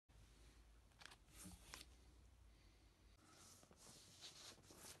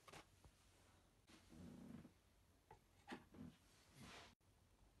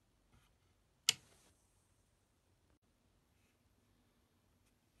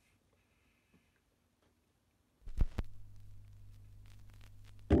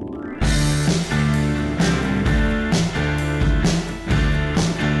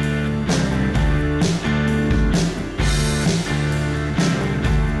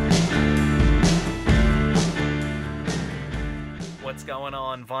going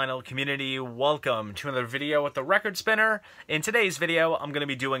on, vinyl community? Welcome to another video with the Record Spinner. In today's video, I'm going to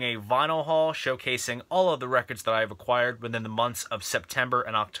be doing a vinyl haul showcasing all of the records that I've acquired within the months of September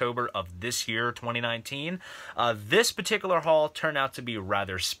and October of this year, 2019. This particular haul turned out to be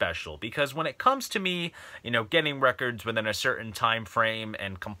rather special because when it comes to me, getting records within a certain time frame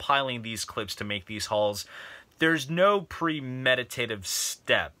and compiling these clips to make these hauls, there's no premeditative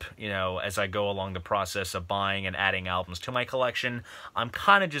step, as I go along the process of buying and adding albums to my collection. I'm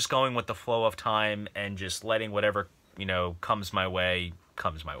kind of just going with the flow of time and just letting whatever, comes my way,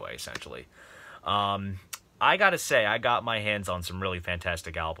 essentially. I gotta say, I got my hands on some really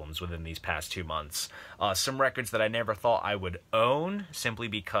fantastic albums within these past 2 months. Some records that I never thought I would own, simply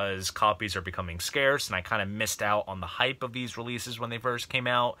because copies are becoming scarce, and I kind of missed out on the hype of these releases when they first came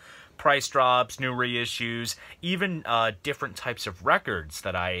out. Price drops, new reissues, even different types of records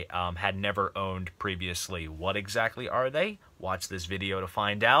that I had never owned previously. What exactly are they? Watch this video to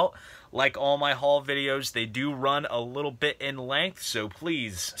find out. Like all my haul videos, they do run a little bit in length, so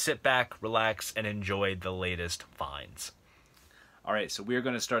please sit back, relax, and enjoy the latest finds. Alright, so we're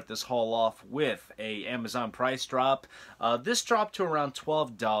going to start this haul off with a Amazon price drop. This dropped to around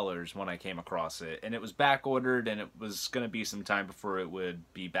 $12 when I came across it, and it was back ordered, and it was going to be some time before it would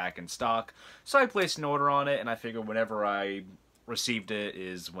be back in stock. So I placed an order on it, and I figured whenever I received it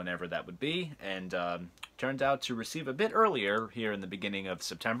is whenever that would be, and turned out to receive a bit earlier here in the beginning of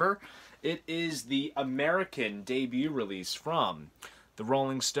September. It is the American debut release from the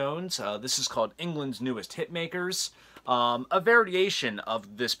Rolling Stones. This is called England's Newest Hitmakers. A variation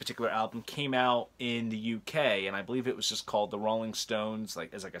of this particular album came out in the UK, and I believe it was just called the Rolling Stones,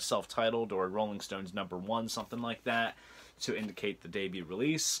 as a self-titled, or Rolling Stones #1, something like that, to indicate the debut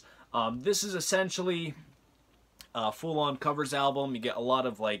release. This is essentially a full-on covers album. You get a lot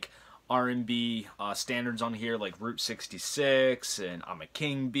of R&B standards on here, like Route 66 and I'm a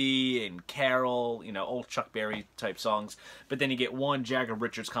King Bee and Carol, old Chuck Berry type songs. But then you get one Jagger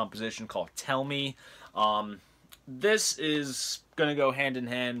Richards composition called Tell Me. This is going to go hand in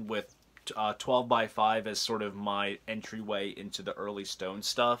hand with 12 by 5 as sort of my entryway into the early Stone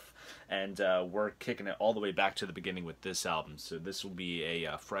stuff. And we're kicking it all the way back to the beginning with this album. So this will be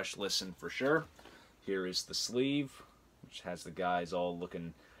a fresh listen for sure. Here is the sleeve, which has the guys all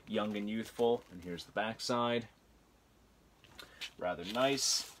looking young and youthful. And here's the backside. Rather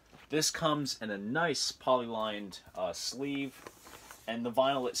nice. This comes in a nice poly-lined sleeve. And the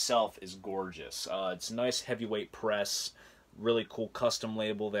vinyl itself is gorgeous. It's a nice heavyweight press. Really cool custom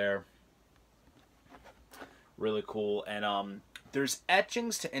label there. Really cool. And there's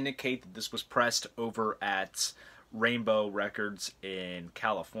etchings to indicate that this was pressed over at Rainbow Records in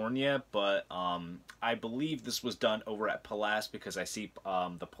California. But I believe this was done over at Palace because I see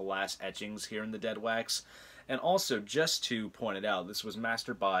the Palace etchings here in the dead wax. And also, just to point it out, this was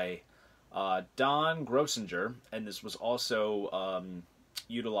mastered by Don Grossinger, and this was also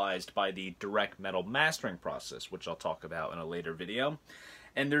utilized by the direct metal mastering process, which I'll talk about in a later video.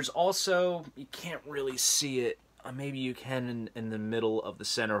 And there's also, you can't really see it, maybe you can in the middle of the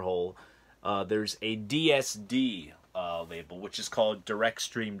center hole, there's a DSD label, which is called Direct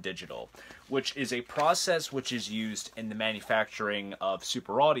Stream Digital, which is a process which is used in the manufacturing of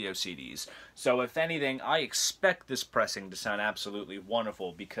Super Audio CDs. So if anything, I expect this pressing to sound absolutely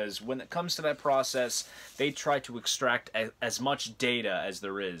wonderful, because when it comes to that process, they try to extract as much data as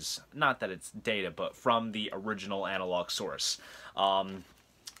there is. Not that it's data, but from the original analog source.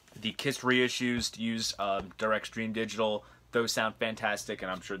 The KISS reissues use Direct Stream Digital. Those sound fantastic,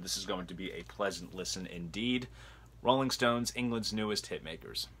 and I'm sure this is going to be a pleasant listen indeed. Rolling Stones, England's Newest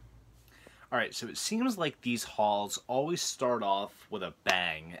Hitmakers. Alright, so it seems like these hauls always start off with a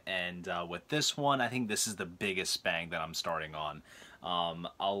bang, and with this one, I think this is the biggest bang that I'm starting on.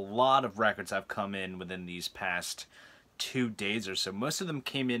 A lot of records have come in within these past 2 days or so. Most of them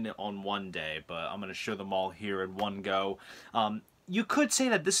came in on one day, but I'm going to show them all here in one go. You could say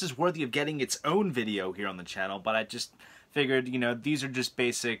that this is worthy of getting its own video here on the channel, but I just figured, these are just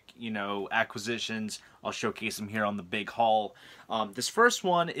basic, acquisitions. I'll showcase them here on the big haul. This first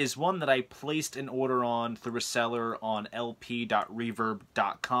one is one that I placed an order on through a seller on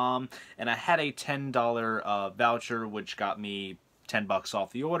lp.reverb.com, and I had a $10 voucher, which got me $10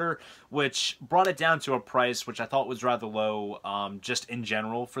 off the order, which brought it down to a price which I thought was rather low, just in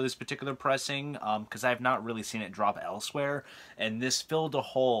general for this particular pressing, because I've not really seen it drop elsewhere, and this filled a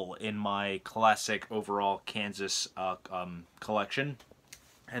hole in my classic overall Kansas collection,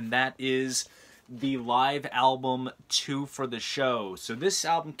 and that is the live album 2 for the Show. So this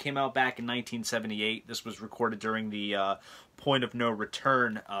album came out back in 1978. This was recorded during the Point of No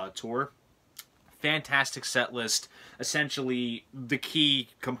Return tour. fantastic set list, essentially the key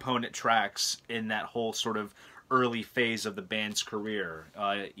component tracks in that whole sort of early phase of the band's career.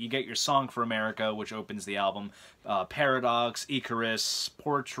 You get your Song for America, which opens the album, Paradox, Icarus,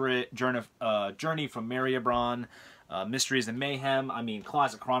 Portrait, Journey from Mariabron, Mysteries and Mayhem, I mean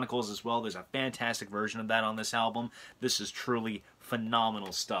Closet Chronicles as well. There's a fantastic version of that on this album. This is truly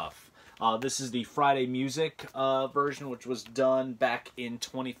phenomenal stuff. This is the Friday Music version, which was done back in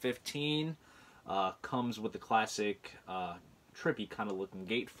 2015. Comes with the classic trippy kind of looking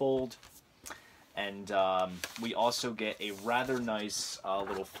gatefold. And we also get a rather nice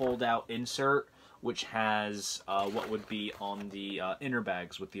little fold-out insert, which has what would be on the inner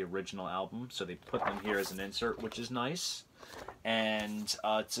bags with the original album. So they put them here as an insert, which is nice. And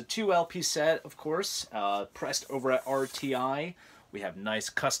it's a 2 LP set, of course, pressed over at RTI. We have nice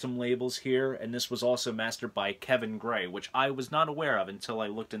custom labels here, and this was also mastered by Kevin Gray, which I was not aware of until I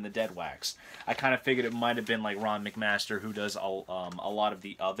looked in the Dead Wax. I kind of figured it might have been like Ron McMaster, who does a lot of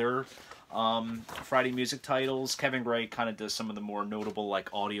the other Friday Music titles. Kevin Gray kind of does some of the more notable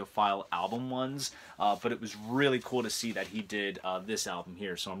like audiophile album ones, but it was really cool to see that he did this album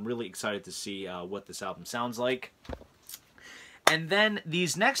here, so I'm really excited to see what this album sounds like. And then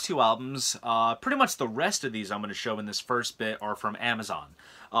these next 2 albums, pretty much the rest of these I'm going to show in this first bit are from Amazon.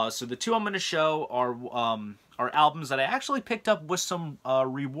 So the 2 I'm going to show are albums that I actually picked up with some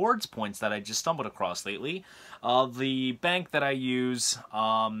rewards points that I just stumbled across lately. The bank that I use,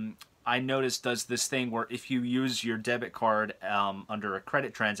 I noticed, does this thing where if you use your debit card under a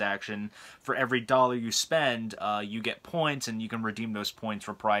credit transaction, for every $1 you spend, you get points, and you can redeem those points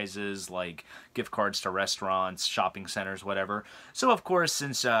for prizes like gift cards to restaurants, shopping centers, whatever. So of course,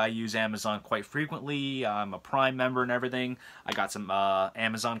 since I use Amazon quite frequently, I'm a Prime member and everything, I got some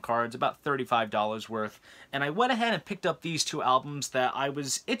Amazon cards, about $35 worth, and I went ahead and picked up these 2 albums that I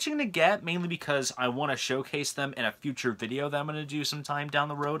was itching to get, mainly because I want to showcase them in a future video that I'm going to do sometime down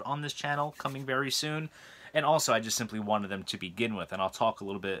the road on this channel, coming very soon. And also, I just simply wanted them to begin with, and I'll talk a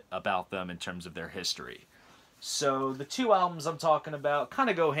little bit about them in terms of their history. So the 2 albums I'm talking about kind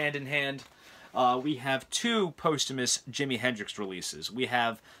of go hand in hand. We have 2 posthumous Jimi Hendrix releases. We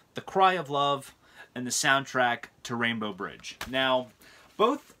have The Cry of Love and the soundtrack to Rainbow Bridge. Now,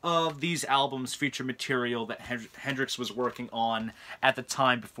 both of these albums feature material that Hendrix was working on at the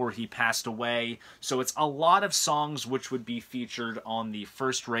time before he passed away, so it's a lot of songs which would be featured on the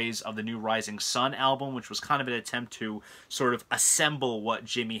First Rays of the New Rising Sun album, which was kind of an attempt to sort of assemble what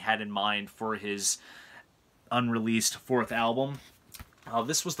Jimmy had in mind for his unreleased 4th album.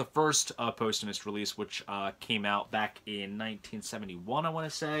 This was the first posthumous release, which came out back in 1971, I want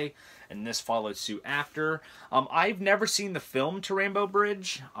to say, and this followed suit after. I've never seen the film to Rainbow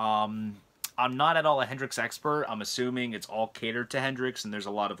Bridge. I'm not at all a Hendrix expert. I'm assuming it's all catered to Hendrix, and there's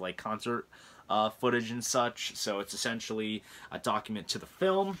a lot of like concert footage and such, so it's essentially a document to the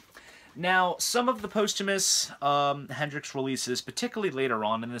film. Now, some of the posthumous Hendrix releases, particularly later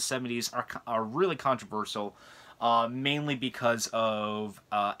on in the 70s, are really controversial. Mainly because of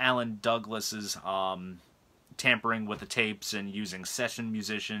Alan Douglas's tampering with the tapes and using session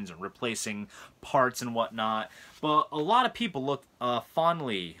musicians and replacing parts and whatnot. But a lot of people look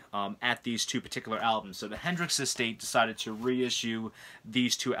fondly at these 2 particular albums. So the Hendrix estate decided to reissue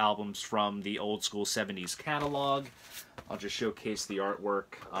these 2 albums from the old school 70s catalog. I'll just showcase the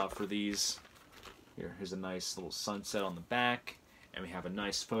artwork for these. Here's a nice little sunset on the back. And we have a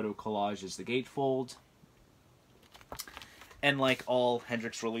nice photo collage as the gatefold. And like all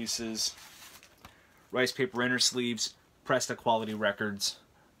Hendrix releases, rice paper inner sleeves, Presta Quality Records,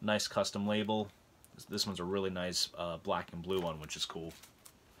 nice custom label. This one's a really nice black and blue one, which is cool.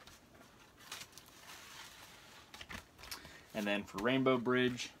 And then for Rainbow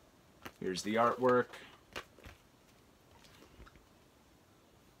Bridge, here's the artwork.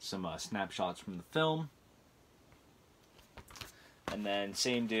 Some snapshots from the film. And then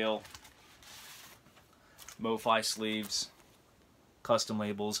same deal. MoFi sleeves, custom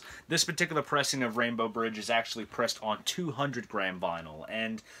labels. This particular pressing of Rainbow Bridge is actually pressed on 200-gram vinyl,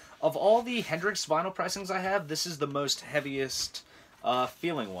 and of all the Hendrix vinyl pressings I have, this is the most heaviest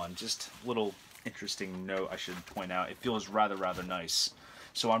feeling one. Just a little interesting note I should point out. It feels rather nice.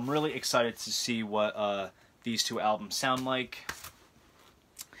 So I'm really excited to see what these 2 albums sound like.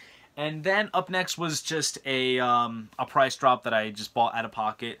 And then up next was just a price drop that I just bought out of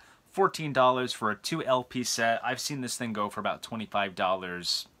pocket. $14 for a 2 LP set. I've seen this thing go for about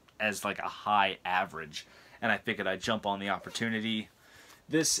 $25 as like a high average, and I figured I'd jump on the opportunity.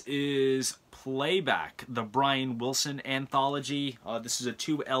 This is Playback, the Brian Wilson anthology. This is a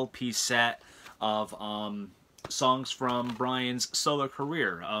 2 LP set of songs from Brian's solo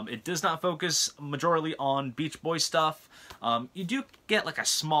career. It does not focus majorly on Beach Boy stuff. You do get like a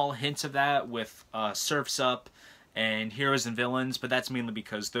small hint of that with Surf's Up and Heroes and Villains, but that's mainly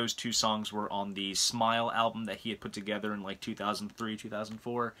because those two songs were on the Smile album that he had put together in like 2003,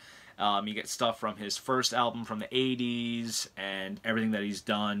 2004. You get stuff from his first album from the 80s and everything that he's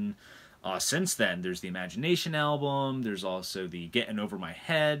done since then. There's the Imagination album, there's also the Getting Over My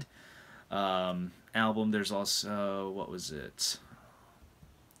Head album. There's also, what was it?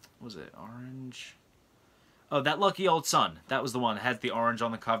 Was it Orange? Oh, That Lucky Old Sun. That was the one. It had the orange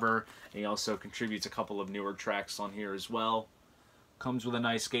on the cover. And he also contributes a couple of newer tracks on here as well. Comes with a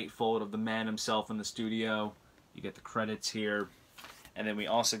nice gatefold of the man himself in the studio. You get the credits here. And then we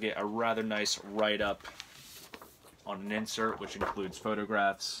also get a rather nice write-up on an insert, which includes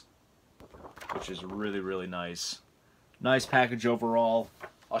photographs, which is really, really nice. Nice package overall.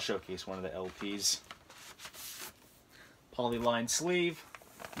 I'll showcase one of the LPs. Polyline sleeve.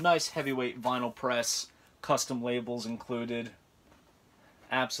 Nice heavyweight vinyl press. Custom labels included.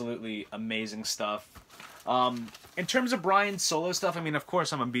 Absolutely amazing stuff. In terms of Brian's solo stuff, I mean, of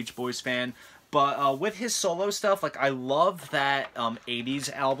course, I'm a Beach Boys fan. But with his solo stuff, like, I love that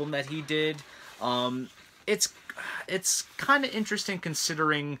 80s album that he did. It's kind of interesting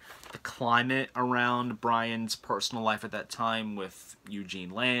considering the climate around Brian's personal life at that time with Eugene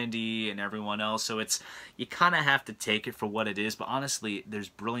Landy and everyone else. So you kind of have to take it for what it is. But honestly, there's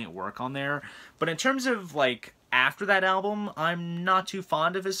brilliant work on there. But in terms of, like, after that album, I'm not too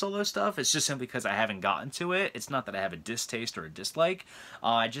fond of his solo stuff. It's just simply because I haven't gotten to it. It's not that I have a distaste or a dislike.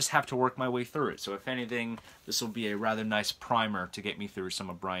 I just have to work my way through it. So if anything, this will be a rather nice primer to get me through some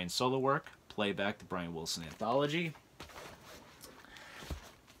of Brian's solo work. Playback, the Brian Wilson Anthology.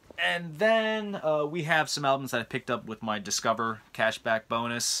 And then we have some albums that I picked up with my Discover cashback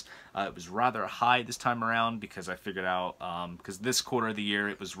bonus. It was rather high this time around because I figured out, because this quarter of the year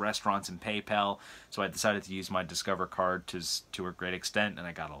it was restaurants and PayPal, so I decided to use my Discover card to a great extent, and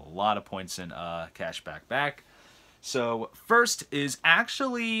I got a lot of points in cashback back. So first is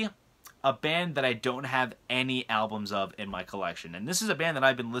actually a band that I don't have any albums of in my collection, and this is a band that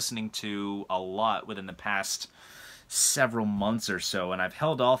I've been listening to a lot within the past several months or so, and I've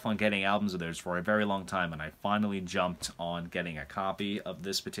held off on getting albums of theirs for a very long time, and I finally jumped on getting a copy of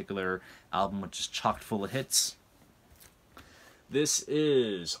this particular album, which is chock full of hits. This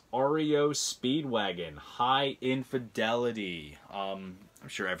is REO Speedwagon, High Infidelity. I'm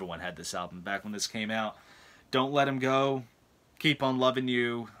sure everyone had this album back when this came out. Don't Let 'Em Go, Keep on Loving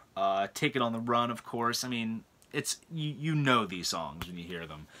You, Take It on the Run, of course. I mean, it's you know these songs when you hear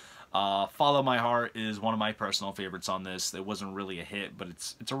them. Follow My Heart is one of my personal favorites on this. It wasn't really a hit, but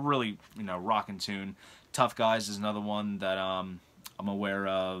it's a really, rockin' tune. Tough Guys is another one that I'm aware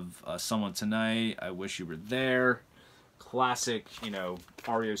of. Someone Tonight, I Wish You Were There. Classic, REO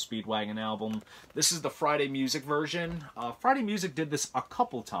Speedwagon album. This is the Friday Music version. Friday Music did this a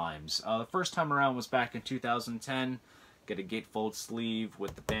couple times. The first time around was back in 2010. Get a gatefold sleeve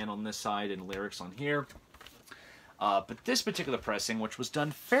with the band on this side and lyrics on here. But this particular pressing, which was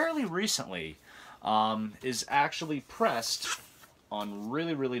done fairly recently, is actually pressed on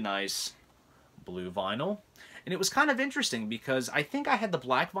really, really nice blue vinyl. And it was kind of interesting because I think I had the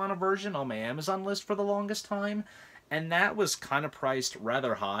black vinyl version on my Amazon list for the longest time, and that was kind of priced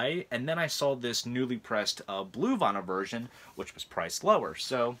rather high. And then I saw this newly pressed blue vinyl version, which was priced lower.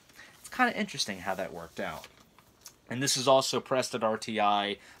 So it's kind of interesting how that worked out. And this is also pressed at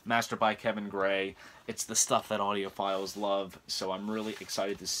RTI, mastered by Kevin Gray. It's the stuff that audiophiles love, so I'm really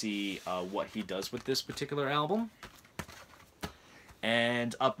excited to see what he does with this particular album.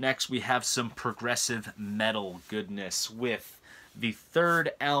 And up next, we have some progressive metal goodness with the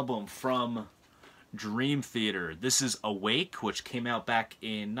third album from Dream Theater. This is Awake, which came out back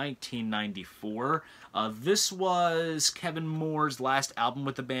in 1994. This was Kevin Moore's last album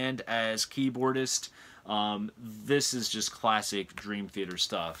with the band as keyboardist. This is just classic Dream Theater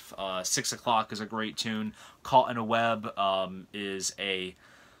stuff. 6 O'Clock is a great tune. Caught in a Web is a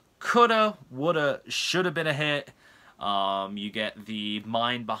coulda, woulda, shoulda been a hit. You get the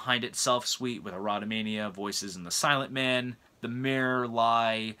Mind Behind Itself suite with Erotomania, Voices in the Silent Man, The Mirror,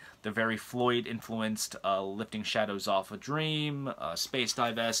 Lie, the very Floyd-influenced Lifting Shadows Off a Dream, Space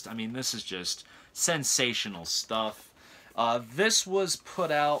Divest. I mean, this is just sensational stuff. This was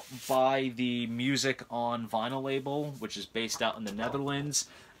put out by the Music on Vinyl label, which is based out in the Netherlands.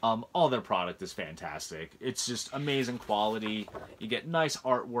 All their product is fantastic. It's just amazing quality. You get nice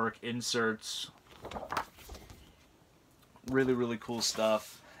artwork, inserts, really, really cool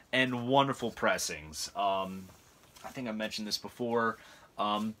stuff, and wonderful pressings. I think I mentioned this before.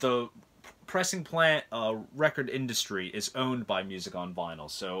 The pressing plant record industry is owned by Music on Vinyl,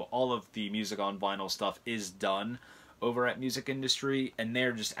 so all of the Music on Vinyl stuff is done over at Music Industry, and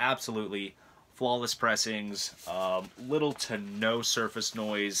they're just absolutely flawless pressings, little to no surface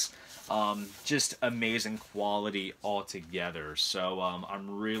noise, just amazing quality altogether. So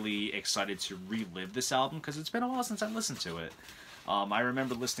I'm really excited to relive this album because it's been a while since I listened to it. I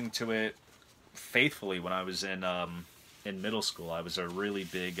remember listening to it faithfully when I was in middle school. I was a really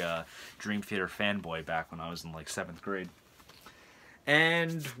big Dream Theater fanboy back when I was in like 7th grade.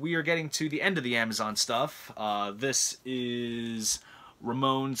 And we are getting to the end of the Amazon stuff. This is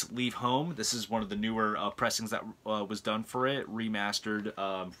Ramones Leave Home. This is one of the newer pressings that was done for it, remastered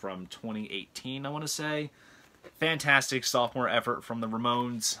from 2018, I want to say. Fantastic sophomore effort from the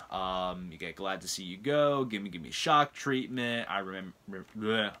Ramones. You get Glad to See You Go, Gimme Gimme Shock Treatment, I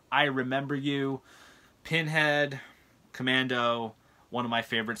Remember You, Pinhead, Commando, one of my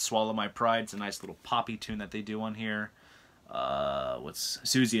favorites, Swallow My Pride. It's a nice little poppy tune that they do on here. What's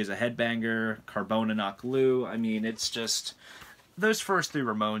Susie is a Headbanger, Carbona Not Glue. I mean, it's just, those first 3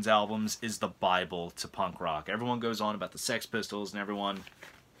 Ramones albums is the Bible to punk rock. Everyone goes on about the Sex Pistols and everyone,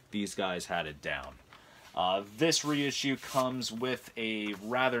 these guys had it down. This reissue comes with a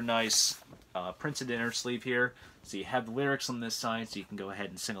rather nice printed inner sleeve here. So you have the lyrics on this side, so you can go ahead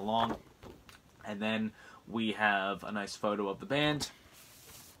and sing along. And then we have a nice photo of the band.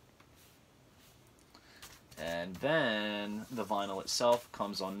 And then the vinyl itself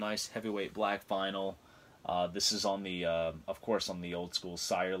comes on nice heavyweight black vinyl. This is on the, of course, on the old school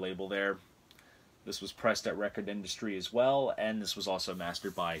Sire label there. This was pressed at Record Industry as well, and this was also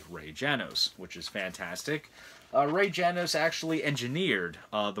mastered by Ray Janos, which is fantastic. Ray Janos actually engineered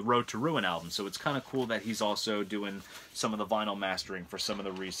the Road to Ruin album, so it's kind of cool that he's also doing some of the vinyl mastering for some of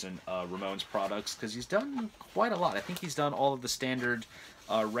the recent Ramones products, because he's done quite a lot. I think he's done all of the standard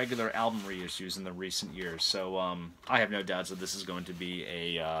regular album reissues in the recent years, so I have no doubts that this is going to be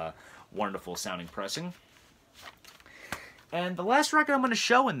a wonderful sounding pressing. And the last record I'm going to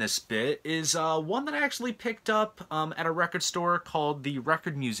show in this bit is one that I actually picked up at a record store called the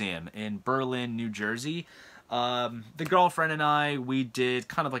Record Museum in Berlin, New Jersey. The girlfriend and I, we did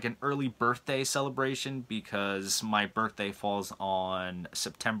kind of like an early birthday celebration because my birthday falls on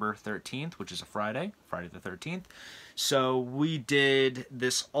September 13th, which is a Friday the 13th. So we did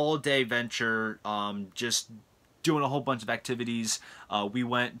this all-day venture, just doing a whole bunch of activities. We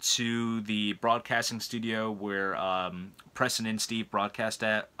went to the broadcasting studio where Preston and Steve broadcast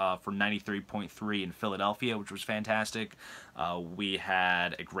at for 93.3 in Philadelphia, which was fantastic. We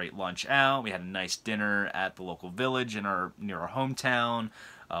had a great lunch out. We had a nice dinner at the local village near our hometown.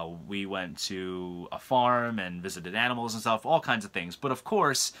 We went to a farm and visited animals and stuff, all kinds of things. But of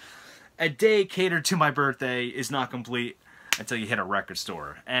course, a day catered to my birthday is not complete until you hit a record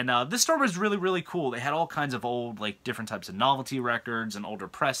store. And this store was really, really cool. They had all kinds of old, like, different types of novelty records and older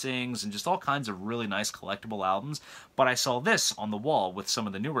pressings and just all kinds of really nice collectible albums. But I saw this on the wall with some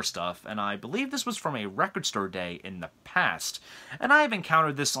of the newer stuff, and I believe this was from a record store day in the past. And I've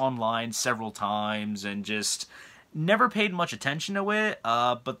encountered this online several times and just never paid much attention to it,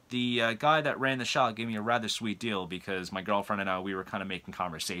 but the guy that ran the shop gave me a rather sweet deal because my girlfriend and I, we were kind of making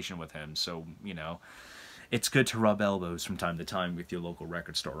conversation with him, so, you know, it's good to rub elbows from time to time with your local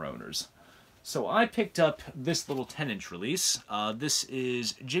record store owners. So I picked up this little 10-inch release. This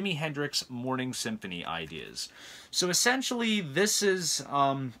is Jimi Hendrix Morning Symphony Ideas. So essentially, this is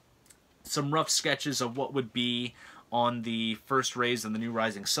some rough sketches of what would be on the first Rays of the New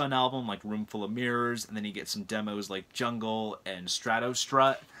Rising Sun album, like Room Full of Mirrors, and then you get some demos like Jungle and Strato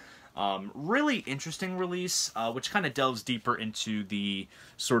Strut. Really interesting release, which kind of delves deeper into the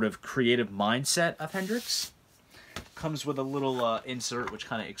sort of creative mindset of Hendrix. Comes with a little insert which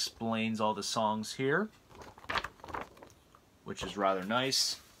kind of explains all the songs here, which is rather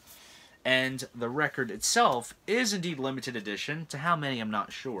nice. And the record itself is indeed limited edition. To how many, I'm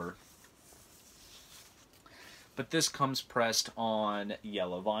not sure. But this comes pressed on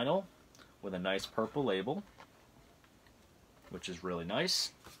yellow vinyl with a nice purple label, which is really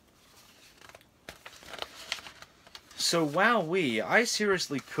nice. So wowee, I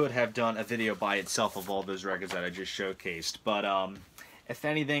seriously could have done a video by itself of all those records that I just showcased, but if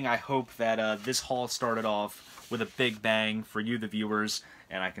anything, I hope that this haul started off with a big bang for you, the viewers,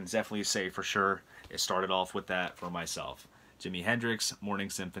 and I can definitely say for sure it started off with that for myself. Jimi Hendrix,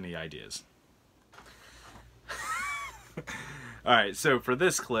 Morning Symphony Ideas. Alright, so for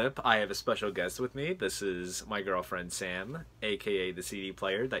this clip, I have a special guest with me. This is my girlfriend Sam, aka the CD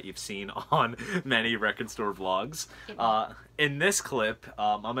player that you've seen on many record store vlogs. In this clip,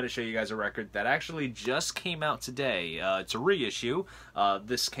 I'm going to show you guys a record that actually just came out today. It's a reissue.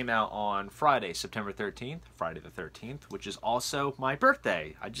 This came out on Friday, September 13th, Friday the 13th, which is also my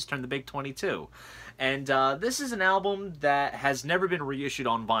birthday. I just turned the big 22. And this is an album that has never been reissued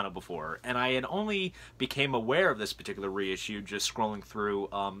on vinyl before, and I had only became aware of this particular reissue just scrolling through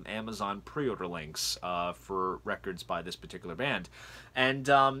Amazon pre-order links for records by this particular band. And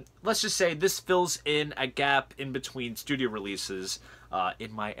let's just say this fills in a gap in between studio releases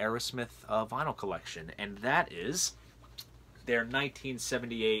in my Aerosmith vinyl collection, and that is their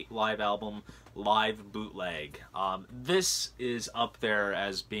 1978 live album, Live Bootleg. This is up there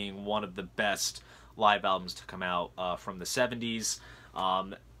as being one of the best live albums to come out from the 70s.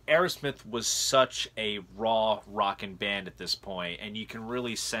 Aerosmith was such a raw rockin' band at this point, and you can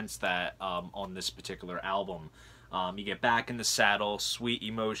really sense that on this particular album. You get Back in the Saddle, Sweet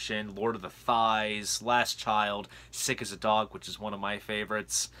Emotion, Lord of the Thighs, Last Child, Sick as a Dog, which is one of my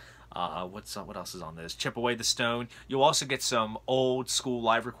favorites. What else is on this? Chip Away the Stone. You'll also get some old school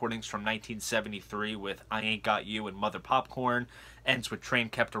live recordings from 1973 with I Ain't Got You and Mother Popcorn. Ends with Train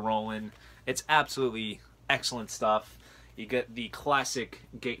Kept A-Rollin'. It's absolutely excellent stuff. You get the classic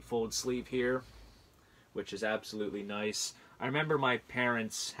gatefold sleeve here, which is absolutely nice. I remember my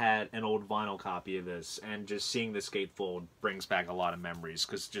parents had an old vinyl copy of this, and just seeing this gatefold brings back a lot of memories,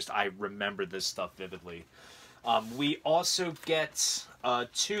 because just I remember this stuff vividly. We also get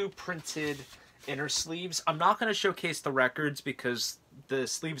 2 printed inner sleeves. I'm not going to showcase the records because the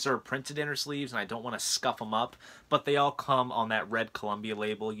sleeves are printed inner sleeves and I don't want to scuff them up, but they all come on that red Columbia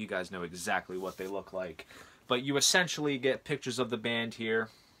label. You guys know exactly what they look like. But you essentially get pictures of the band here,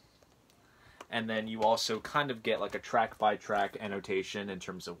 and then you also kind of get like a track-by-track annotation in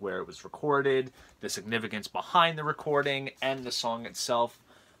terms of where it was recorded, the significance behind the recording, and the song itself,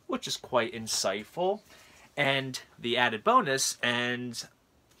 which is quite insightful. And the added bonus, and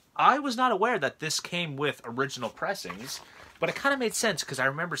I was not aware that this came with original pressings, but it kind of made sense because I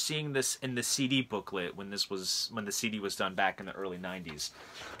remember seeing this in the CD booklet when the CD was done back in the early 90s.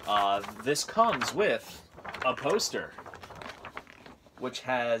 This comes with a poster, which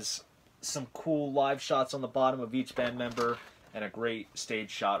has some cool live shots on the bottom of each band member and a great stage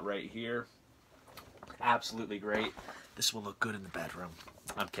shot right here. Absolutely great. This will look good in the bedroom.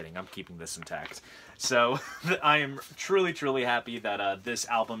 I'm kidding. I'm keeping this intact. So I am truly, truly happy that this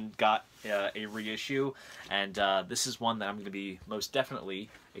album got a reissue, and this is one that I'm going to be most definitely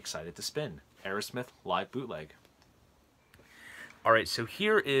excited to spin. Aerosmith Live Bootleg. Alright, so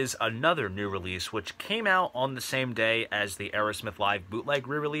here is another new release, which came out on the same day as the Aerosmith Live Bootleg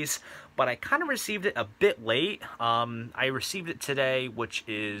re-release, but I kind of received it a bit late. I received it today, which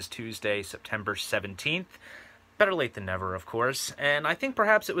is Tuesday, September 17th. Better late than never, of course, and I think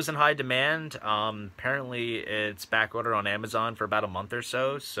perhaps it was in high demand. Apparently it's back ordered on Amazon for about a month or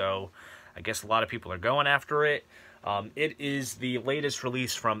so, so I guess a lot of people are going after it. It is the latest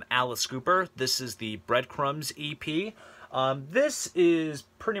release from Alice Cooper. This is the Breadcrumbs EP. This is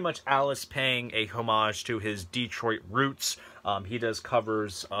pretty much Alice paying a homage to his Detroit roots. He does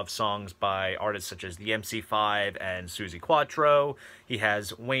covers of songs by artists such as the MC5 and Suzi Quatro. He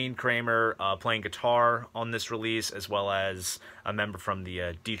has Wayne Kramer playing guitar on this release, as well as a member from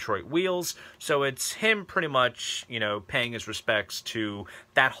the Detroit Wheels. So it's him pretty much, you know, paying his respects to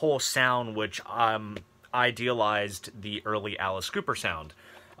that whole sound, which idealized the early Alice Cooper sound.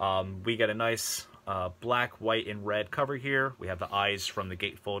 We get a nice black, white, and red cover here. We have the eyes from the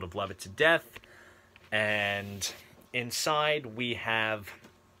gatefold of Love It to Death. And inside we have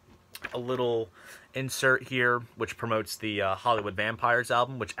a little insert here which promotes the Hollywood Vampires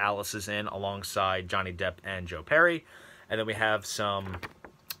album, which Alice is in alongside Johnny Depp and Joe Perry. And then we have some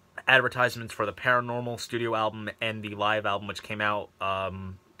advertisements for the Paranormal studio album and the live album, which came out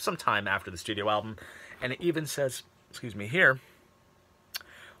sometime after the studio album. And it even says, excuse me, here,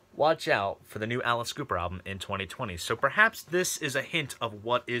 watch out for the new Alice Cooper album in 2020. So perhaps this is a hint of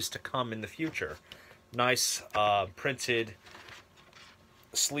what is to come in the future. Nice printed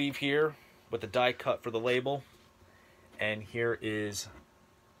sleeve here with the die cut for the label. And here is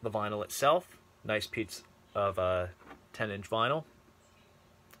the vinyl itself. Nice piece of 10-inch vinyl.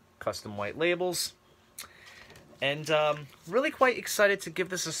 Custom white labels. And really quite excited to give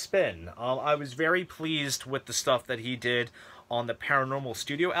this a spin. I was very pleased with the stuff that he did on the Paranormal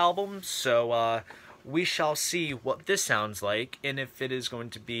studio album, so we shall see what this sounds like and if it is going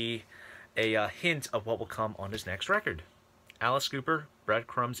to be a hint of what will come on his next record. Alice Cooper,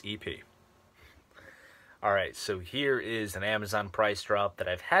 Breadcrumbs EP. Alright, so here is an Amazon price drop that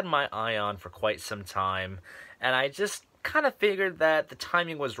I've had my eye on for quite some time, and I just kind of figured that the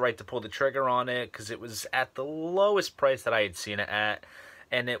timing was right to pull the trigger on it, because it was at the lowest price that I had seen it at,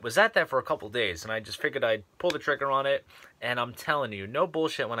 and it was at that for a couple days, and I just figured I'd pull the trigger on it, and I'm telling you, no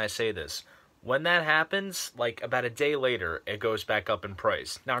bullshit when I say this. When that happens, like about a day later, it goes back up in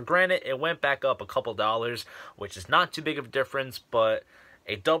price. Now, granted, it went back up a couple dollars, which is not too big of a difference, but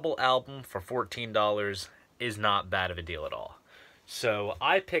a double album for $14 is not bad of a deal at all. So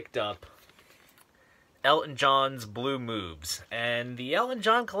I picked up Elton John's Blue Moves, and the Elton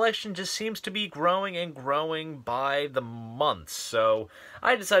John collection just seems to be growing and growing by the month. So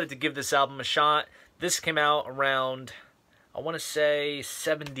I decided to give this album a shot. This came out around, I want to say,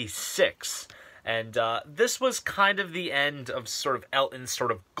 76. And this was kind of the end of sort of Elton's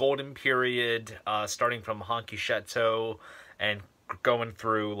sort of golden period, starting from Honky Chateau and going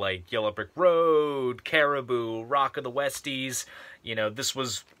through like Yellow Brick Road, Caribou, Rock of the Westies. You know, this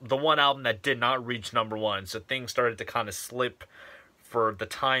was the one album that did not reach #1, so things started to kind of slip for the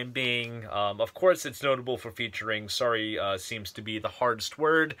time being. Of course, it's notable for featuring Sorry Seems to be the hardest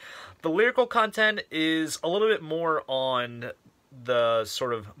word. The lyrical content is a little bit more on the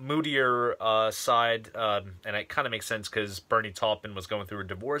sort of moodier side, and it kind of makes sense because Bernie Taupin was going through a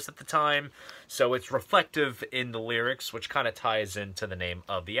divorce at the time, so it's reflective in the lyrics, which kind of ties into the name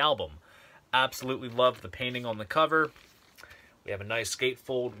of the album. Absolutely love the painting on the cover. We have a nice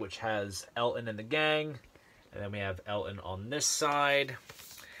gatefold, which has Elton and the gang, and then we have Elton on this side.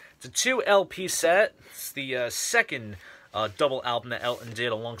 It's a 2 LP set. It's the second double album that Elton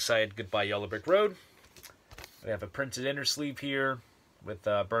did alongside Goodbye Yellow Brick Road. We have a printed inner sleeve here with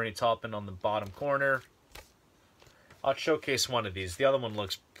Bernie Taupin on the bottom corner. I'll showcase one of these. The other one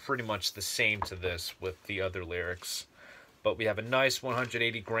looks pretty much the same to this with the other lyrics. But we have a nice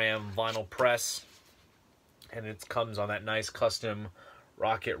 180-gram vinyl press, and it comes on that nice custom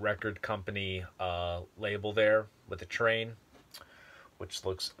Rocket Record Company label there with a train, which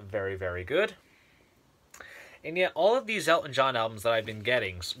looks very, very good. And yet, all of these Elton John albums that I've been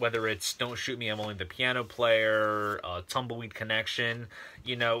getting, whether it's Don't Shoot Me, I'm Only the Piano Player, Tumbleweed Connection,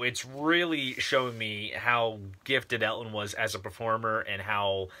 you know, it's really showing me how gifted Elton was as a performer and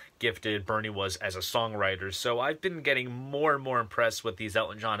how gifted Bernie was as a songwriter. So I've been getting more and more impressed with these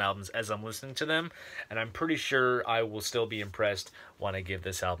Elton John albums as I'm listening to them, and I'm pretty sure I will still be impressed when I give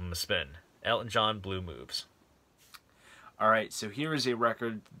this album a spin. Elton John, Blue Moves. Alright, so here is a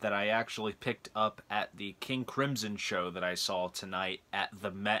record that I actually picked up at the King Crimson show that I saw tonight at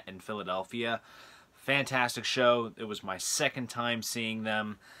the Met in Philadelphia. Fantastic show. It was my second time seeing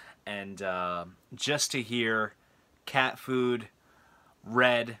them, and just to hear Cat Food,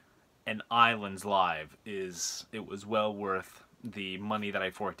 Red, and Islands live, it was well worth the money that I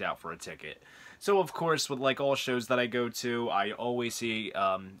forked out for a ticket. So, of course, with like all shows that I go to, I always see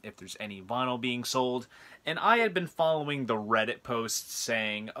if there's any vinyl being sold. And I had been following the Reddit posts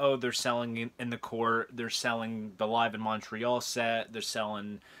saying, oh, they're selling in the court, they're selling the Live in Montreal set, they're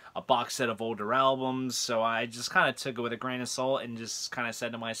selling a box set of older albums. So I just kind of took it with a grain of salt and just kind of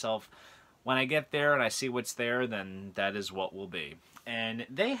said to myself, when I get there and I see what's there, then that is what will be. And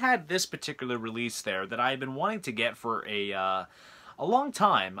they had this particular release there that I had been wanting to get for a long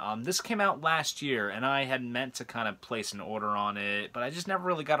time. This came out last year, and I had meant to kind of place an order on it, but I just never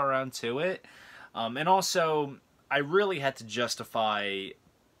really got around to it. And also, I really had to justify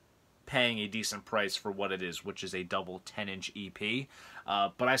paying a decent price for what it is, which is a double 10-inch EP.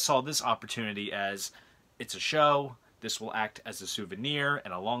 But I saw this opportunity as it's a show, this will act as a souvenir,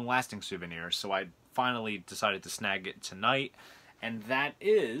 and a long-lasting souvenir, so I finally decided to snag it tonight, and that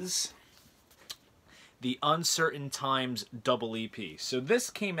is the Uncertain Times double EP. So this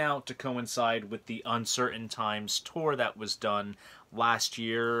came out to coincide with the Uncertain Times tour that was done last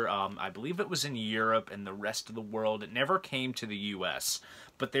year. I believe it was in Europe and the rest of the world. It never came to the US,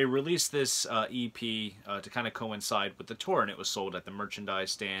 but they released this EP to kind of coincide with the tour, and it was sold at the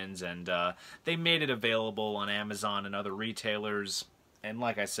merchandise stands, and they made it available on Amazon and other retailers. And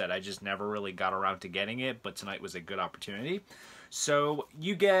like I said, I just never really got around to getting it, but tonight was a good opportunity. So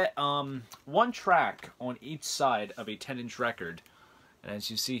you get one track on each side of a 10-inch record. And as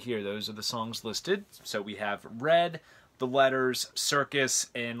you see here, those are the songs listed. So we have Red, The Letters, Circus,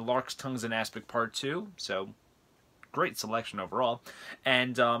 and Lark's Tongues and Aspic Part 2. So great selection overall.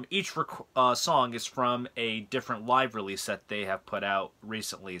 And each song is from a different live release that they have put out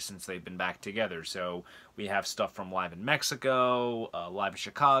recently since they've been back together. So we have stuff from Live in Mexico, Live in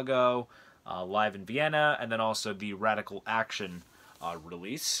Chicago, Live in Vienna, and then also the Radical Action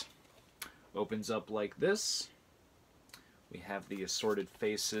release. Opens up like this. We have the assorted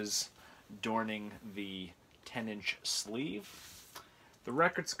faces adorning the 10-inch sleeve. The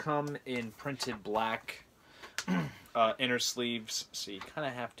records come in printed black inner sleeves, so you kind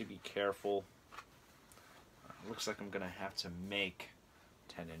of have to be careful. Looks like I'm going to have to make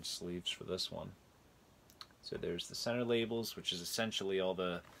 10-inch sleeves for this one. So there's the center labels, which is essentially all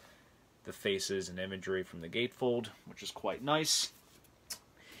the faces and imagery from the gatefold, which is quite nice.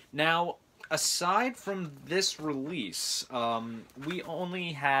 Now, aside from this release, we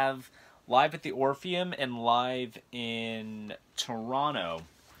only have Live at the r.e.m and Live in Toronto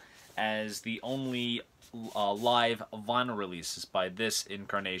as the only live vinyl releases by this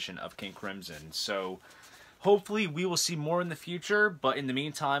incarnation of King Crimson. So hopefully we will see more in the future, but in the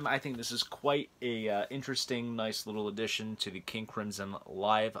meantime, I think this is quite a interesting, nice little addition to the King Crimson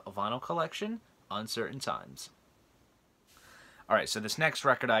live vinyl collection, Uncertain Times. Alright, so this next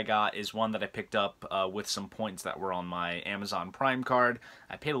record I got is one that I picked up with some points that were on my Amazon Prime card.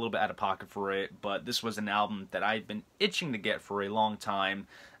 I paid a little bit out of pocket for it, but this was an album that I'd been itching to get for a long time,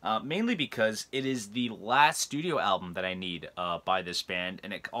 mainly because it is the last studio album that I need by this band,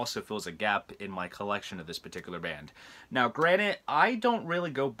 and it also fills a gap in my collection of this particular band. Now, granted, I don't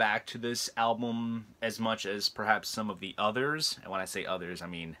really go back to this album as much as perhaps some of the others, and when I say others, I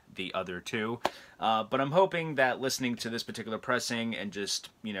mean the other two, but I'm hoping that listening to this particular pressing and just,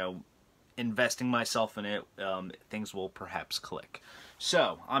 you know, investing myself in it, things will perhaps click.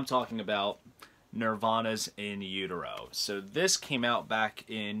 So, I'm talking about Nirvana's In Utero. So this came out back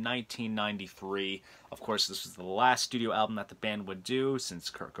in 1993. Of course, this was the last studio album that the band would do,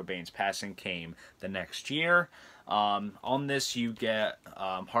 since Kurt Cobain's passing came the next year. On this you get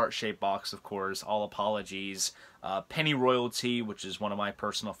heart-shaped box, of course, All Apologies, Penny Royalty, which is one of my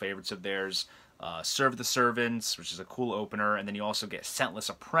personal favorites of theirs, Serve the Servants, which is a cool opener, and then you also get Scentless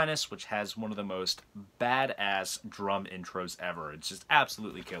Apprentice, which has one of the most badass drum intros ever. It's just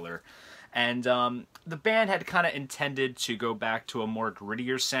absolutely killer. And the band had kind of intended to go back to a more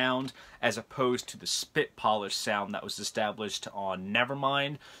grittier sound as opposed to the spit polish sound that was established on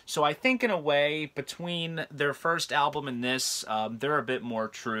Nevermind. So I think in a way, between their first album and this, they're a bit more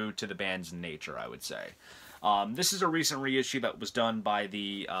true to the band's nature, I would say. This is a recent reissue that was done by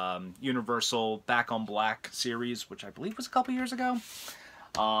the Universal Back on Black series, which I believe was a couple years ago.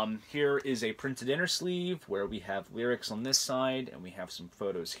 Here is a printed inner sleeve where we have lyrics on this side and we have some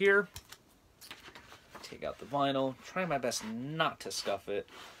photos here. Take out the vinyl, try my best not to scuff it.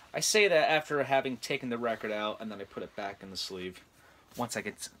 I say that after having taken the record out and then I put it back in the sleeve. Once I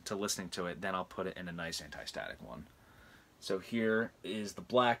get to listening to it, then I'll put it in a nice anti-static one. So here is the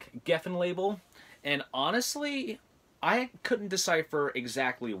black Geffen label, and honestly, I couldn't decipher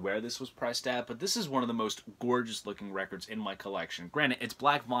exactly where this was priced at, but this is one of the most gorgeous looking records in my collection. Granted, it's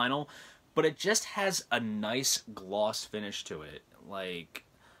black vinyl, but it just has a nice gloss finish to it. Like,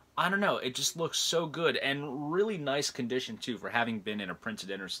 I don't know, it just looks so good, and really nice condition too for having been in a printed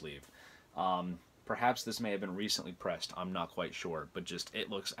inner sleeve. Perhaps this may have been recently pressed, I'm not quite sure, but just it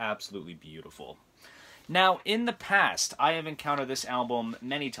looks absolutely beautiful. Now, in the past, I have encountered this album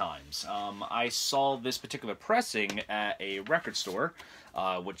many times. I saw this particular pressing at a record store,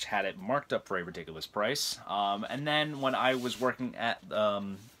 which had it marked up for a ridiculous price. And then when I was working at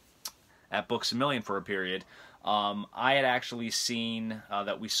Books A Million for a period, I had actually seen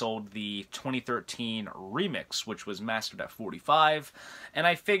that we sold the 2013 remix, which was mastered at 45, and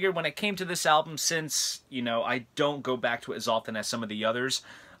I figured when it came to this album, since, you know, I don't go back to it as often as some of the others,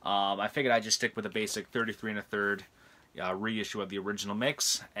 I figured I'd just stick with a basic 33 1/3 reissue of the original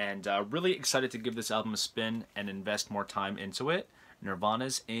mix, and really excited to give this album a spin and invest more time into it.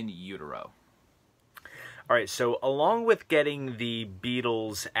 Nirvana's In Utero. Alright, so along with getting the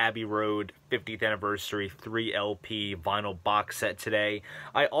Beatles Abbey Road 50th Anniversary 3LP vinyl box set today,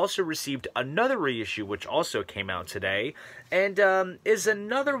 I also received another reissue which also came out today, and is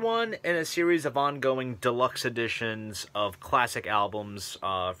another one in a series of ongoing deluxe editions of classic albums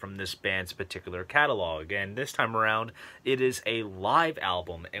from this band's particular catalog. And this time around, it is a live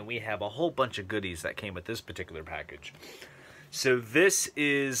album, and we have a whole bunch of goodies that came with this particular package. So this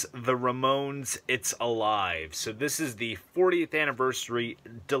is the Ramones' It's Alive. So this is the 40th Anniversary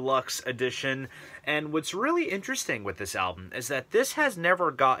Deluxe Edition. And what's really interesting with this album is that this has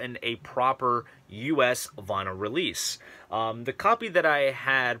never gotten a proper US vinyl release. The copy that I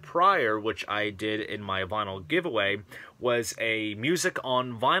had prior, which I did in my vinyl giveaway, was a Music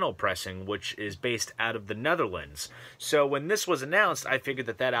on Vinyl pressing, which is based out of the Netherlands. So when this was announced, I figured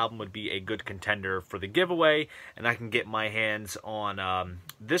that that album would be a good contender for the giveaway, and I can get my hands on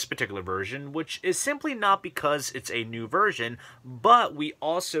this particular version, which is simply not because it's a new version, but we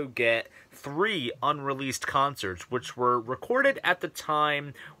also get 3 unreleased concerts, which were recorded at the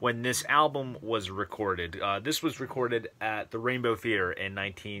time when this album was recorded. This was recorded at the Rainbow Theater in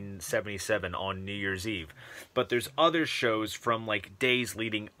 1977 on New Year's Eve. But there's other shows from like days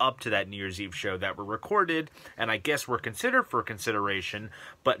leading up to that New Year's Eve show that were recorded, and I guess were considered for consideration,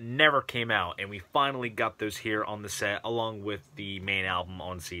 but never came out. And we finally got those here on the set, along with the main album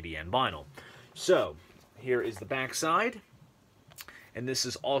on CD and vinyl. So, here is the back side. And this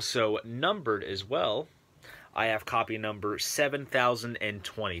is also numbered as well. I have copy number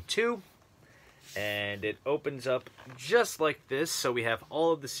 7022. And it opens up just like this. So we have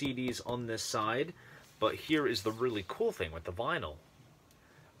all of the CDs on this side. But here is the really cool thing with the vinyl.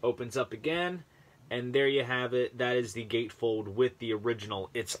 Opens up again. And there you have it. That is the gatefold with the original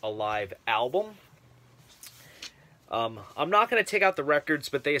It's Alive album. I'm not going to take out the records,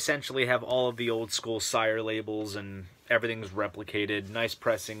 but they essentially have all of the old school Sire labels, and everything's replicated. Nice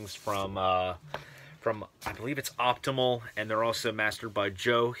pressings from I believe it's Optimal, and they're also mastered by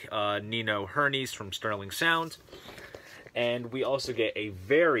Joe Nino Hernes from Sterling Sound. And we also get a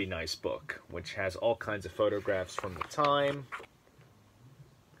very nice book, which has all kinds of photographs from the time.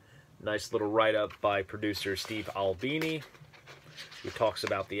 Nice little write-up by producer Steve Albini, who talks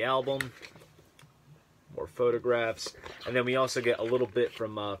about the album. More photographs. And then we also get a little bit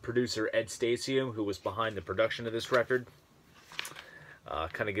from producer Ed Stasium, who was behind the production of this record.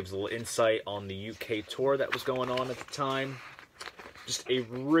 Kind of gives a little insight on the UK tour that was going on at the time. Just a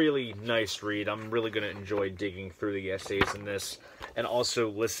really nice read. I'm really going to enjoy digging through the essays in this, and also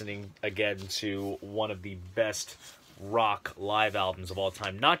listening again to one of the best rock live albums of all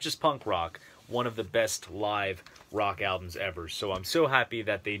time. Not just punk rock, one of the best live rock albums ever. So I'm so happy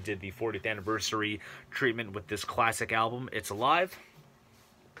that they did the 40th anniversary treatment with this classic album, It's Alive.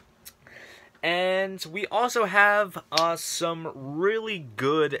 And we also have some really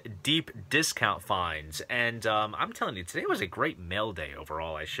good deep discount finds. And I'm telling you, today was a great mail day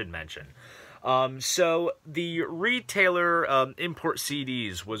overall, I should mention. So the retailer Import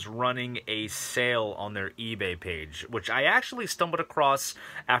CDs was running a sale on their eBay page, which I actually stumbled across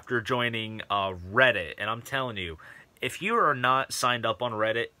after joining Reddit. And I'm telling you, if you are not signed up on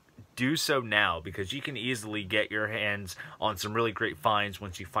Reddit, do so now, because you can easily get your hands on some really great finds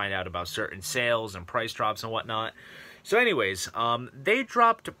once you find out about certain sales and price drops and whatnot. So anyways, they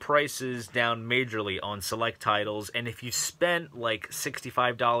dropped prices down majorly on select titles, and if you spent like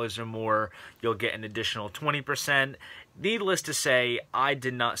 $65 or more, you'll get an additional 20%. Needless to say, I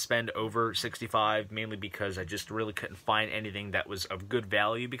did not spend over $65, mainly because I just really couldn't find anything that was of good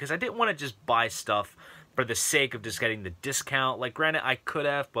value, because I didn't want to just buy stuff for the sake of just getting the discount. Like, granted, I could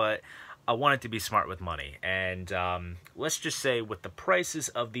have, but I wanted to be smart with money. And let's just say with the prices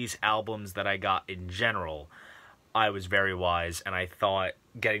of these albums that I got in general, I was very wise, and I thought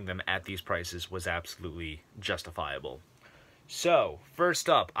getting them at these prices was absolutely justifiable. So, first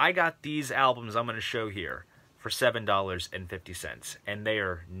up, I got these albums I'm going to show here for $7.50. And they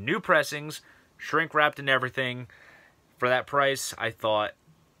are new pressings, shrink-wrapped and everything. For that price, I thought,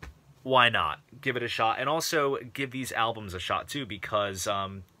 why not? Give it a shot. And also give these albums a shot too, because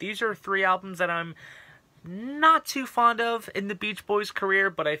these are 3 albums that I'm not too fond of in the Beach Boys'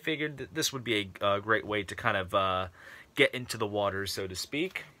 career, but I figured that this would be a great way to kind of get into the waters, so to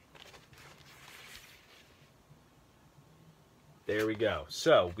speak. There we go.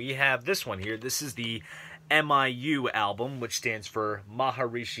 So we have this one here. This is the MIU album, which stands for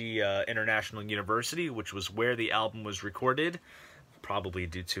Maharishi International University, which was where the album was recorded, probably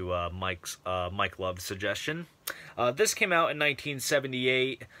due to Mike Love's suggestion. This came out in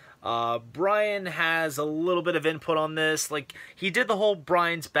 1978. Brian has a little bit of input on this. Like, he did the whole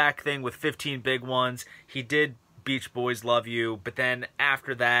Brian's Back thing with 15 Big Ones. He did Beach Boys Love You, but then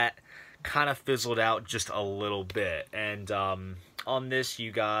after that, kind of fizzled out just a little bit. And on this,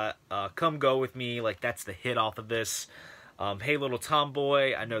 you got Come Go With Me, like that's the hit off of this. Hey Little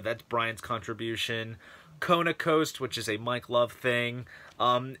Tomboy, I know that's Brian's contribution. Kona Coast, which is a Mike Love thing.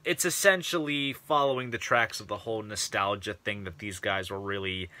 It's essentially following the tracks of the whole nostalgia thing that these guys were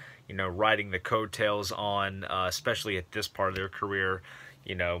really, you know, riding the coattails on, especially at this part of their career.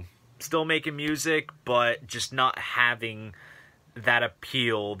 You know, still making music, but just not having that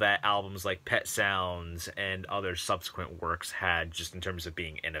appeal that albums like Pet Sounds and other subsequent works had, just in terms of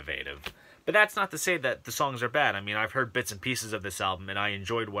being innovative. But that's not to say that the songs are bad. I mean, I've heard bits and pieces of this album, and I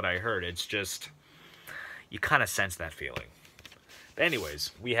enjoyed what I heard. It's just, you kind of sense that feeling. But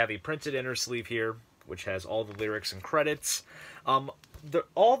anyways, we have a printed inner sleeve here, which has all the lyrics and credits.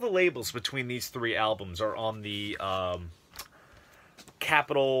 All the labels between these 3 albums are on the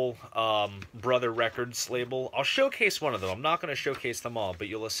Capitol Brother Records label. I'll showcase one of them. I'm not going to showcase them all, but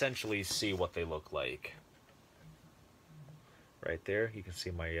you'll essentially see what they look like. Right there, you can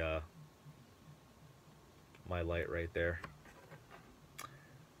see my my light right there.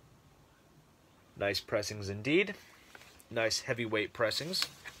 Nice pressings indeed. Nice heavyweight pressings.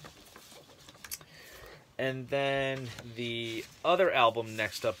 And then the other album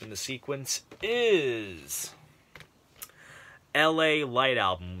next up in the sequence is LA Light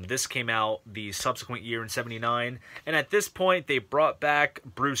Album. This came out the subsequent year in '79, and at this point they brought back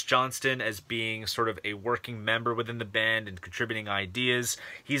Bruce Johnston as being sort of a working member within the band and contributing ideas.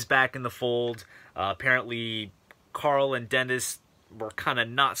 He's back in the fold. Apparently Carl and Dennis were kind of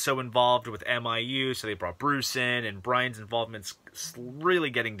not so involved with MIU, so they brought Bruce in, and Brian's involvement's really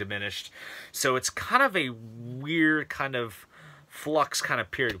getting diminished. So it's kind of a weird kind of flux kind of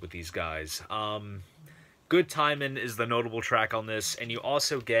period with these guys. Good Timin' is the notable track on this, and you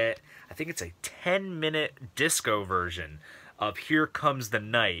also get, I think it's a 10-minute disco version of Here Comes the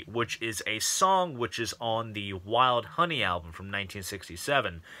Night, which is a song which is on the Wild Honey album from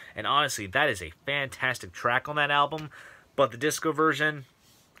 1967. And honestly, that is a fantastic track on that album. But the disco version,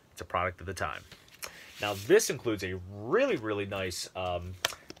 it's a product of the time. Now, this includes a really, really nice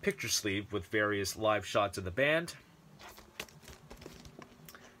picture sleeve with various live shots of the band.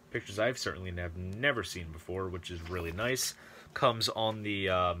 Pictures I've certainly have never seen before, which is really nice. Comes on the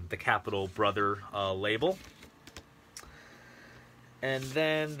Capitol Brother label. And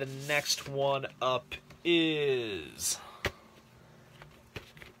then the next one up is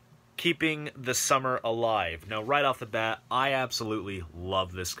Keeping the Summer Alive. Now, right off the bat, I absolutely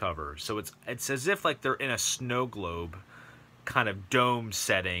love this cover. So it's as if like they're in a snow globe kind of dome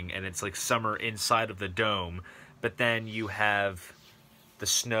setting, and it's like summer inside of the dome, but then you have the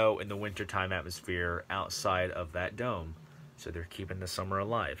snow in the wintertime atmosphere outside of that dome. So they're keeping the summer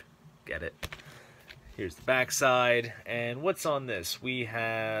alive. Get it? Here's the backside. And what's on this? We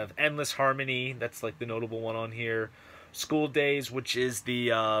have Endless Harmony. That's like the notable one on here. School Days, which is the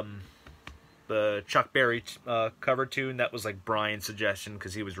Chuck Berry cover tune. That was like Brian's suggestion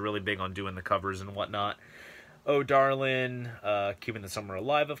because he was really big on doing the covers and whatnot. Oh Darlin', Keeping the Summer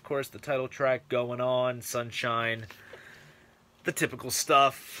Alive, of course, the title track, Going On, Sunshine, the typical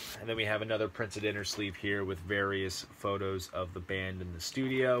stuff. And then we have another printed inner sleeve here with various photos of the band in the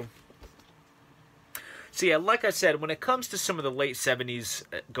studio. So yeah, like I said, when it comes to some of the late 70s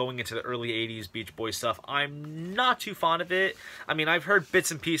going into the early 80s Beach Boys stuff, I'm not too fond of it. I mean, I've heard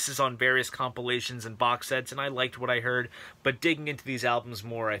bits and pieces on various compilations and box sets, and I liked what I heard, but digging into these albums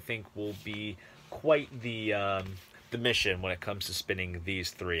more, I think, will be quite the mission when it comes to spinning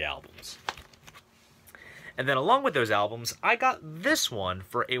these three albums. And then along with those albums, I got this one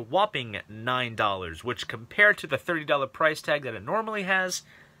for a whopping $9, which compared to the $30 price tag that it normally has,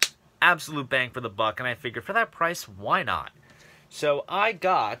 absolute bang for the buck, and I figured for that price, why not? So I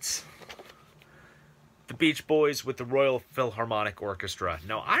got the Beach Boys with the Royal Philharmonic Orchestra.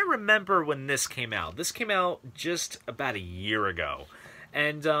 Now, I remember when this came out. This came out just about a year ago,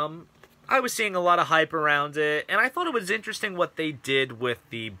 and I was seeing a lot of hype around it, and I thought it was interesting what they did with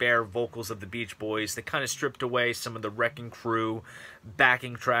the bare vocals of the Beach Boys. They kind of stripped away some of the Wrecking Crew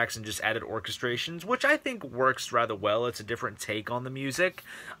backing tracks and just added orchestrations, which I think works rather well. It's a different take on the music,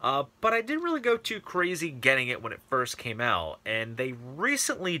 but I didn't really go too crazy getting it when it first came out, and they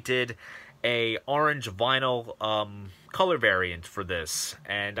recently did a orange vinyl color variant for this,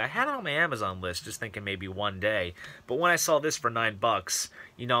 and I had it on my Amazon list just thinking maybe one day, but when I saw this for $9,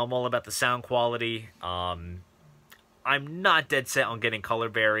 you know, I'm all about the sound quality. I'm not dead set on getting color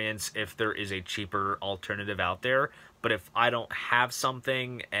variants if there is a cheaper alternative out there, but if I don't have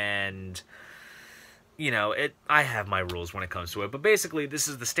something, and you know, I have my rules when it comes to it, but basically this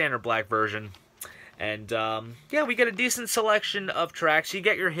is the standard black version. And, yeah, we get a decent selection of tracks. You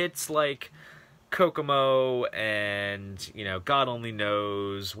get your hits like Kokomo and, you know, God Only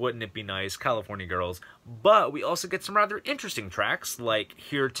Knows, Wouldn't It Be Nice, California Girls. But we also get some rather interesting tracks like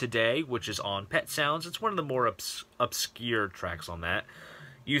Here Today, which is on Pet Sounds. It's one of the more obscure tracks on that.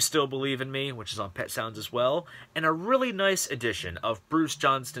 You Still Believe in Me, which is on Pet Sounds as well. And a really nice edition of Bruce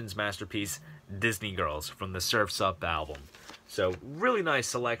Johnston's masterpiece, Disney Girls, from the Surf's Up album. So, really nice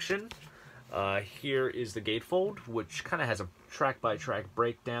selection. Here is the gatefold, which kind of has a track-by-track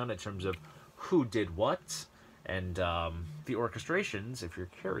breakdown in terms of who did what. And the orchestrations, if you're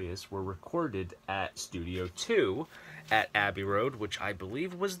curious, were recorded at Studio 2 at Abbey Road, which I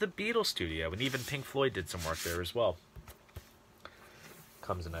believe was the Beatles studio. And even Pink Floyd did some work there as well.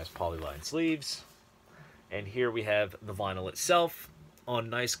 Comes in nice polyline sleeves. And here we have the vinyl itself on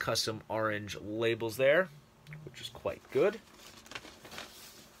nice custom orange labels there, which is quite good.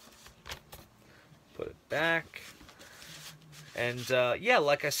 back. And yeah,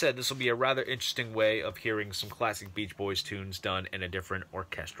 like I said, this will be a rather interesting way of hearing some classic Beach Boys tunes done in a different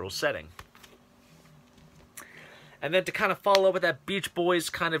orchestral setting. And then to kind of follow up with that Beach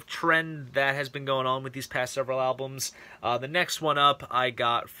Boys kind of trend that has been going on with these past several albums, the next one up I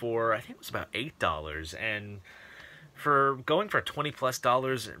got for, I think it was about $8. And for going for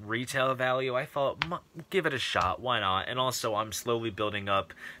 $20+ retail value, I thought, give it a shot, why not? And also, I'm slowly building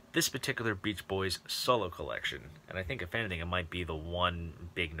up this particular Beach Boys solo collection. And I think, if anything, it might be the one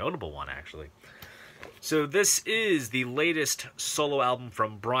big notable one, actually. So this is the latest solo album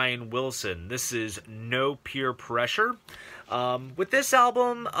from Brian Wilson. This is No Peer Pressure. With this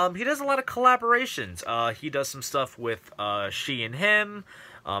album, he does a lot of collaborations. He does some stuff with She and Him,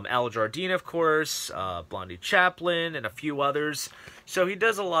 Al Jardine, of course, Blondie Chaplin, and a few others. So he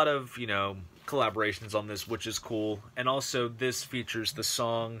does a lot of, you know, collaborations on this, which is cool. And also this features the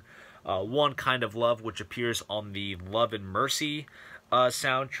song One Kind of Love, which appears on the Love and Mercy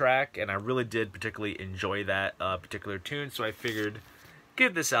soundtrack, and I really did particularly enjoy that particular tune, so I figured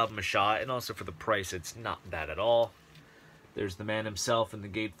give this album a shot. And also for the price, it's not bad at all. There's the man himself in the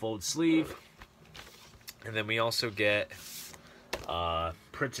gatefold sleeve, and then we also get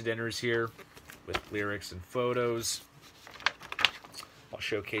printed inners here with lyrics and photos. I'll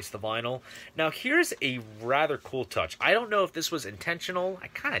showcase the vinyl. Now here's a rather cool touch. I don't know if this was intentional. I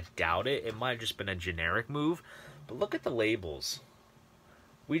kind of doubt it. It might have just been a generic move. But look at the labels.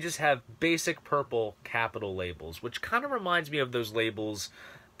 We just have basic purple Capitol labels, which kind of reminds me of those labels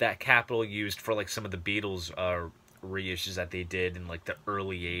that Capitol used for like some of the Beatles reissues that they did in like the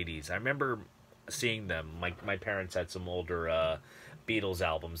early 80s. I remember seeing them. My parents had some older Beatles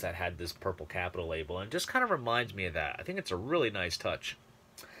albums that had this purple Capitol label, and it just kind of reminds me of that. I think it's a really nice touch.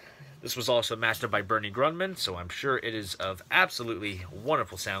 This was also mastered by Bernie Grundman, so I'm sure it is of absolutely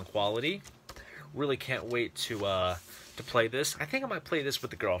wonderful sound quality. Really can't wait to play this. I think I might play this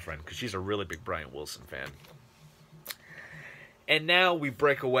with the girlfriend, because she's a really big Brian Wilson fan. And now we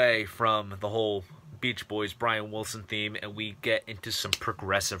break away from the whole Beach Boys Brian Wilson theme, and we get into some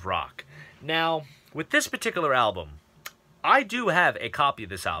progressive rock. Now, with this particular album, I do have a copy of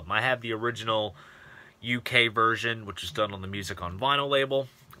this album. I have the original UK version, which is done on the Music on Vinyl label.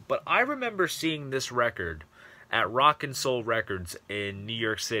 But I remember seeing this record at Rock and Soul Records in New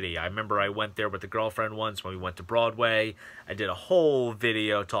York City. I remember I went there with the girlfriend once when we went to Broadway. I did a whole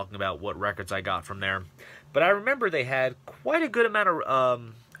video talking about what records I got from there. But I remember they had quite a good amount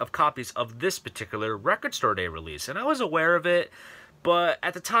of copies of this particular Record Store Day release. And I was aware of it, but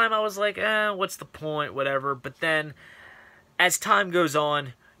at the time I was like, what's the point, whatever. But then, as time goes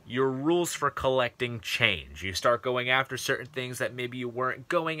on, your rules for collecting change. You start going after certain things that maybe you weren't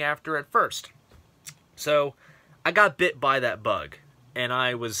going after at first. So I got bit by that bug, and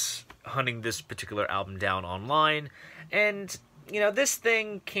I was hunting this particular album down online. And, you know, this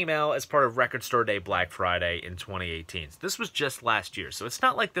thing came out as part of Record Store Day Black Friday in 2018. So this was just last year, so it's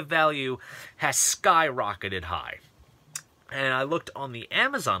not like the value has skyrocketed high. And I looked on the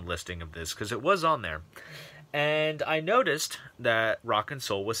Amazon listing of this, because it was on there, and I noticed that Rock and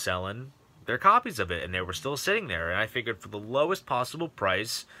Soul was selling their copies of it, and they were still sitting there. And I figured for the lowest possible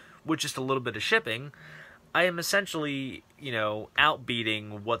price, with just a little bit of shipping, I am essentially, you know,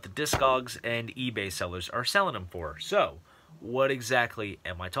 outbeating what the Discogs and eBay sellers are selling them for. So, what exactly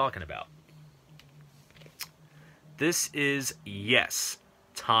am I talking about? This is, yes,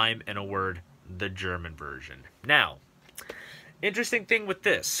 Time and a Word, the German version. Now, interesting thing with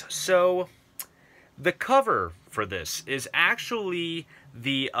this. So, the cover for this is actually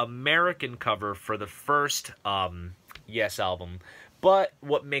the American cover for the first Yes album. But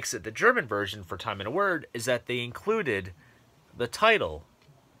what makes it the German version for Time and a Word is that they included the title,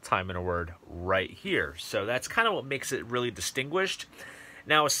 Time and a Word, right here. So that's kind of what makes it really distinguished.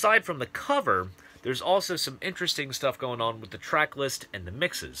 Now, aside from the cover, there's also some interesting stuff going on with the track list and the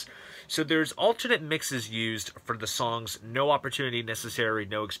mixes. So there's alternate mixes used for the songs No Opportunity Necessary,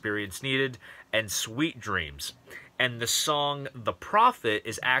 No Experience Needed, and Sweet Dreams. And the song The Prophet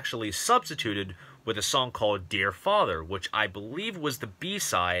is actually substituted with a song called Dear Father, which I believe was the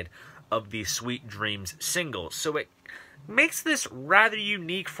B-side of the Sweet Dreams single. So it makes this rather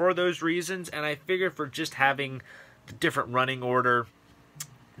unique for those reasons, and I figured for just having the different running order,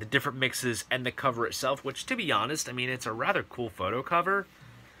 the different mixes, and the cover itself, which, to be honest, I mean, it's a rather cool photo cover,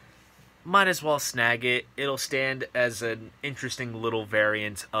 might as well snag it. It'll stand as an interesting little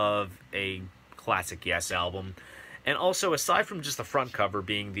variant of a classic Yes album. And also, aside from just the front cover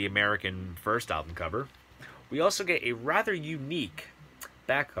being the American first album cover, we also get a rather unique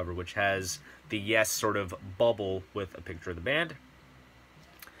back cover, which has the Yes sort of bubble with a picture of the band.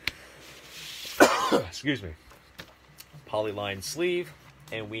 excuse me, polyline sleeve,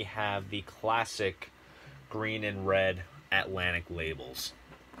 and we have the classic green and red Atlantic labels,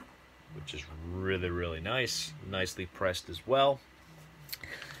 which is really, really nice, nicely pressed as well.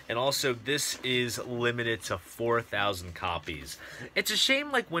 And also, this is limited to 4,000 copies. It's a shame,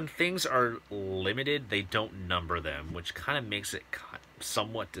 like, when things are limited, they don't number them, which kind of makes it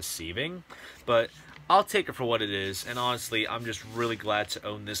somewhat deceiving. But I'll take it for what it is, and honestly, I'm just really glad to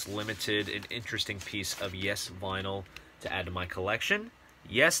own this limited and interesting piece of Yes vinyl to add to my collection.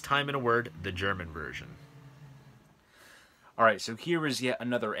 Yes, time in a word, the German version. Alright, so here is yet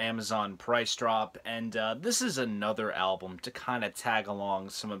another Amazon price drop, and this is another album to kind of tag along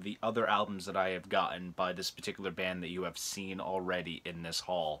some of the other albums that I have gotten by this particular band that you have seen already in this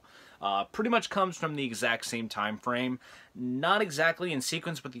haul. Pretty much comes from the exact same time frame, not exactly in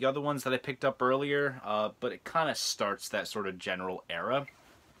sequence with the other ones that I picked up earlier, but it kind of starts that sort of general era.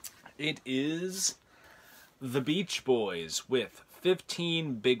 It is The Beach Boys with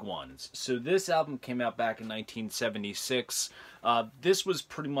 15 Big Ones. So this album came out back in 1976. This was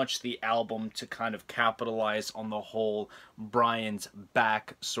pretty much the album to kind of capitalize on the whole Brian's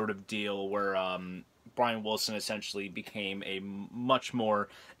back sort of deal, where Brian Wilson essentially became a much more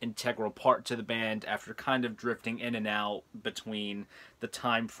integral part to the band after kind of drifting in and out between the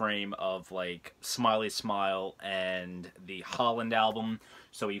time frame of like Smiley Smile and the Holland album.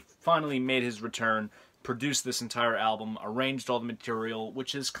 So he finally made his return, produced this entire album, arranged all the material,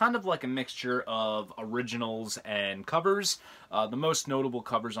 which is kind of like a mixture of originals and covers. The most notable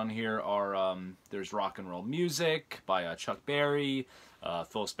covers on here are, there's Rock and Roll Music by Chuck Berry,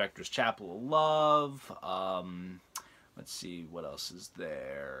 Phil Spector's Chapel of Love, let's see, what else is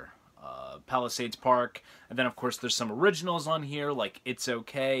there? Palisades Park, and then of course there's some originals on here like It's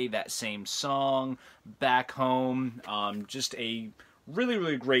Okay, That Same Song, Back Home, just a really,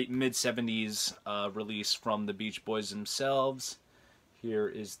 really great mid-70s release from the Beach Boys themselves. Here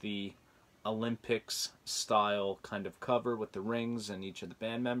is the Olympics-style kind of cover with the rings and each of the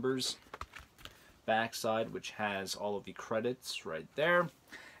band members. Backside, which has all of the credits right there.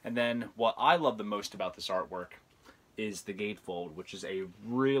 And then what I love the most about this artwork is the gatefold, which is a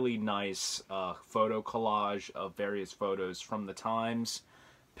really nice photo collage of various photos from the times,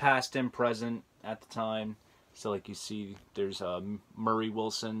 past and present at the time. So like you see, there's Murray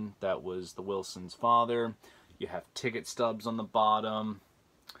Wilson, that was the Wilson's father. You have ticket stubs on the bottom.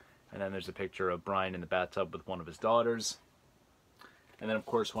 And then there's a picture of Brian in the bathtub with one of his daughters. And then of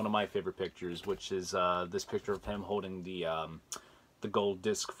course one of my favorite pictures, which is this picture of him holding the gold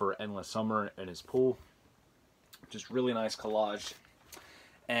disc for Endless Summer in his pool. Just really nice collage.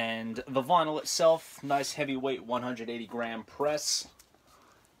 And the vinyl itself, nice heavyweight 180 gram press.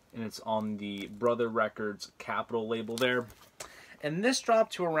 And it's on the Brother Records Capitol label there. And this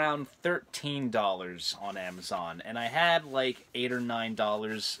dropped to around $13 on Amazon. And I had like $8 or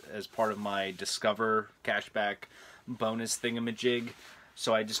 $9 as part of my Discover cashback bonus thingamajig.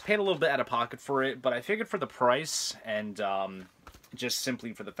 So I just paid a little bit out of pocket for it. But I figured for the price and just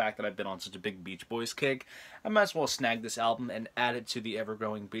simply for the fact that I've been on such a big Beach Boys kick, I might as well snag this album and add it to the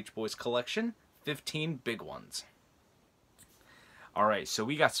ever-growing Beach Boys collection. 15 Big Ones. Alright, so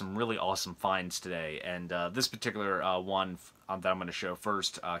we got some really awesome finds today, and this particular one that I'm going to show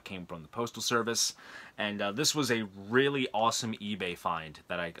first came from the Postal Service, and this was a really awesome eBay find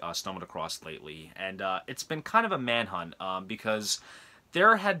that I stumbled across lately, and it's been kind of a manhunt because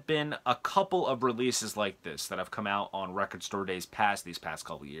there had been a couple of releases like this that have come out on record store days these past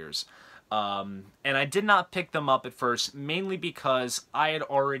couple years. And I did not pick them up at first, mainly because I had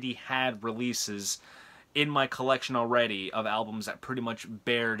already had releases in my collection already of albums that pretty much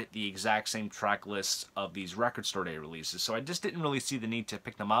bared the exact same track lists of these record store day releases. So I just didn't really see the need to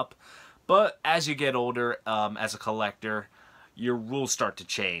pick them up. But as you get older, as a collector, your rules start to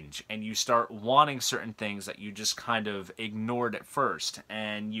change, and you start wanting certain things that you just kind of ignored at first,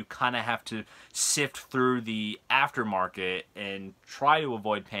 and you kind of have to sift through the aftermarket and try to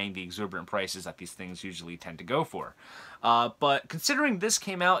avoid paying the exorbitant prices that these things usually tend to go for. But considering this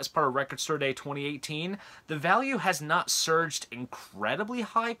came out as part of Record Store Day 2018, the value has not surged incredibly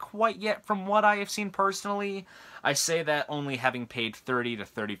high quite yet from what I have seen personally. I say that only having paid $30 to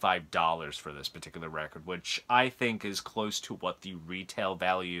 $35 for this particular record, which I think is close to what the retail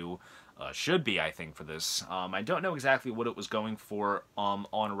value should be, I think, for this. I don't know exactly what it was going for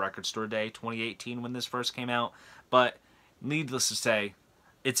on Record Store Day 2018 when this first came out, but needless to say,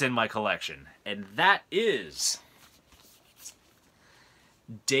 it's in my collection. And that is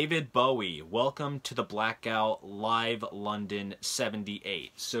David Bowie, Welcome to the Blackout Live London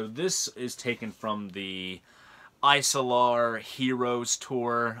 78. So this is taken from the Isolar Heroes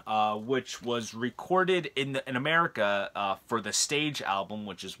Tour, which was recorded in America for the stage album,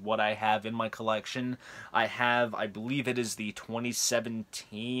 which is what I have in my collection. I believe it is the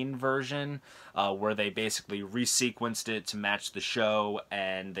 2017 version, where they basically resequenced it to match the show,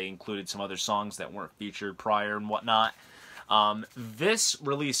 and they included some other songs that weren't featured prior and whatnot. This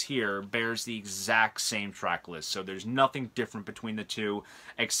release here bears the exact same track list, so there's nothing different between the two,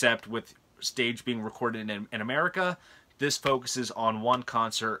 except with stage being recorded in America, this focuses on one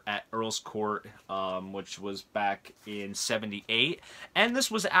concert at Earl's Court, which was back in '78, and this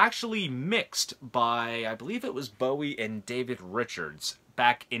was actually mixed by, I believe it was Bowie and David Richards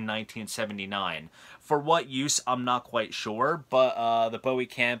back in 1979. For what use, I'm not quite sure, but the Bowie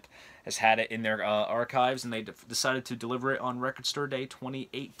camp has had it in their archives, and they decided to deliver it on Record Store Day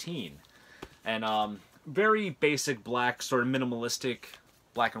 2018. And very basic black, sort of minimalistic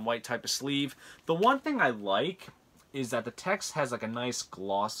black and white type of sleeve. The one thing I like is that the text has like a nice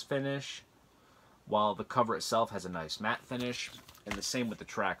gloss finish, while the cover itself has a nice matte finish, and the same with the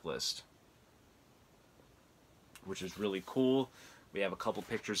track list, which is really cool. We have a couple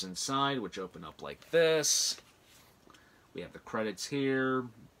pictures inside, which open up like this. We have the credits here,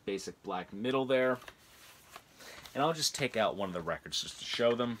 basic black middle there. And I'll just take out one of the records just to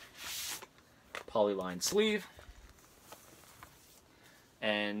show them. Polyline sleeve.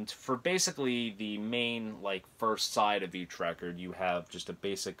 And for basically the main, like, first side of each record, you have just a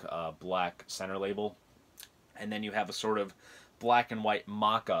basic black center label. And then you have a sort of black and white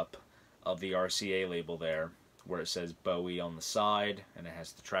mock-up of the RCA label there, where it says Bowie on the side, and it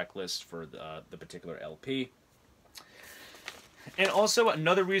has the track list for the particular LP. And also,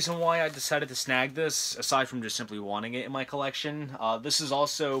 another reason why I decided to snag this, aside from just simply wanting it in my collection, this is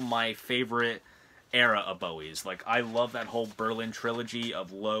also my favorite era of Bowie's. Like, I love that whole Berlin trilogy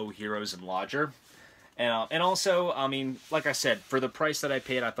of Low, Heroes, and Lodger. And also, I mean, like I said, for the price that I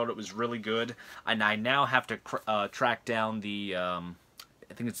paid, I thought it was really good. And I now have to track down the, I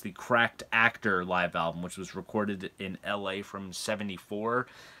think it's the Cracked Actor live album, which was recorded in LA from '74.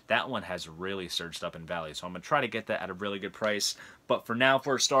 That one has really surged up in value, so I'm going to try to get that at a really good price. But for now,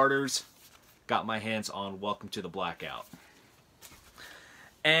 for starters, got my hands on Welcome to the Blackout.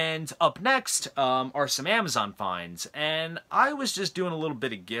 And up next are some Amazon finds, and I was just doing a little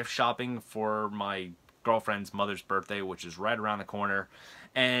bit of gift shopping for my girlfriend's mother's birthday, which is right around the corner,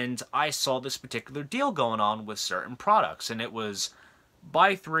 and I saw this particular deal going on with certain products, and it was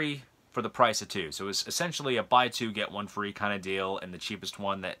buy 3 for the price of 2. So it was essentially a buy 2 get 1 free kind of deal, and the cheapest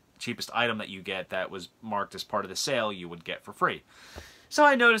item that you get that was marked as part of the sale you would get for free. So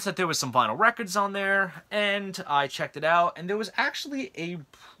I noticed that there was some vinyl records on there, and I checked it out, and there was actually a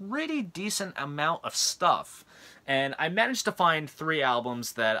pretty decent amount of stuff. And I managed to find 3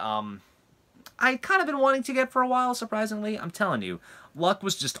 albums that I kind of been wanting to get for a while, surprisingly. I'm telling you, luck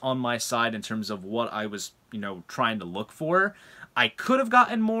was just on my side in terms of what I was, you know, trying to look for. I could have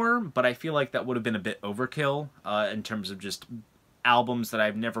gotten more, but I feel like that would have been a bit overkill in terms of just albums that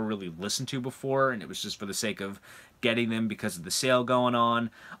I've never really listened to before, and it was just for the sake of getting them because of the sale going on.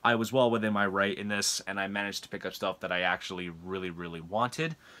 I was well within my right in this, and I managed to pick up stuff that I actually really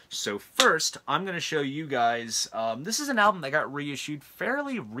wanted. So first, I'm going to show you guys, this is an album that got reissued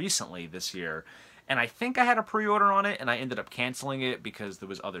fairly recently this year, and I think I had a pre-order on it, and I ended up canceling it because there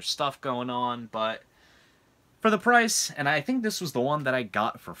was other stuff going on, but for the price, and I think this was the one that I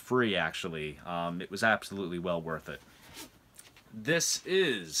got for free, actually, it was absolutely well worth it. This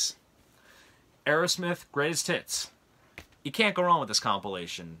is Aerosmith Greatest Hits. You can't go wrong with this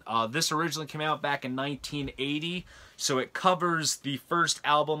compilation. This originally came out back in 1980, so it covers the first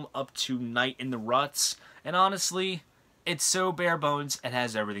album up to Night in the Ruts, and honestly, it's so bare bones, it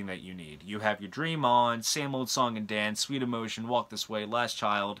has everything that you need. You have your Dream On, Same Old Song and Dance, Sweet Emotion, Walk This Way, Last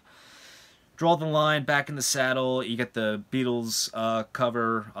Child, Draw the Line, Back in the Saddle. You get the Beatles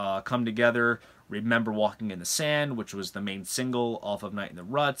cover, Come Together, Remember Walking in the Sand, which was the main single off of Night in the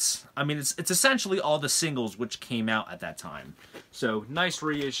Ruts. I mean, it's essentially all the singles which came out at that time. So, nice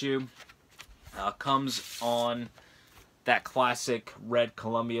reissue. Comes on that classic red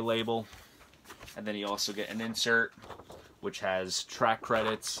Columbia label. And then you also get an insert, which has track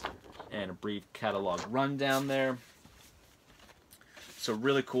credits and a brief catalog rundown there. So,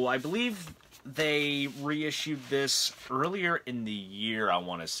 really cool. I believe they reissued this earlier in the year, I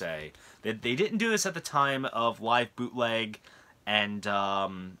want to say. They didn't do this at the time of Live Bootleg and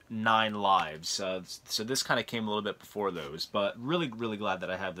 9 Lives. So this kind of came a little bit before those. But really glad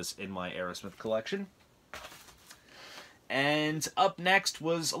that I have this in my Aerosmith collection. And up next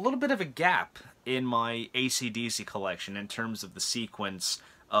was a little bit of a gap in my AC/DC collection in terms of the sequence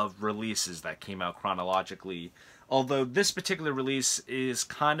of releases that came out chronologically. Although this particular release is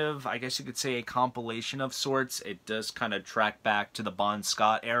kind of, I guess you could say, a compilation of sorts. It does kind of track back to the Bon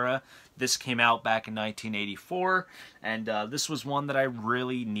Scott era. This came out back in 1984, and this was one that I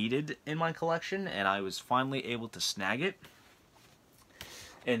really needed in my collection, and I was finally able to snag it.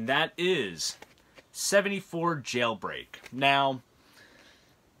 And that is 74 Jailbreak. Now,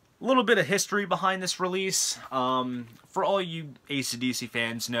 a little bit of history behind this release. For all you AC/DC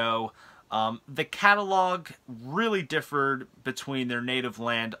fans know, the catalog really differed between their native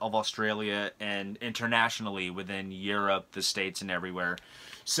land of Australia and internationally within Europe, the States, and everywhere.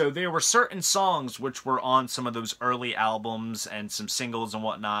 So there were certain songs which were on some of those early albums and some singles and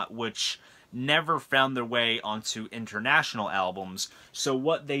whatnot, which never found their way onto international albums. So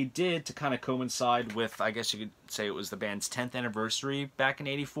what they did to kind of coincide with, I guess you could say it was the band's 10th anniversary back in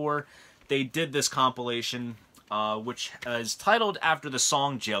 '84, they did this compilation, which is titled after the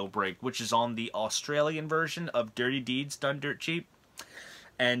song Jailbreak, which is on the Australian version of Dirty Deeds Done Dirt Cheap.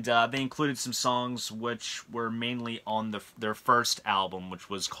 And they included some songs which were mainly on their first album, which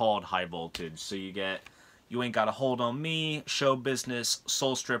was called High Voltage. So you get You Ain't Got a Hold on Me, Show Business,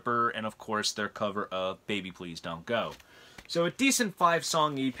 Soul Stripper, and of course their cover of Baby Please Don't Go. So a decent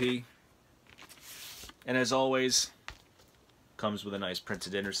 5-song EP. And as always, comes with a nice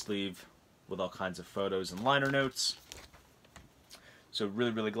printed inner sleeve with all kinds of photos and liner notes. So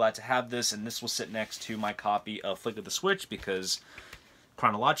really, really glad to have this, and this will sit next to my copy of Flick of the Switch because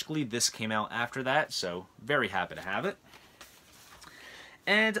chronologically this came out after that, so very happy to have it.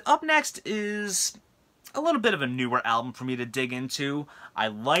 And up next is a little bit of a newer album for me to dig into. I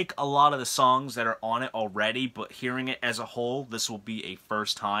like a lot of the songs that are on it already, but hearing it as a whole, this will be a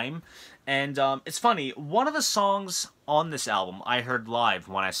first time. And it's funny, one of the songs on this album I heard live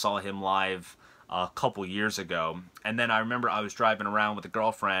when I saw him live a couple years ago. And then I remember I was driving around with a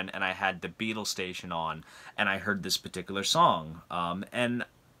girlfriend and I had the Beatles station on and I heard this particular song. And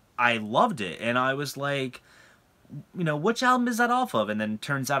I loved it. And I was like, you know, which album is that off of? And then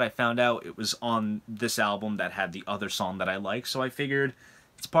turns out I found out it was on this album that had the other song that I like. So I figured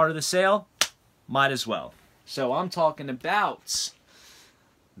it's part of the sale, might as well. So I'm talking about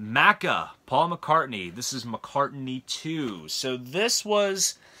Macca, Paul McCartney. This is McCartney 2. So this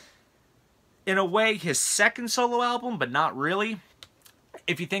was, in a way, his second solo album, but not really.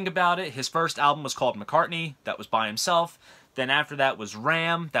 If you think about it, his first album was called McCartney. That was by himself. Then after that was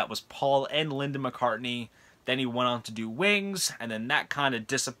r.e.m. That was Paul and Linda McCartney. Then he went on to do Wings, and then that kind of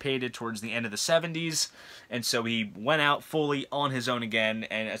dissipated towards the end of the 70s. And so he went out fully on his own again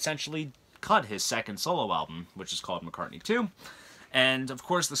and essentially cut his second solo album, which is called McCartney 2. And, of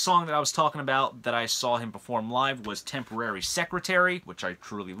course, the song that I was talking about that I saw him perform live was Temporary Secretary, which I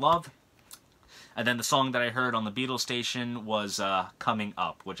truly love. And then the song that I heard on the Beatles station was Coming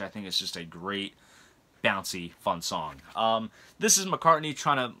Up, which I think is just a great, bouncy, fun song. This is McCartney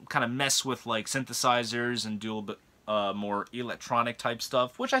trying to kind of mess with like synthesizers and do a bit more electronic type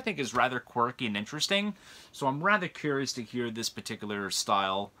stuff, which I think is rather quirky and interesting. So I'm rather curious to hear this particular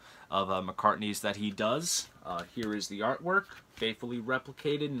style of McCartney's that he does. Here is the artwork, faithfully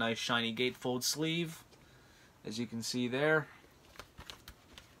replicated, nice shiny gatefold sleeve, as you can see there.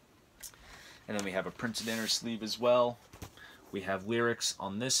 And then we have a printed inner sleeve as well. We have lyrics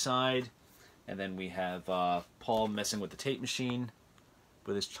on this side. And then we have Paul messing with the tape machine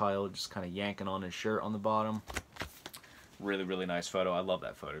with his child just kind of yanking on his shirt on the bottom. Really, really nice photo. I love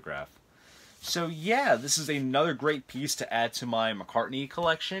that photograph. So yeah, this is another great piece to add to my McCartney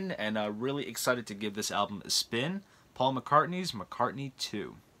collection, and really excited to give this album a spin. Paul McCartney's McCartney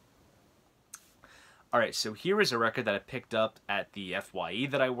 2. Alright, so here is a record that I picked up at the FYE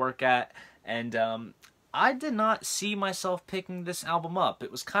that I work at, and I did not see myself picking this album up.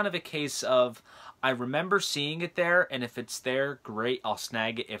 It was kind of a case of, I remember seeing it there, and if it's there, great, I'll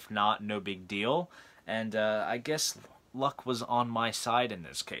snag it. If not, no big deal. And I guess luck was on my side in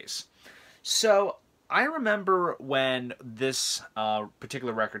this case. So, I remember when this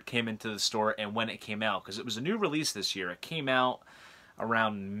particular record came into the store and when it came out, because it was a new release this year. It came out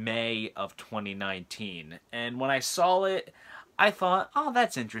around May of 2019. And when I saw it, I thought, oh,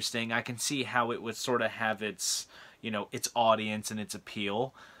 that's interesting. I can see how it would sort of have its, you know, its audience and its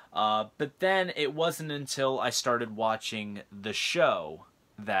appeal. But then it wasn't until I started watching the show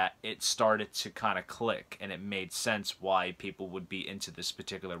that it started to kind of click, and it made sense why people would be into this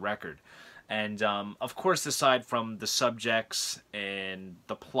particular record. And, of course, aside from the subjects and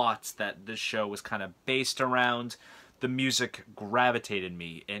the plots that this show was kind of based around, the music gravitated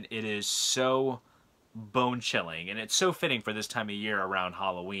me, and it is so bone-chilling, and it's so fitting for this time of year around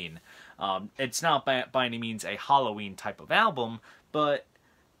Halloween. It's not by any means a Halloween type of album, but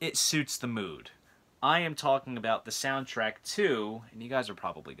it suits the mood. I am talking about the soundtrack to, and you guys are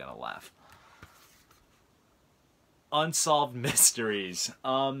probably going to laugh, Unsolved Mysteries.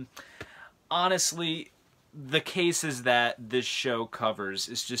 Honestly, the cases that this show covers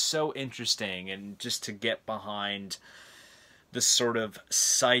is just so interesting, and just to get behind the sort of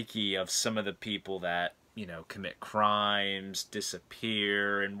psyche of some of the people that, you know, commit crimes,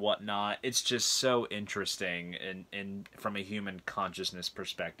 disappear, and whatnot. It's just so interesting and from a human consciousness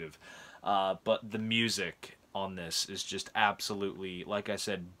perspective. But the music on this is just absolutely, like I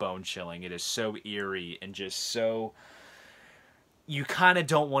said, bone-chilling. It is so eerie and just so... You kind of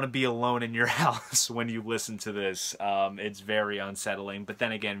don't want to be alone in your house when you listen to this. It's very unsettling, but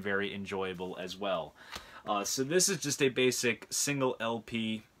then again, very enjoyable as well. So this is just a basic single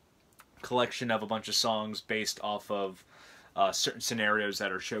LP collection of a bunch of songs based off of certain scenarios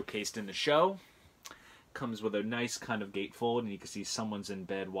that are showcased in the show. Comes with a nice kind of gatefold, and you can see someone's in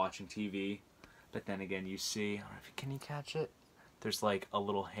bed watching TV. But then again, you see, can you catch it? There's like a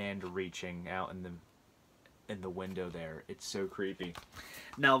little hand reaching out in the window there. It's so creepy.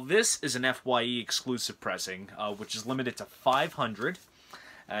 Now this is an FYE exclusive pressing, which is limited to 500.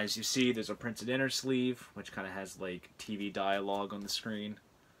 As you see, there's a printed inner sleeve, which kind of has like TV dialogue on the screen,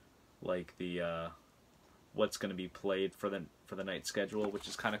 like the what's going to be played for the night schedule, which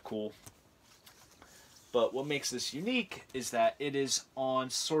is kind of cool. But what makes this unique is that it is on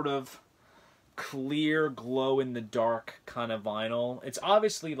sort of clear, glow-in-the-dark kind of vinyl. It's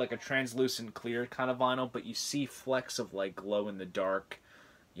obviously like a translucent clear kind of vinyl, but you see flecks of like glow-in-the-dark,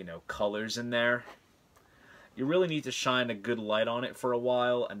 you know, colors in there. You really need to shine a good light on it for a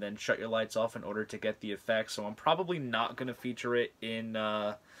while and then shut your lights off in order to get the effect. So I'm probably not going to feature it in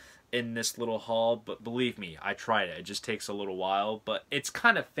this little haul, but believe me, I tried it. It just takes a little while, but it's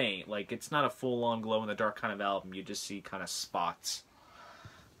kind of faint. Like, it's not a full-on glow-in-the-dark kind of album. You just see kind of spots.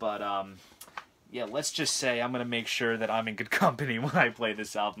 But, yeah, let's just say I'm going to make sure that I'm in good company when I play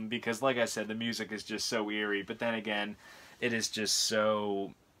this album, because, like I said, the music is just so eerie, but then again, it is just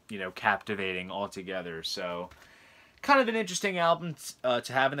so, you know, captivating altogether. So, kind of an interesting album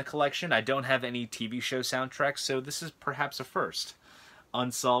to have in the collection. I don't have any TV show soundtracks, so this is perhaps a first.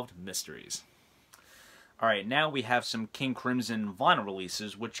 Unsolved Mysteries. Alright, now we have some King Crimson vinyl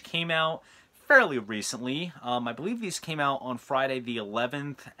releases, which came out fairly recently. I believe these came out on Friday the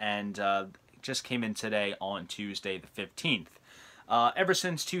 11th, and just came in today on Tuesday the 15th. Ever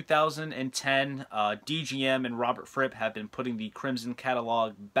since 2010, DGM and Robert Fripp have been putting the Crimson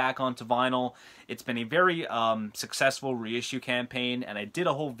catalog back onto vinyl. It's been a very successful reissue campaign, and I did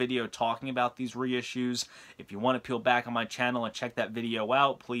a whole video talking about these reissues. If you want to peel back on my channel and check that video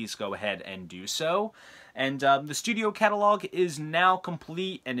out, please go ahead and do so. And the studio catalog is now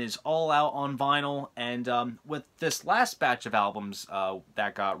complete and is all out on vinyl. And with this last batch of albums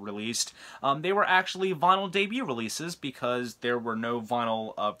that got released, they were actually vinyl debut releases because there were no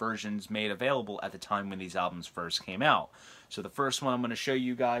vinyl versions made available at the time when these albums first came out. So the first one I'm going to show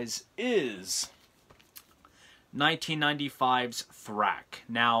you guys is 1995's Thrack.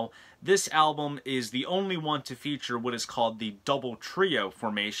 Now, this album is the only one to feature what is called the double trio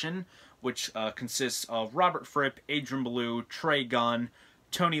formation, which consists of Robert Fripp, Adrian Belew, Trey Gunn,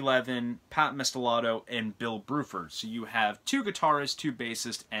 Tony Levin, Pat Mescolato, and Bill Bruford. So you have 2 guitarists, 2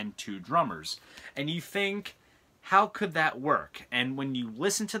 bassists, and 2 drummers. And you think, how could that work? And when you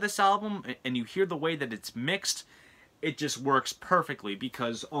listen to this album and you hear the way that it's mixed, it just works perfectly,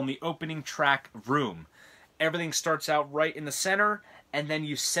 because on the opening track, Room, everything starts out right in the center, and then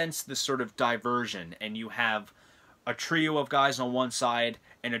you sense this sort of diversion, and you have a trio of guys on one side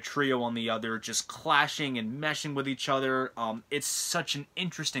and a trio on the other, just clashing and meshing with each other. It's such an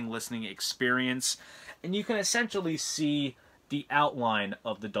interesting listening experience, and you can essentially see the outline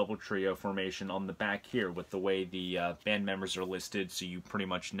of the double trio formation on the back here with the way the band members are listed, so you pretty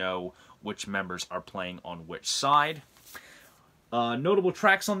much know which members are playing on which side. Notable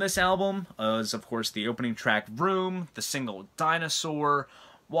tracks on this album is, of course, the opening track, Room, the single Dinosaur,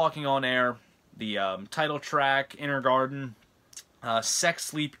 Walking on Air, the title track, Inner Garden, Sex,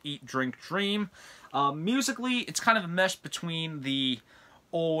 Sleep, Eat, Drink, Dream. Musically, it's kind of a mesh between the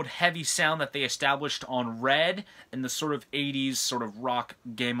old heavy sound that they established on Red and the sort of 80s sort of rock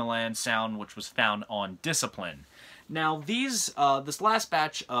gamelan sound which was found on Discipline. Now, these this last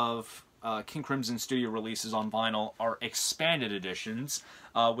batch of King Crimson studio releases on vinyl are expanded editions.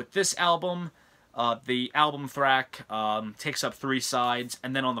 With this album, the album Thrack takes up 3 sides,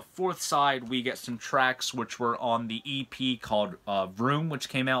 and then on the 4th side we get some tracks which were on the EP called Room, which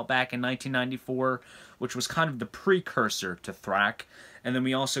came out back in 1994, which was kind of the precursor to Thrack. And then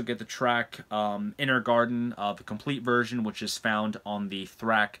we also get the track Inner Garden, the complete version, which is found on the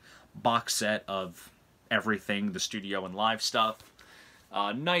Thrack box set of everything, the studio and live stuff.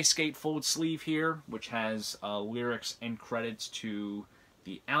 Nice gatefold sleeve here, which has lyrics and credits to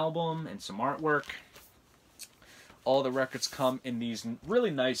the album and some artwork. All the records come in these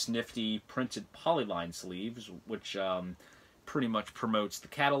really nice, nifty, printed polyline sleeves, which pretty much promotes the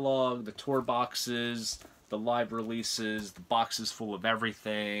catalog, the tour boxes, the live releases, the boxes full of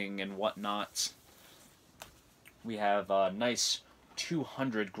everything and whatnot. We have nice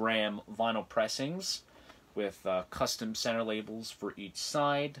 200-gram vinyl pressings with custom center labels for each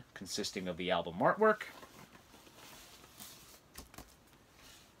side, consisting of the album artwork.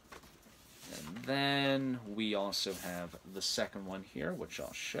 And then we also have the second one here, which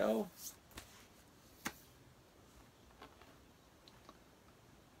I'll show.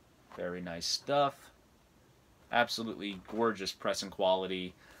 Very nice stuff. Absolutely gorgeous pressing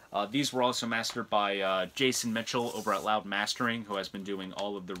quality. These were also mastered by Jason Mitchell over at Loud Mastering, who has been doing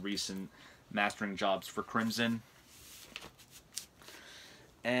all of the recent mastering jobs for Crimson.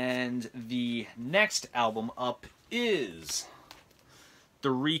 And the next album up is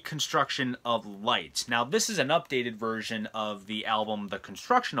The Reconstruction of Light. Now, this is an updated version of the album The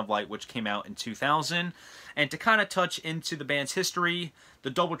Construction of Light, which came out in 2000. And to kind of touch into the band's history, the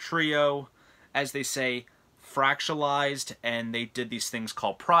double trio, as they say, fractionalized, and they did these things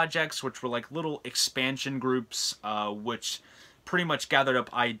called projects, which were like little expansion groups, which pretty much gathered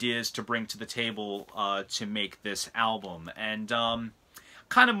up ideas to bring to the table to make this album. And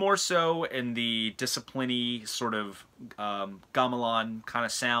kind of more so in the discipline-y sort of gamelan kind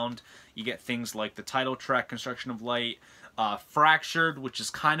of sound. You get things like the title track, Construction of Light, Fractured, which is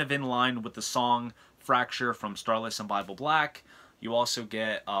kind of in line with the song Fracture from Starless and Bible Black. You also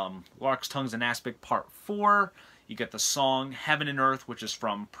get Lark's Tongues and Aspic Part 4. You get the song Heaven and Earth, which is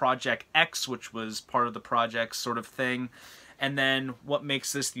from Project X, which was part of the project sort of thing. And then what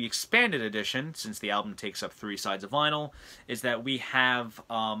makes this the expanded edition, since the album takes up 3 sides of vinyl, is that we have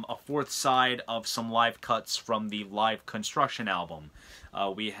a 4th side of some live cuts from the Live Construction album.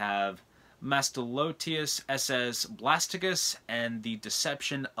 We have Mastilotius SS Blasticus and The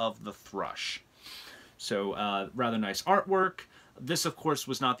Deception of the Thrush. So rather nice artwork. This, of course,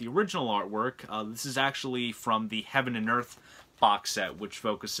 was not the original artwork. This is actually from the Heaven and Earth box set, which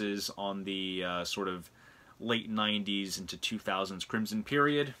focuses on the sort of late 90s into 2000s Crimson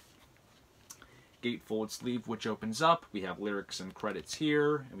period. Gatefold sleeve, which opens up. We have lyrics and credits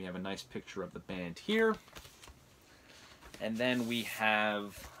here, and we have a nice picture of the band here. And then we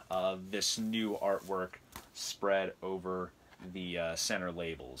have this new artwork spread over the center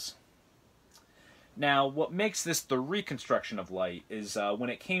labels. Now, what makes this the Reconstruction of Light is when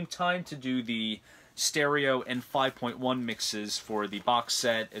it came time to do the stereo and 5.1 mixes for the box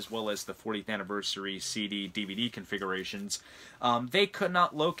set, as well as the 40th anniversary CD, DVD configurations, they could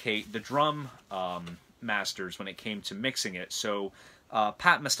not locate the drum masters when it came to mixing it. So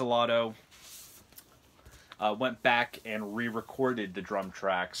Pat Mastelato went back and re-recorded the drum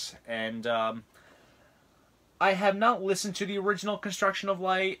tracks, and I have not listened to the original Construction of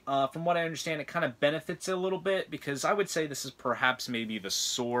Light. From what I understand, it kind of benefits it a little bit, because I would say this is perhaps maybe the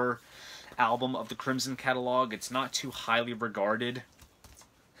sore album of the Crimson catalog. It's not too highly regarded.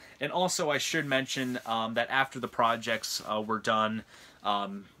 And also, I should mention that after the projects were done,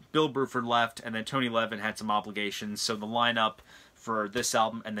 Bill Bruford left, and then Tony Levin had some obligations, so the lineup for this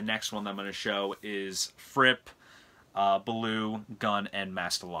album and the next one that I'm going to show is Fripp, Ballou, Gunn, and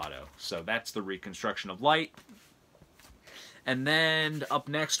Mastelato. So that's the Reconstruction of Light. And then up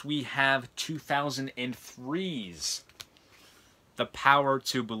next we have 2003's The Power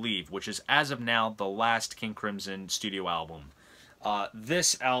to Believe, which is as of now the last King Crimson studio album.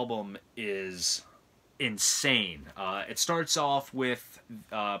 This album is insane. It starts off with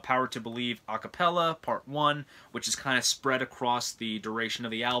Power to Believe a cappella, part 1, which is kind of spread across the duration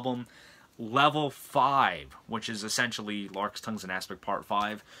of the album. Level 5, which is essentially Lark's Tongues and Aspic Part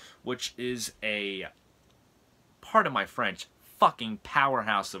 5, which is a, pardon my French, fucking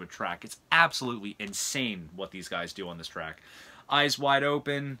powerhouse of a track. It's absolutely insane what these guys do on this track. Eyes Wide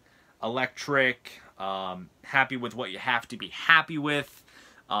Open, electric, happy with what you have to be happy with.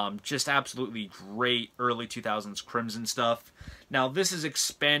 Just absolutely great early 2000s Crimson stuff. Now this is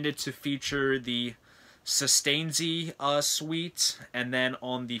expanded to feature the Sustainzy suite, and then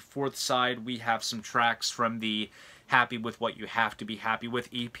on the 4th side we have some tracks from the Happy with What You Have to Be Happy With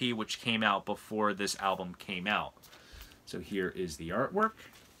EP, which came out before this album came out. So here is the artwork,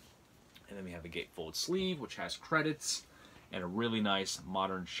 and then we have a gatefold sleeve which has credits and a really nice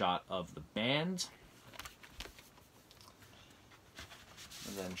modern shot of the band.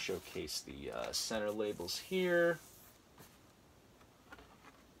 And then showcase the center labels here.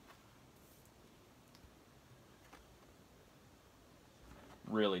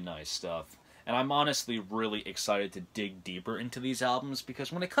 Really nice stuff. And I'm honestly really excited to dig deeper into these albums,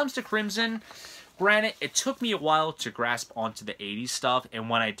 because when it comes to Crimson, granted, it took me a while to grasp onto the 80s stuff, and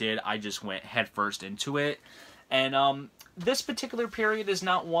when I did, I just went headfirst into it. And this particular period is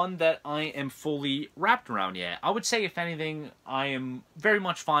not one that I am fully wrapped around yet. I would say, if anything, I am very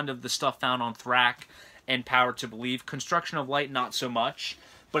much fond of the stuff found on Thrak and Power to Believe. Construction of Light, not so much.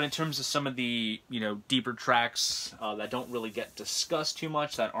 But in terms of some of the, deeper tracks that don't really get discussed too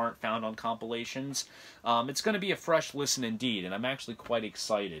much, that aren't found on compilations, it's going to be a fresh listen indeed. And I'm actually quite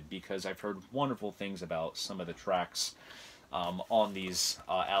excited, because I've heard wonderful things about some of the tracks on these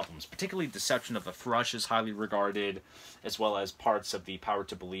albums. Particularly Deception of the Thrush is highly regarded, as well as parts of the Power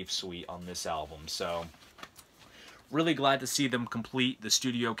to Believe suite on this album. So, really glad to see them complete the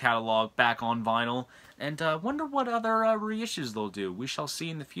studio catalog back on vinyl. And wonder what other reissues they'll do. We shall see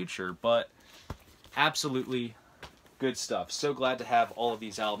in the future, but absolutely good stuff. So glad to have all of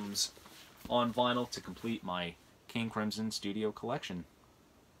these albums on vinyl to complete my King Crimson studio collection.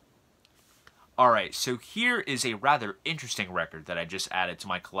 Alright, so here is a rather interesting record that I just added to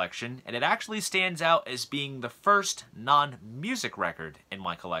my collection, and it actually stands out as being the first non-music record in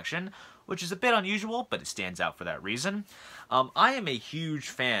my collection, which is a bit unusual, but it stands out for that reason. I am a huge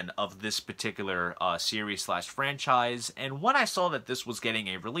fan of this particular series/franchise, and when I saw that this was getting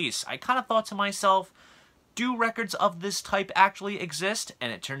a release, I kind of thought to myself, do records of this type actually exist?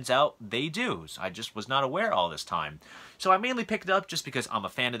 And it turns out they do. So I just was not aware all this time. So I mainly picked it up just because I'm a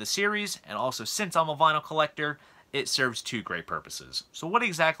fan of the series, and also since I'm a vinyl collector, it serves two great purposes. So what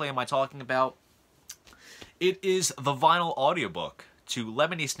exactly am I talking about? It is the vinyl audiobook to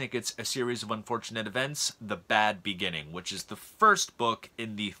Lemony Snicket's A Series of Unfortunate Events, The Bad Beginning, which is the first book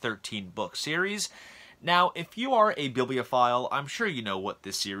in the 13-book series. Now, if you are a bibliophile, I'm sure you know what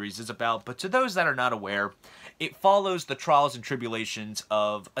this series is about, but to those that are not aware, it follows the trials and tribulations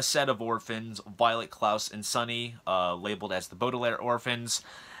of a set of orphans, Violet, Klaus, and Sunny, labeled as the Baudelaire Orphans,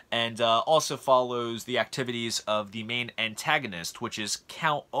 and also follows the activities of the main antagonist, which is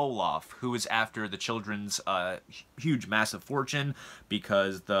Count Olaf, who is after the children's huge, massive fortune,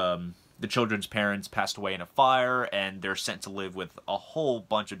 because the children's parents passed away in a fire, and they're sent to live with a whole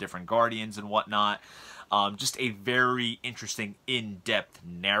bunch of different guardians and whatnot. Just a very interesting, in-depth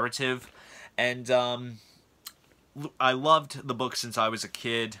narrative. And I loved the book since I was a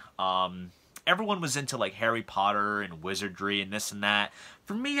kid. Everyone was into like Harry Potter and wizardry and this and that.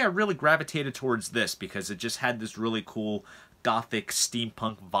 For me, I really gravitated towards this because it just had this really cool gothic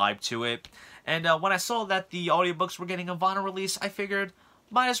steampunk vibe to it. And when I saw that the audiobooks were getting a vinyl release, I figured,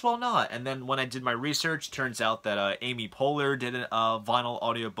 might as well not. And then when I did my research, turns out that Amy Poehler did a vinyl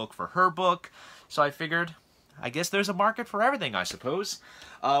audiobook for her book. So I figured, I guess there's a market for everything, I suppose.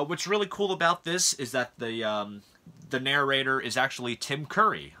 What's really cool about this is that the narrator is actually Tim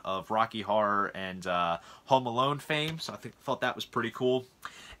Curry of Rocky Horror and Home Alone fame, so I thought that was pretty cool.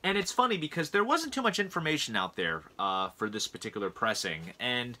 And it's funny because there wasn't too much information out there for this particular pressing,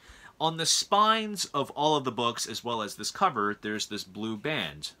 and on the spines of all of the books, as well as this cover, there's this blue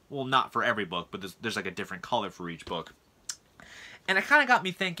band. Well, not for every book, but there's like a different color for each book. And it kind of got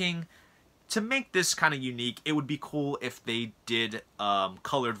me thinking, to make this kind of unique, it would be cool if they did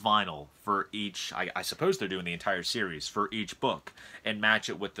colored vinyl for each, I suppose they're doing the entire series, for each book, and match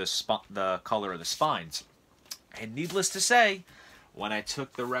it with the color of the spines. And needless to say, when I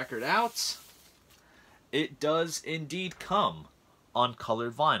took the record out, it does indeed come on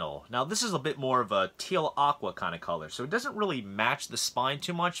colored vinyl. Now, this is a bit more of a teal aqua kind of color, so it doesn't really match the spine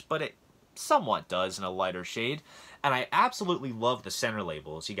too much, but it somewhat does in a lighter shade. And I absolutely love the center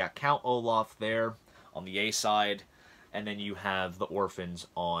labels. You got Count Olaf there on the A side, and then you have the orphans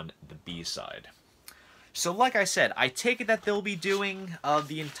on the B side. So like I said, I take it that they'll be doing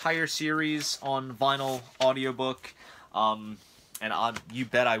the entire series on vinyl audiobook. And you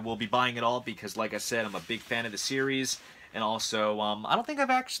bet I will be buying it all because, like I said, I'm a big fan of the series. And also, I don't think I've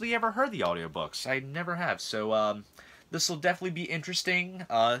actually ever heard the audiobooks. I never have. So this will definitely be interesting.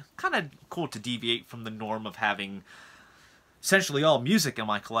 Kind of cool to deviate from the norm of having essentially all music in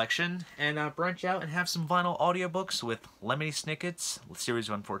my collection, and branch out and have some vinyl audiobooks with Lemony Snicket's Series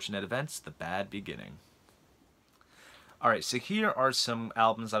of Unfortunate Events, The Bad Beginning. Alright, so here are some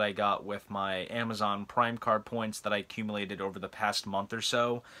albums that I got with my Amazon Prime card points that I accumulated over the past month or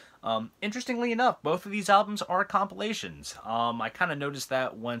so. Interestingly enough, both of these albums are compilations. I kind of noticed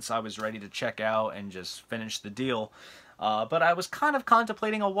that once I was ready to check out and just finish the deal. But I was kind of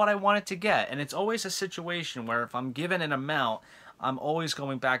contemplating on what I wanted to get, and it's always a situation where if I'm given an amount, I'm always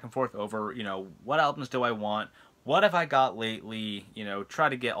going back and forth over, what albums do I want? What have I got lately? Try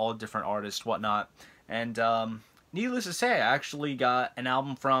to get all different artists, whatnot. And needless to say, I actually got an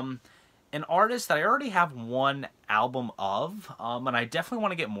album from an artist that I already have one album of, and I definitely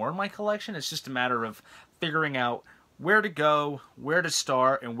want to get more in my collection. It's just a matter of figuring out where to go, where to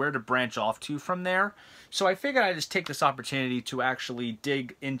start, and where to branch off to from there. So I figured I'd just take this opportunity to actually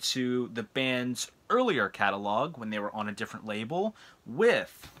dig into the band's earlier catalog when they were on a different label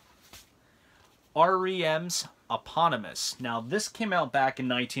with r.e.m's Eponymous. Now, this came out back in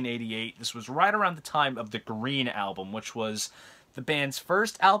 1988. This was right around the time of the Green album, which was the band's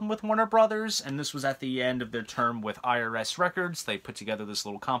first album with Warner Brothers, and this was at the end of their term with IRS Records. They put together this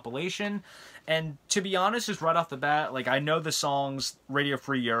little compilation, and to be honest, just right off the bat, I know the songs, Radio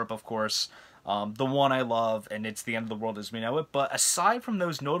Free Europe, of course, the one I love, and It's the End of the World as We Know It, but aside from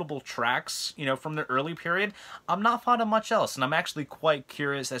those notable tracks, from the early period, I'm not fond of much else, and I'm actually quite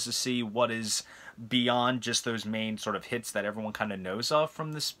curious as to see what is beyond just those main sort of hits that everyone kind of knows of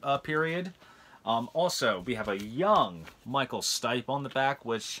from this period. Also, we have a young Michael Stipe on the back,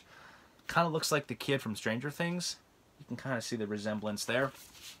 which kind of looks like the kid from Stranger Things. You can kind of see the resemblance there.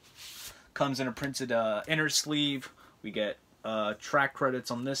 Comes in a printed inner sleeve. We get track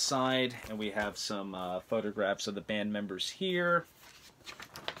credits on this side, and we have some photographs of the band members here.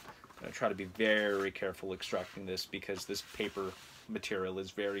 I'm going to try to be very careful extracting this because this paper material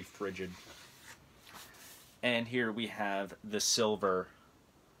is very frigid. And here we have the silver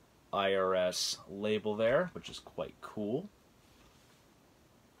IRS label there, which is quite cool.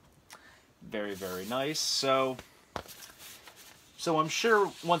 Very, very nice. So I'm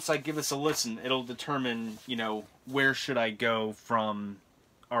sure once I give this a listen, it'll determine, where should I go from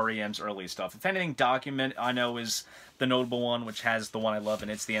r.e.m's early stuff. If anything, Document, I know, is the notable one, which has the one I love, and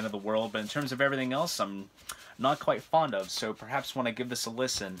It's the End of the World. But in terms of everything else, I'm not quite fond of. So perhaps when I give this a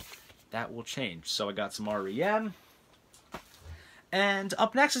listen, that will change. So I got some r.e.m. And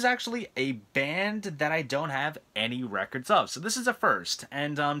up next is actually a band that I don't have any records of. So this is a first.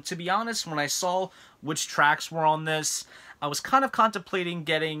 And to be honest, when I saw which tracks were on this, I was kind of contemplating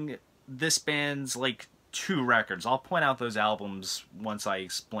getting this band's, 2 records. I'll point out those albums once I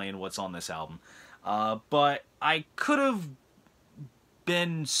explain what's on this album. But I could have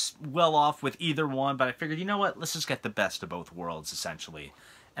been well off with either one, but I figured, you know what, let's just get the best of both worlds, essentially.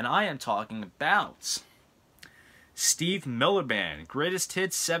 And I am talking about Steve Miller Band, Greatest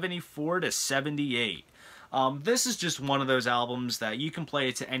Hits 74 to 78. This is just one of those albums that you can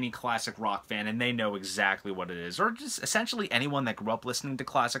play to any classic rock fan and they know exactly what it is. Or just essentially anyone that grew up listening to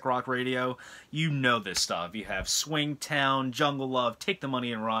classic rock radio, you know this stuff. You have Swing Town, Jungle Love, Take the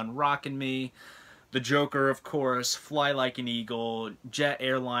Money and Run, Rockin' Me, The Joker, of course, Fly Like an Eagle, Jet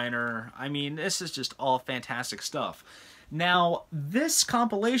Airliner. I mean, this is just all fantastic stuff. Now, this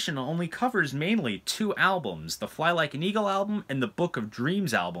compilation only covers mainly 2 albums, the Fly Like an Eagle album and the Book of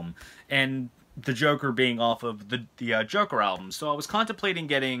Dreams album, and the Joker being off of the Joker album. So I was contemplating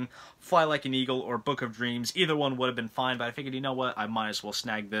getting Fly Like an Eagle or Book of Dreams. Either one would have been fine, but I figured, you know what, I might as well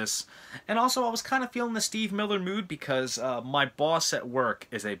snag this. And also, I was kind of feeling the Steve Miller mood because my boss at work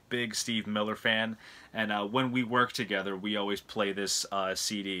is a big Steve Miller fan, and when we work together, we always play this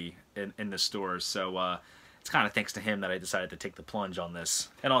CD in the stores. So it's kind of thanks to him that I decided to take the plunge on this.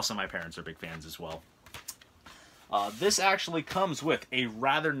 And also my parents are big fans as well. This actually comes with a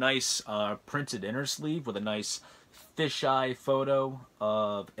rather nice printed inner sleeve with a nice fisheye photo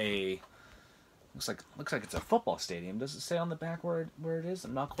of a... Looks like it's a football stadium. Does it say on the back where it is?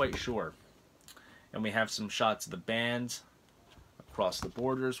 I'm not quite sure. And we have some shots of the band across the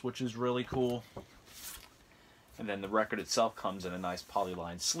borders, which is really cool. And then the record itself comes in a nice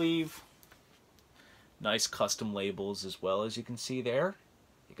polyline sleeve. Nice custom labels as well, as you can see there.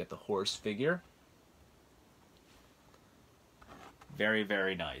 You get the horse figure. Very,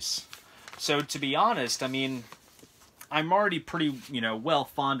 very nice. So to be honest, I mean, I'm already pretty, well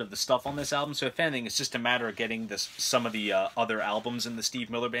fond of the stuff on this album. So if anything, it's just a matter of getting some of the other albums in the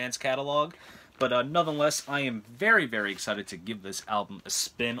Steve Miller Band's catalog. But nonetheless, I am very, very excited to give this album a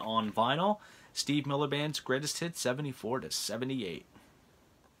spin on vinyl. Steve Miller Band's Greatest Hits 74 to 78.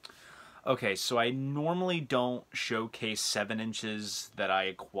 Okay, so I normally don't showcase 7-inches that I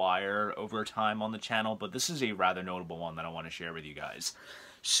acquire over time on the channel, but this is a rather notable one that I want to share with you guys.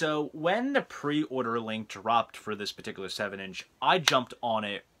 So when the pre-order link dropped for this particular 7-inch, I jumped on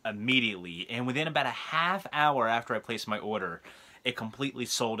it immediately, and within about a half hour after I placed my order, it completely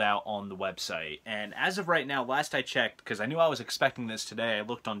sold out on the website. And as of right now, last I checked, because I knew I was expecting this today, I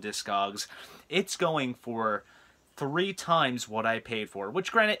looked on Discogs, it's going for 3 times what I paid for,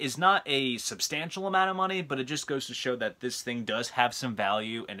 which granted is not a substantial amount of money, but it just goes to show that this thing does have some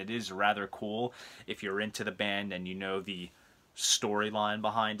value, and it is rather cool if you're into the band and you know the storyline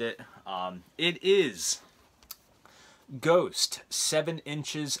behind it. It is Ghost, 7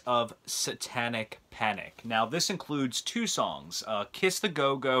 Inches of Satanic Panic. Now, this includes 2 songs, Kiss the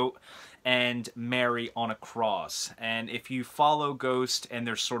Go-Goat and Mary on a Cross. And if you follow Ghost and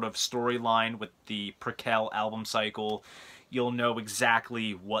their sort of storyline with the Prequel album cycle, you'll know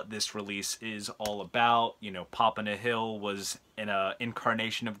exactly what this release is all about. You know, Poppin' a Hill was an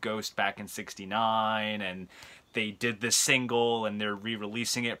incarnation of Ghost back in '69, and they did this single and they're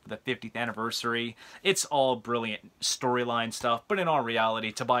re-releasing it for the 50th anniversary. It's all brilliant storyline stuff, but in all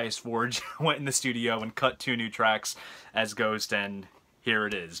reality, Tobias Forge went in the studio and cut 2 new tracks as Ghost, and here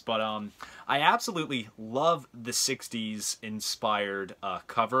it is. But I absolutely love the 60s inspired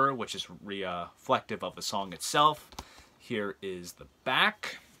cover, which is reflective of the song itself. Here is the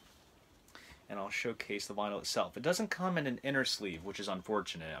back, and I'll showcase the vinyl itself. It doesn't come in an inner sleeve, which is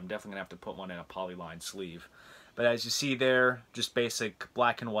unfortunate. I'm definitely gonna have to put one in a polyline sleeve. But as you see there, just basic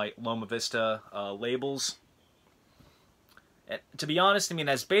black and white Loma Vista labels. And to be honest, I mean,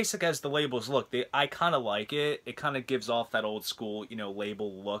 as basic as the labels look, I kind of like it. It kind of gives off that old school, you know,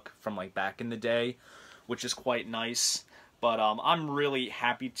 label look from like back in the day, which is quite nice. But I'm really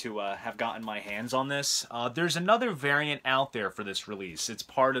happy to have gotten my hands on this. There's another variant out there for this release. It's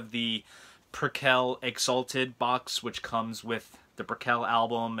part of the Prequel Exalted box, which comes with the Prequel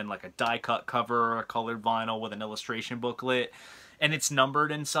album and like a die-cut cover, a colored vinyl with an illustration booklet, and it's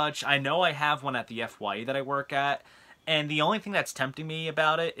numbered and such. I know I have one at the FYE that I work at, and the only thing that's tempting me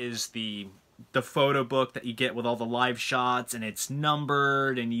about it is the photo book that you get with all the live shots, and it's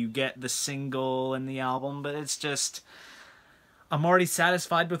numbered, and you get the single and the album, but it's just, I'm already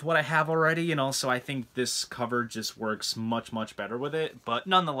satisfied with what I have already, and also I think this cover just works much, much better with it. But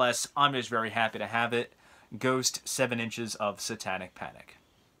nonetheless, I'm just very happy to have it. Ghost, 7 Inches of Satanic Panic.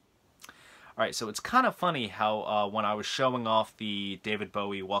 Alright, so it's kind of funny how when I was showing off the David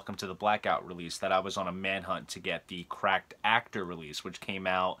Bowie Welcome to the Blackout release, that I was on a manhunt to get the Cracked Actor release, which came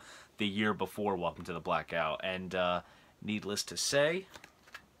out the year before Welcome to the Blackout. And needless to say,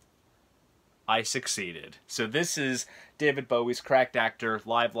 I succeeded. So this is David Bowie's Cracked Actor,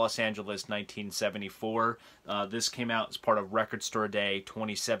 Live Los Angeles 1974. This came out as part of Record Store Day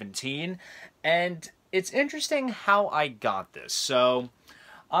 2017. And it's interesting how I got this. So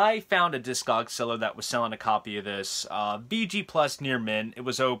I found a Discogs seller that was selling a copy of this. BG Plus near mint. It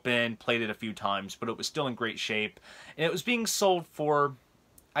was open, played it a few times, but it was still in great shape. And it was being sold for,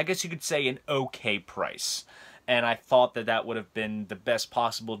 I guess you could say, an okay price. And I thought that that would have been the best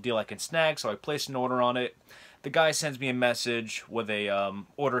possible deal I could snag, so I placed an order on it. The guy sends me a message with a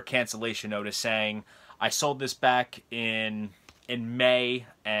order cancellation notice saying, I sold this back in May,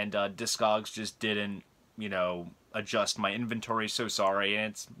 and Discogs just didn't, you know, adjust my inventory, so sorry,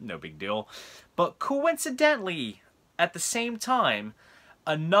 and it's no big deal. But coincidentally, at the same time,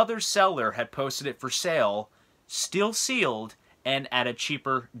 another seller had posted it for sale, still sealed, and at a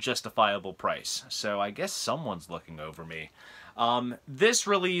cheaper, justifiable price. So I guess someone's looking over me. This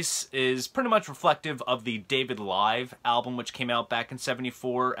release is pretty much reflective of the David Live album, which came out back in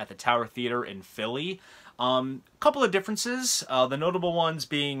 '74 at the Tower Theater in Philly. Couple of differences, the notable ones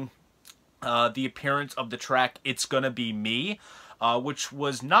being the appearance of the track It's Gonna Be Me, which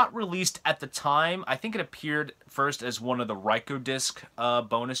was not released at the time. I think it appeared first as one of the Ryko disc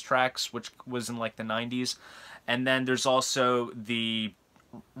bonus tracks, which was in like the 90s. And then there's also the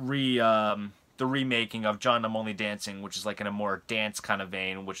remaking of John, I'm Only Dancing, which is like in a more dance kind of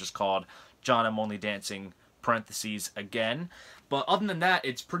vein, which is called John, I'm Only Dancing, parentheses, again. But other than that,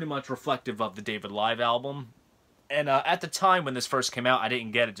 it's pretty much reflective of the David Live album. And at the time when this first came out, I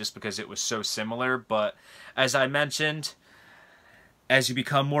didn't get it just because it was so similar. But as I mentioned, as you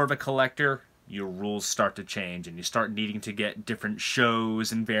become more of a collector, your rules start to change, and you start needing to get different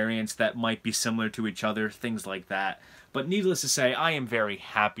shows and variants that might be similar to each other, things like that. But needless to say, I am very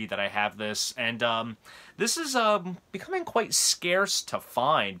happy that I have this, and this is becoming quite scarce to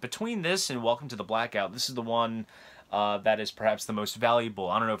find. Between this and Welcome to the Blackout, this is the one that is perhaps the most valuable.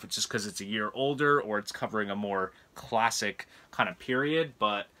 I don't know if it's just because it's a year older or it's covering a more classic kind of period,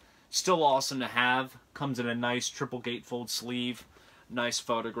 but still awesome to have. Comes in a nice triple gatefold sleeve, nice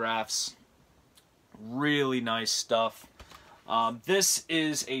photographs, really nice stuff. This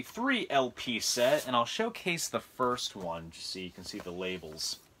is a 3 LP set, and I'll showcase the first one just so you can see the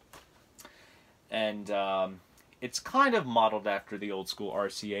labels. And it's kind of modeled after the old school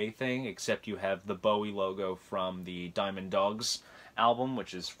RCA thing, except you have the Bowie logo from the Diamond Dogs album,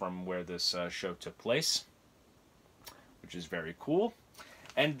 which is from where this show took place. which is very cool.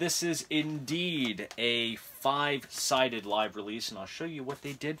 And this is indeed a 5-sided live release, and I'll show you what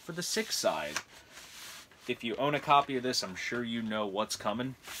they did for the 6-side. If you own a copy of this, I'm sure you know what's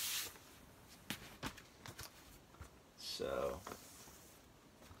coming. So,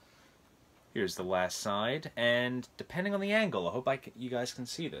 here's the last side, and depending on the angle, I hope you guys can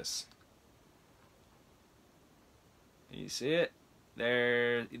see this. You see it?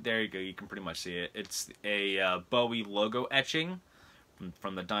 There you go. You can pretty much see it. It's a Bowie logo etching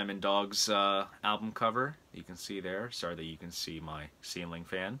from the Diamond Dogs album cover. You can see there. Sorry that you can see my ceiling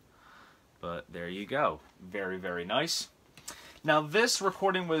fan, but there you go. Very, very nice. Now, this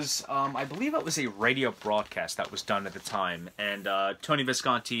recording was, I believe it was a radio broadcast that was done at the time, and Tony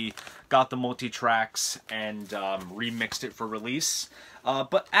Visconti got the multi-tracks and remixed it for release.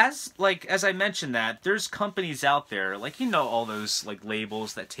 But as I mentioned that, there's companies out there, like, you know, all those, like,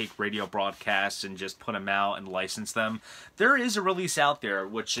 labels that take radio broadcasts and just put them out and license them. There is a release out there,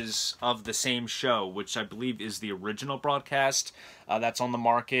 which is of the same show, which I believe is the original broadcast that's on the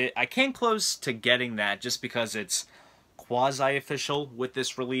market. I came close to getting that just because it's quasi-official with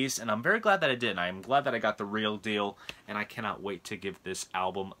this release, and I'm very glad that I did. I'm glad that I got the real deal, and I cannot wait to give this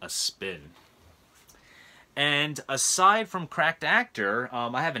album a spin. And aside from Cracked Actor,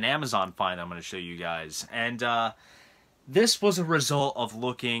 I have an Amazon find I'm going to show you guys, and this was a result of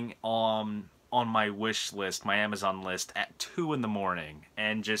looking on my wish list, my Amazon list, at 2 in the morning,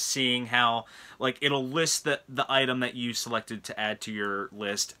 and just seeing how, like, it'll list the item that you selected to add to your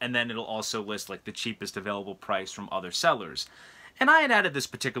list, and then it'll also list, like, the cheapest available price from other sellers. And I had added this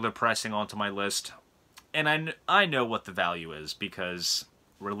particular pressing onto my list, and I know what the value is, because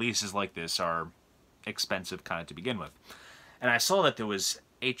releases like this are expensive kind of to begin with. And I saw that there was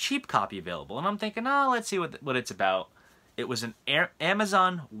a cheap copy available, and I'm thinking, oh, let's see what it's about. It was an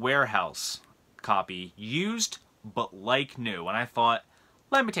Amazon warehouse copy, used but like new, and I thought,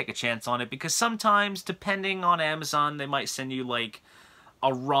 let me take a chance on it, because sometimes, depending on Amazon, they might send you like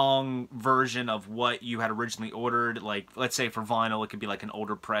a wrong version of what you had originally ordered. Like, let's say for vinyl, it could be like an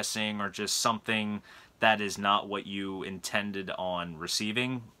older pressing, or just something that is not what you intended on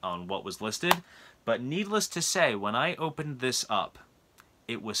receiving on what was listed. But needless to say, when I opened this up,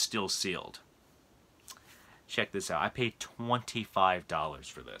 it was still sealed. Check this out. I paid $25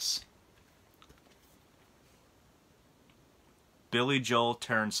 for this. Billy Joel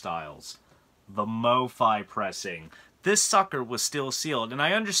Turnstiles, the Mo-Fi pressing. This sucker was still sealed, and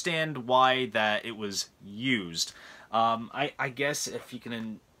I understand why that it was used. I guess if you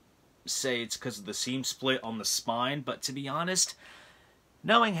can say it's because of the seam split on the spine, but to be honest,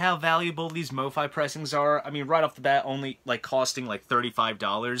 knowing how valuable these Mo-Fi pressings are, I mean, right off the bat, only like costing like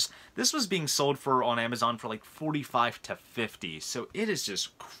 $35. This was being sold for on Amazon for like $45 to $50. So it is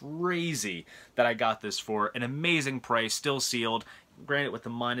just crazy that I got this for an amazing price, still sealed. Granted, with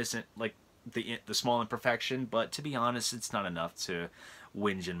the minus, like the small imperfection, but to be honest, it's not enough to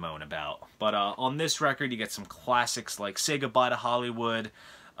whinge and moan about. But on this record, you get some classics like Say Goodbye to Hollywood,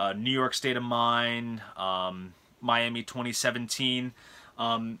 New York State of Mind, Miami 2017.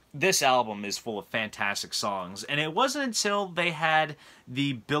 This album is full of fantastic songs, and it wasn't until they had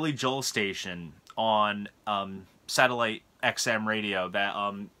the Billy Joel station on satellite XM radio that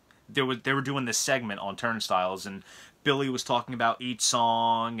they were doing this segment on Turnstiles, and Billy was talking about each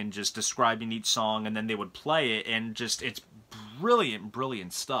song and just describing each song, and then they would play it, and just, it's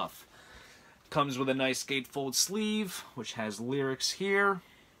brilliant stuff. Comes with a nice gatefold sleeve, which has lyrics here.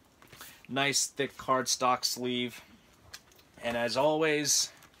 Nice thick cardstock sleeve. And as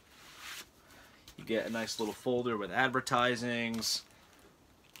always, you get a nice little folder with advertisings,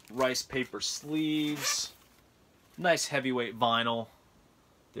 rice paper sleeves, nice heavyweight vinyl.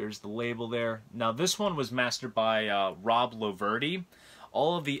 There's the label there. Now this one was mastered by Rob Loverty.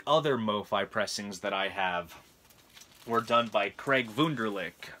 All of the other Mo-Fi pressings that I have were done by Craig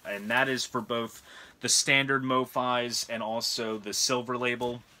Wunderlich, and that is for both the standard Mo-Fis and also the silver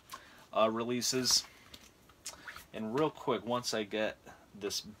label releases. And real quick, once I get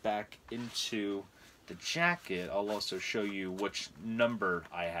this back into the jacket, I'll also show you which number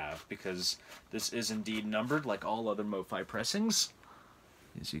I have, because this is indeed numbered like all other Mo-Fi pressings.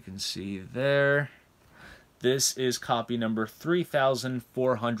 As you can see there, this is copy number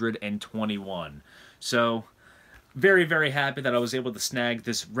 3421. So, very, very happy that I was able to snag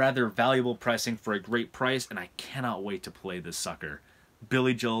this rather valuable pressing for a great price, and I cannot wait to play this sucker.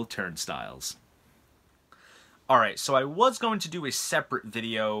 Billy Joel Turnstiles. Alright, so I was going to do a separate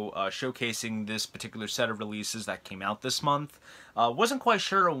video showcasing this particular set of releases that came out this month. Wasn't quite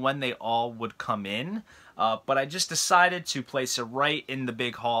sure when they all would come in, but I just decided to place it right in the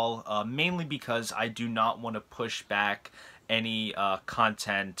big haul, mainly because I do not want to push back any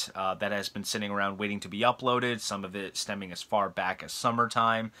content that has been sitting around waiting to be uploaded, some of it stemming as far back as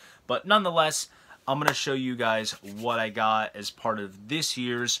summertime. But nonetheless, I'm going to show you guys what I got as part of this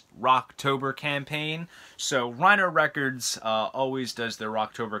year's Rocktober campaign. So Rhino Records always does their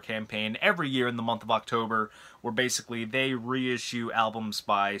Rocktober campaign every year in the month of October, where basically they reissue albums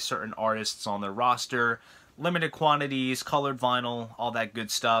by certain artists on their roster, limited quantities, colored vinyl, all that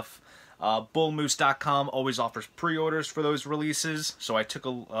good stuff. Bullmoose.com always offers pre-orders for those releases, so I took a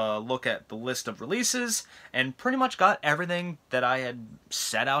look at the list of releases and pretty much got everything that I had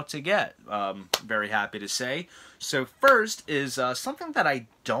set out to get. Very happy to say. So first is something that I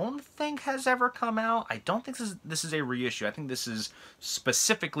don't think has ever come out. I don't think this is a reissue. I think this is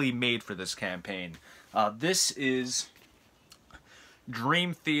specifically made for this campaign. This is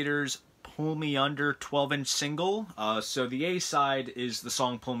Dream Theater's Pull Me Under 12-inch single. So the A-side is the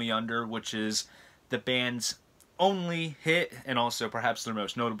song Pull Me Under, which is the band's only hit and also perhaps their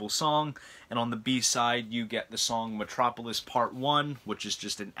most notable song. And on the B-side, you get the song Metropolis Part 1, which is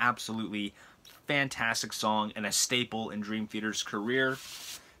just an absolutely fantastic song and a staple in Dream Theater's career.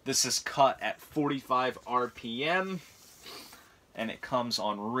 This is cut at 45 RPM, and it comes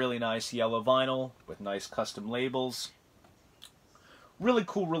on really nice yellow vinyl with nice custom labels. Really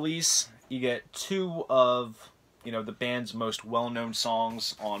cool release. You get two of, the band's most well-known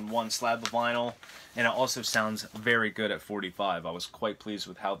songs on one slab of vinyl, and it also sounds very good at 45. I was quite pleased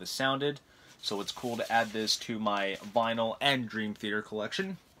with how this sounded, so it's cool to add this to my vinyl and Dream Theater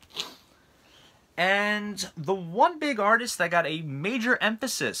collection. And the one big artist that got a major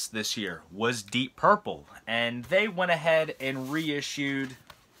emphasis this year was Deep Purple, and they went ahead and reissued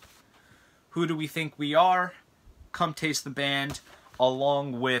Who Do We Think We Are, Come Taste the Band,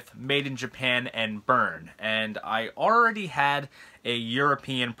 along with Made in Japan and Burn. And I already had a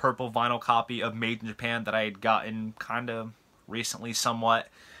European purple vinyl copy of Made in Japan that I had gotten kind of recently somewhat.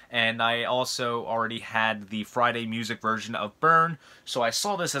 And I also already had the Friday music version of Burn, so I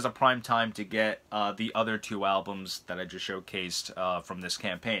saw this as a prime time to get the other two albums that I just showcased from this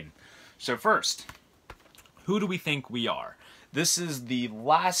campaign. So first, Who Do We Think We Are? This is the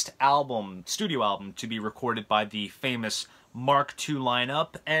last album, studio album, to be recorded by the famous Mark II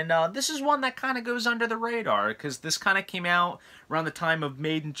lineup, and this is one that kind of goes under the radar because this kind of came out around the time of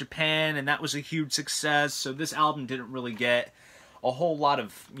Made in Japan, and that was a huge success, so this album didn't really get a whole lot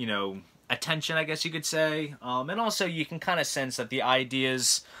of, attention, I guess you could say. And also you can kind of sense that the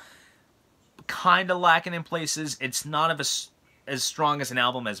ideas kind of lacking in places. It's not as strong as an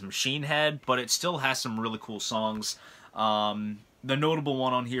album as Machine Head, but it still has some really cool songs. The notable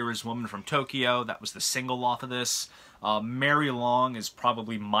one on here is Woman from Tokyo. That was the single off of this. Mary Long is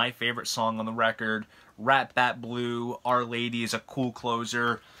probably my favorite song on the record. Rat Bat Blue, Our Lady is a cool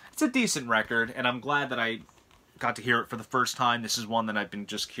closer. It's a decent record, and I'm glad that I got to hear it for the first time. This is one that I've been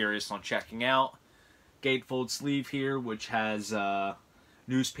just curious on checking out. Gatefold sleeve here, which has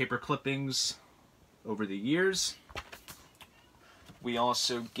newspaper clippings over the years. We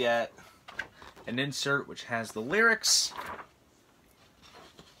also get an insert which has the lyrics.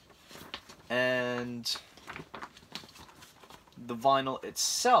 And the vinyl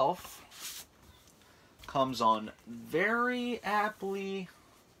itself comes on very aptly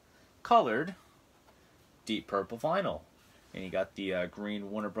colored Deep Purple vinyl. And you got the green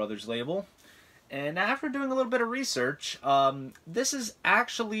Warner Brothers label. And after doing a little bit of research, this is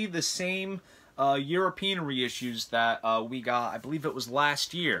actually the same European reissues that we got, I believe it was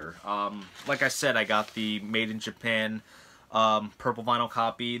last year. Like I said, I got the Made in Japan purple vinyl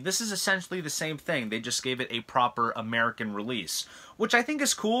copy. This is essentially the same thing. They just gave it a proper American release, which I think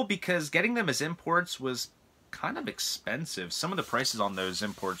is cool because getting them as imports was kind of expensive. Some of the prices on those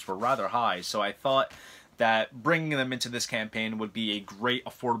imports were rather high, so I thought that bringing them into this campaign would be a great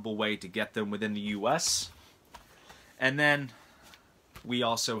affordable way to get them within the US. And then we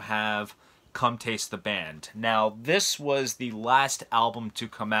also have Come Taste the Band. Now, this was the last album to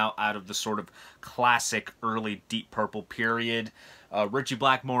come out of the sort of classic early Deep Purple period. Richie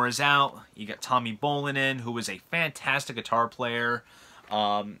Blackmore is out. You got Tommy Bolin in, who is a fantastic guitar player.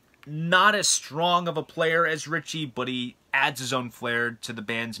 Not as strong of a player as Richie, but he adds his own flair to the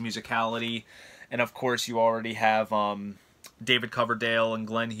band's musicality. And of course, you already have David Coverdale and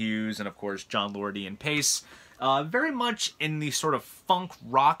Glenn Hughes, and of course, John Lordi and Pace. Very much in the sort of funk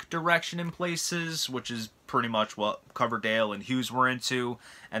rock direction in places, which is pretty much what Coverdale and Hughes were into.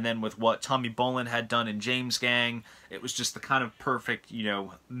 And then with what Tommy Bolin had done in James Gang, it was just the kind of perfect, you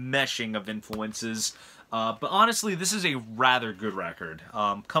know, meshing of influences. But honestly, this is a rather good record.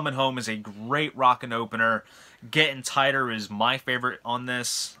 Coming Home is a great rockin' opener. Getting Tighter is my favorite on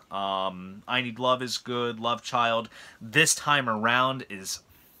this. I Need Love is good. Love Child. This Time Around is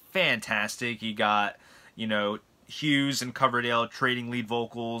fantastic. You got, you know, Hughes and Coverdale trading lead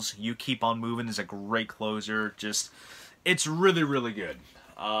vocals. You Keep On Moving is a great closer. Just, it's really, really good.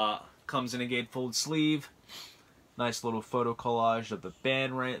 Comes in a gatefold sleeve. Nice little photo collage of the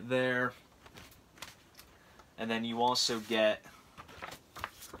band right there. And then you also get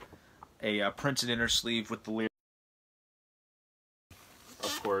a printed inner sleeve with the lyrics.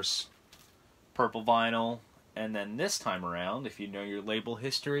 Of course, purple vinyl. And then this time around, if you know your label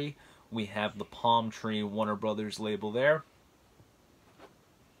history, we have the Palm Tree Warner Brothers label there,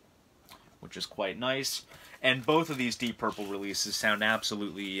 which is quite nice. And both of these Deep Purple releases sound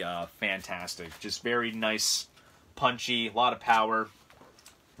absolutely fantastic. Just very nice, punchy, a lot of power.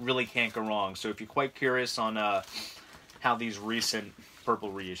 Really can't go wrong. So if you're quite curious on how these recent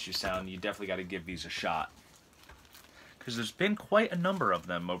Purple reissues sound, you definitely got to give these a shot. Because there's been quite a number of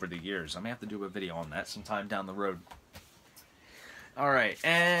them over the years. I may have to do a video on that sometime down the road. Alright,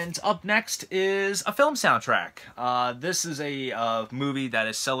 and up next is a film soundtrack. This is a movie that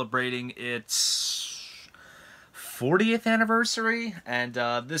is celebrating its 40th anniversary, and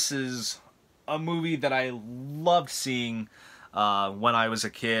this is a movie that I loved seeing when I was a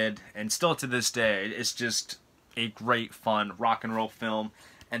kid, and still to this day. It's just a great, fun rock and roll film,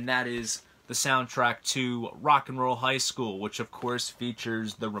 and that is the soundtrack to Rock and Roll High School, which of course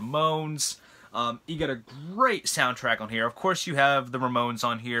features the Ramones. You get a great soundtrack on here. Of course, you have the Ramones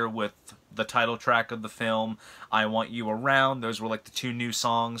on here with the title track of the film, I Want You Around. Those were like the two new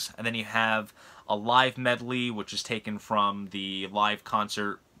songs. And then you have a live medley, which is taken from the live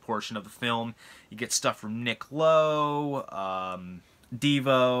concert portion of the film. You get stuff from Nick Lowe,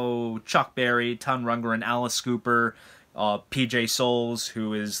 Devo, Chuck Berry, Tom Rundgren, Alice Cooper, PJ Souls,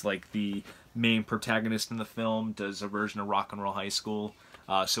 who is like the main protagonist in the film, does a version of Rock and Roll High School.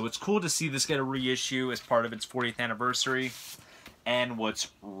 So it's cool to see this get a reissue as part of its 40th anniversary. And what's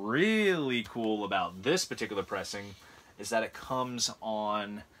really cool about this particular pressing is that it comes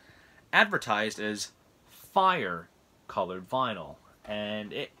on advertised as fire colored vinyl.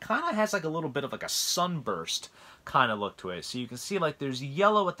 And it kind of has like a little bit of like a sunburst kind of look to it. So you can see like there's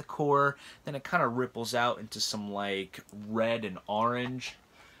yellow at the core, then it kind of ripples out into some like red and orange.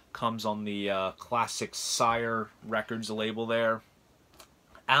 Comes on the classic Sire Records label there.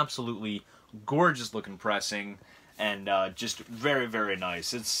 Absolutely gorgeous looking pressing, and just very, very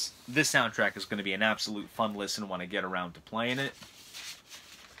nice. This soundtrack is going to be an absolute fun listen when I get around to playing it.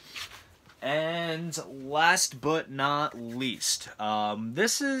 And last but not least,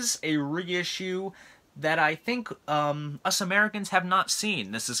 this is a reissue that I think us Americans have not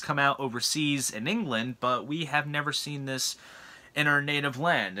seen. This has come out overseas in England, but we have never seen this in our native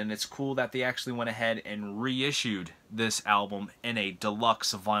land, and it's cool that they actually went ahead and reissued this album in a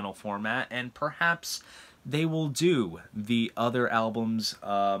deluxe vinyl format, and perhaps they will do the other albums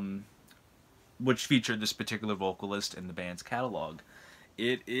which feature this particular vocalist in the band's catalog.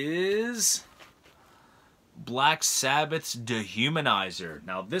 It is Black Sabbath's Dehumanizer.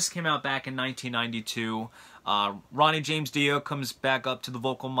 Now, this came out back in 1992. Ronnie James Dio comes back up to the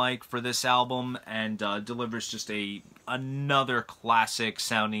vocal mic for this album and delivers just another classic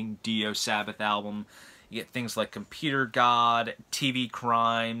sounding Dio Sabbath album. You get things like Computer God, TV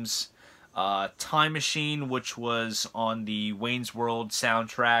Crimes, Time Machine, which was on the Wayne's World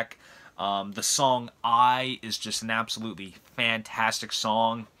soundtrack. The song I is just an absolutely fantastic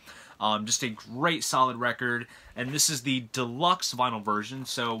song. Just a great solid record, and this is the deluxe vinyl version,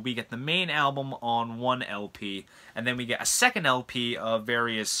 so we get the main album on one LP, and then we get a second LP of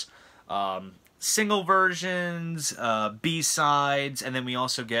various single versions, B-sides, and then we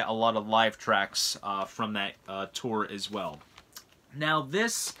also get a lot of live tracks from that tour as well. Now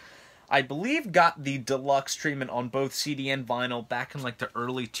this, I believe, got the deluxe treatment on both CD and vinyl back in like the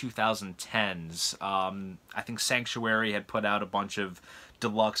early 2010s. I think Sanctuary had put out a bunch of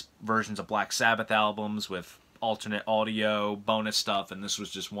deluxe versions of Black Sabbath albums with alternate audio, bonus stuff, and this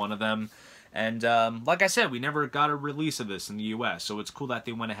was just one of them. And like I said, we never got a release of this in the US, so it's cool that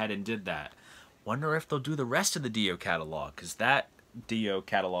they went ahead and did that. Wonder if they'll do the rest of the Dio catalog, because that Dio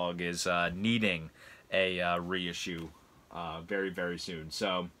catalog is needing a reissue very, very soon.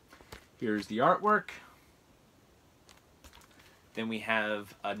 So here's the artwork. Then we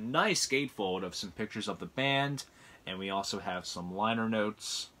have a nice gatefold of some pictures of the band, and we also have some liner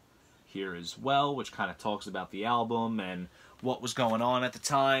notes here as well, which kind of talks about the album and what was going on at the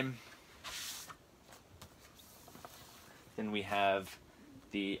time. Then we have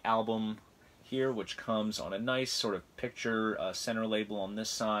the album here, which comes on a nice sort of picture center label on this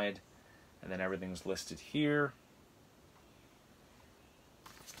side, and then everything's listed here.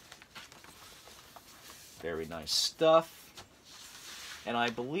 Very nice stuff. And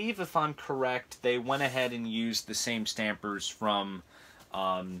I believe, if I'm correct, they went ahead and used the same stampers from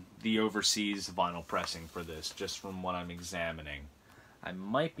the overseas vinyl pressing for this, just from what I'm examining. I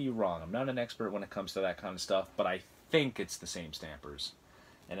might be wrong. I'm not an expert when it comes to that kind of stuff, but I think it's the same stampers.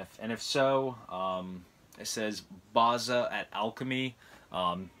 And if so, it says Baza at Alchemy.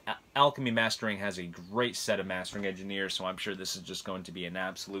 Alchemy Mastering has a great set of mastering engineers, so I'm sure this is just going to be an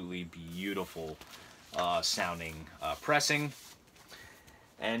absolutely beautiful sounding pressing.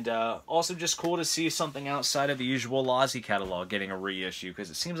 And also just cool to see something outside of the usual Ozzy catalog getting a reissue, because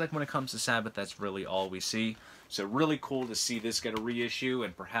it seems like when it comes to Sabbath, that's really all we see. So really cool to see this get a reissue,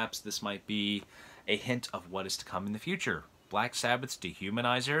 and perhaps this might be a hint of what is to come in the future. Black Sabbath's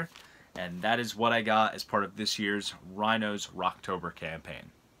Dehumanizer, and that is what I got as part of this year's Rhino's Rocktober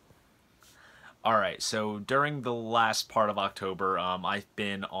campaign. Alright, so during the last part of October, I've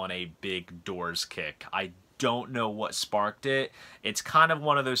been on a big Doors kick. I don't know what sparked it. It's kind of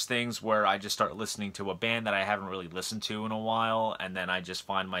one of those things where I just start listening to a band that I haven't really listened to in a while, and then I just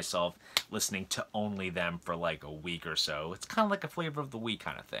find myself listening to only them for like a week or so. It's kind of like a flavor of the week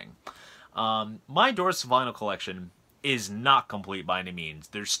kind of thing. My Doors vinyl collection is not complete by any means.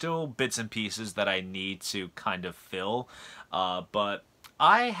 There's still bits and pieces that I need to kind of fill, but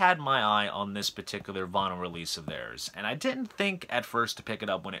I had my eye on this particular vinyl release of theirs, and I didn't think at first to pick it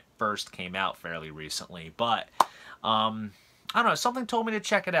up when it first came out fairly recently, but I don't know, something told me to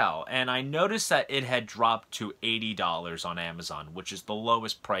check it out, and I noticed that it had dropped to $80 on Amazon, which is the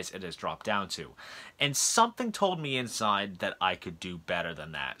lowest price it has dropped down to, and something told me inside that I could do better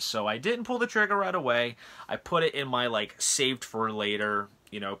than that, so I didn't pull the trigger right away. I put it in my like saved for later,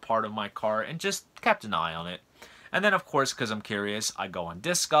 you know, part of my cart, and just kept an eye on it. And then, of course, because I'm curious, I go on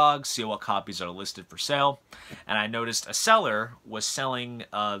Discogs, see what copies are listed for sale, and I noticed a seller was selling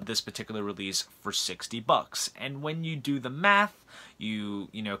this particular release for $60. And when you do the math, you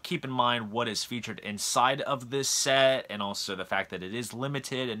know, keep in mind what is featured inside of this set, and also the fact that it is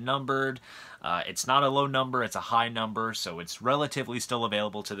limited and numbered. It's not a low number, it's a high number, so it's relatively still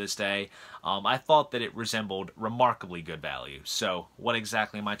available to this day. I thought that it resembled remarkably good value. So, what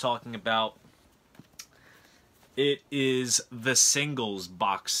exactly am I talking about? It is the Singles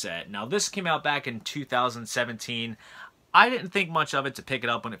box set. Now, this came out back in 2017. I didn't think much of it to pick it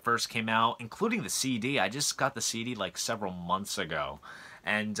up when it first came out, including the CD. I just got the CD like several months ago.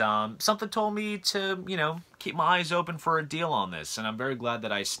 And something told me to, you know, keep my eyes open for a deal on this. And I'm very glad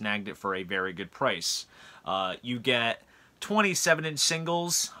that I snagged it for a very good price. You get 27-inch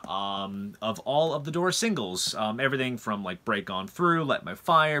singles of all of the Doors singles. Everything from like Break On Through, Let My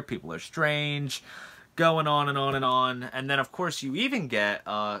Fire, People Are Strange, going on and on and on. And then, of course, you even get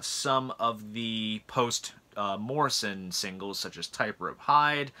some of the post-Morrison singles, such as Tightrope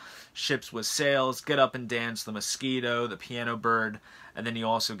Hide, Ships with Sails, Get Up and Dance, The Mosquito, The Piano Bird, and then you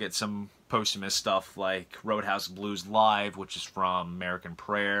also get some posthumous stuff like Roadhouse Blues Live, which is from American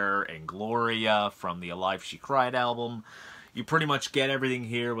Prayer, and Gloria from the Alive She Cried album. You pretty much get everything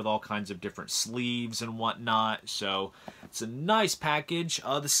here with all kinds of different sleeves and whatnot, so it's a nice package.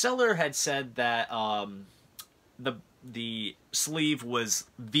 The seller had said that the sleeve was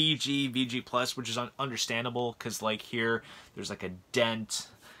VG+, which is understandable, because like here, there's like a dent,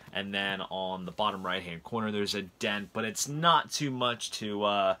 and then on the bottom right-hand corner, there's a dent, but it's not too much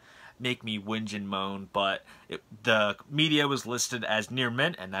to make me whinge and moan, but the media was listed as near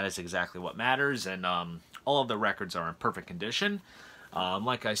mint, and that is exactly what matters, and all of the records are in perfect condition.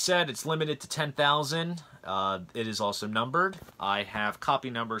 Like I said, it's limited to 10,000. It is also numbered. I have copy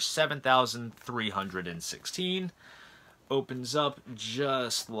number 7,316. Opens up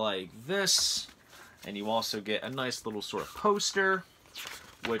just like this. And you also get a nice little sort of poster,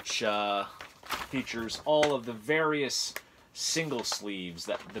 which features all of the various single sleeves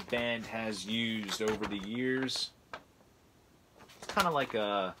that the band has used over the years. It's kind of like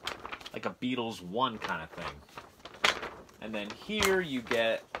a Beatles 1 kind of thing. And then here you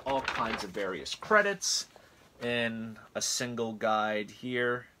get all kinds of various credits in a single guide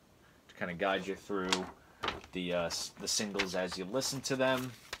here to kind of guide you through the singles as you listen to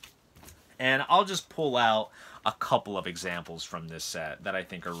them. And I'll just pull out a couple of examples from this set that I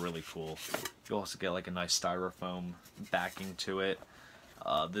think are really cool. You also get like a nice styrofoam backing to it.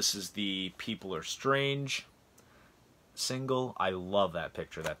 This is the People Are Strange single. I love that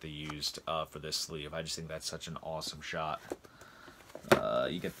picture that they used for this sleeve. I just think that's such an awesome shot.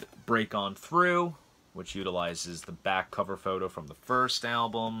 You get the Break On Through, which utilizes the back cover photo from the first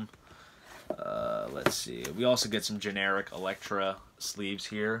album. Let's see. We also get some generic Elektra sleeves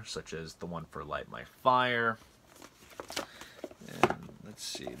here, such as the one for Light My Fire. And let's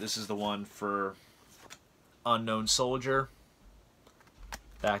see. This is the one for Unknown Soldier.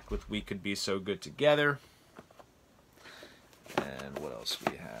 Back with We Could Be So Good Together. And what else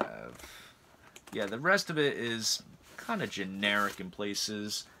we have? Yeah, the rest of it is kind of generic in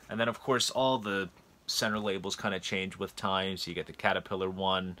places. And then, of course, all the center labels kind of change with time. So you get the Caterpillar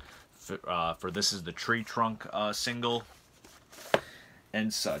one for This Is the Tree Trunk single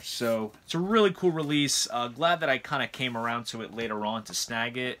and such. So it's a really cool release. Glad that I kind of came around to it later on to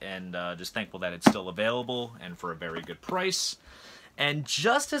snag it, and just thankful that it's still available and for a very good price. And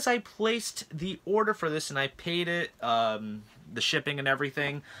just as I placed the order for this and I paid it, the shipping and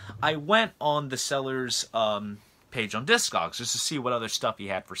everything, I went on the seller's page on Discogs just to see what other stuff he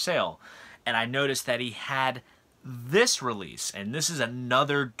had for sale. And I noticed that he had this release, and this is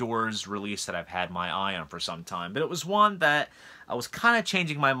another Doors release that I've had my eye on for some time, but it was one that I was kind of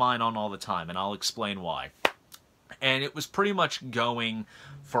changing my mind on all the time, and I'll explain why. And it was pretty much going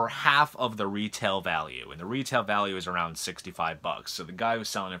for half of the retail value, and the retail value is around 65 bucks, so the guy was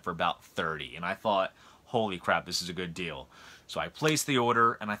selling it for about 30, and I thought, holy crap, this is a good deal. So I placed the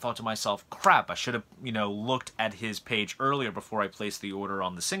order, and I thought to myself, crap, I should have, looked at his page earlier before I placed the order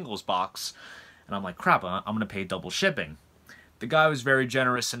on the singles box. And I'm like, crap, I'm going to pay double shipping. The guy was very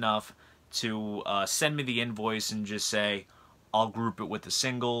generous enough to send me the invoice and just say, I'll group it with the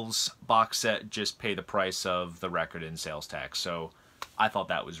singles box set, just pay the price of the record and sales tax. So I thought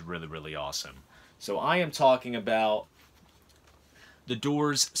that was really, really awesome. So I am talking about the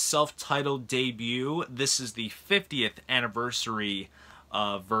Doors' self-titled debut. This is the 50th anniversary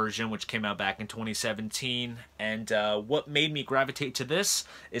version, which came out back in 2017. And what made me gravitate to this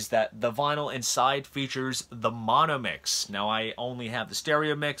is that the vinyl inside features the mono mix. Now, I only have the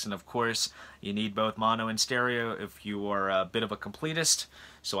stereo mix, and of course, you need both mono and stereo if you are a bit of a completist.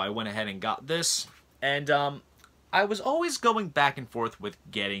 So I went ahead and got this. And I was always going back and forth with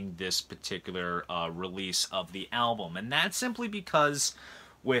getting this particular release of the album. And that's simply because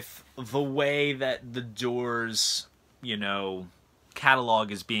with the way that the Doors,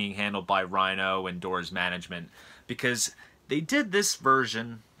 catalog is being handled by Rhino and Doors management, because they did this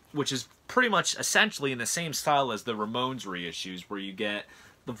version, which is pretty much essentially in the same style as the Ramones reissues, where you get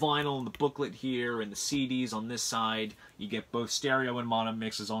the vinyl and the booklet here and the CDs on this side. You get both stereo and mono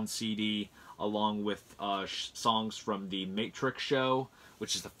mixes on CD, along with songs from the Matrix show,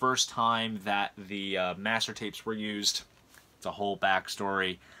 which is the first time that the master tapes were used. It's a whole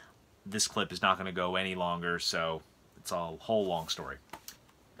backstory. This clip is not going to go any longer, so it's a whole long story.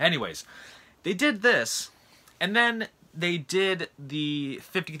 Anyways, they did this, and then they did the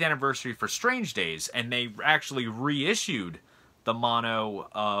 50th anniversary for Strange Days, and they actually reissued the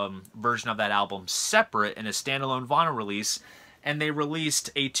mono version of that album separate in a standalone vinyl release, and they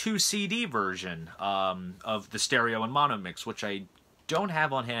released a 2-CD version of the stereo and mono mix, which I don't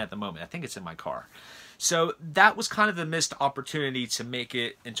have on hand at the moment. I think it's in my car. So that was kind of the missed opportunity to make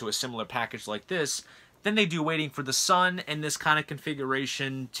it into a similar package like this. Then they do Waiting for the Sun in this kind of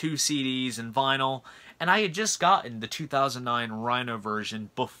configuration, 2 CDs and vinyl. And I had just gotten the 2009 Rhino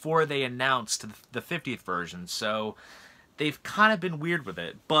version before they announced the 50th version. So they've kind of been weird with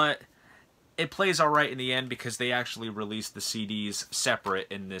it. But it plays alright in the end because they actually released the CDs separate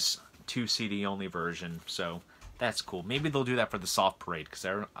in this 2 CD only version. So that's cool. Maybe they'll do that for the Soft Parade because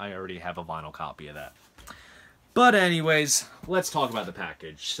I already have a vinyl copy of that. But anyways, let's talk about the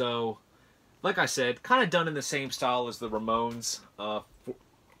package. So, like I said, kind of done in the same style as the Ramones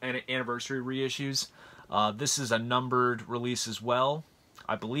anniversary reissues. This is a numbered release as well.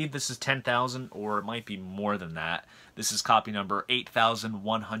 I believe this is 10,000, or it might be more than that. This is copy number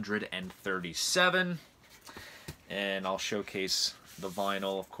 8,137. And I'll showcase the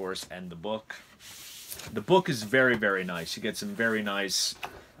vinyl, of course, and the book. The book is very, very nice. You get some very nice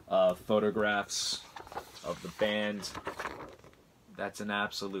photographs of the band. That's an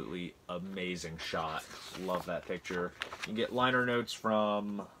absolutely amazing shot. Love that picture. You get liner notes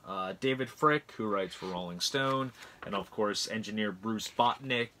from David Frick, who writes for Rolling Stone, and of course engineer Bruce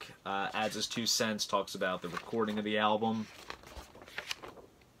Botnick adds his 2 cents, talks about the recording of the album.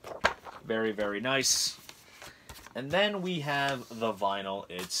 Very, very nice. And then we have the vinyl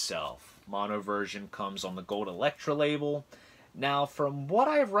itself. Mono version comes on the Gold Electra label. Now, from what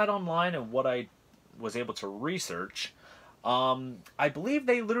I've read online and what I was able to research, I believe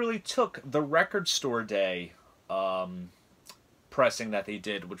they literally took the Record Store Day pressing that they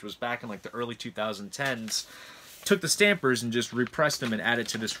did, which was back in like the early 2010s, took the stampers and just repressed them and added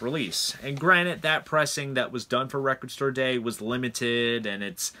to this release. And granted, that pressing that was done for Record Store Day was limited, and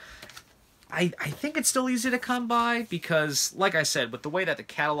it's... I think it's still easy to come by because, like I said, with the way that the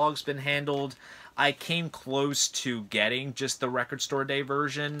catalog's been handled, I came close to getting just the Record Store Day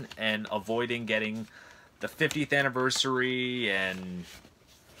version and avoiding getting the 50th anniversary and,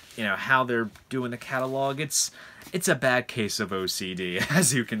 you know, how they're doing the catalog. It's a bad case of OCD,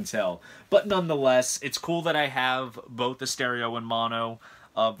 as you can tell. But nonetheless, it's cool that I have both the stereo and mono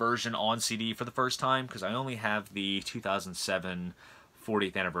version on CD for the first time, because I only have the 2007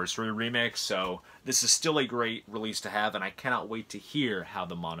 40th anniversary remix, so this is still a great release to have, and I cannot wait to hear how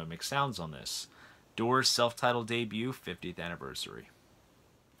the mono mix sounds on this. Doors self-titled debut, 50th anniversary.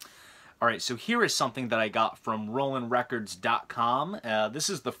 Alright, so here is something that I got from RollinRecords.com. This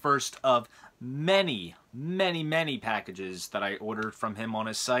is the first of many packages that I ordered from him on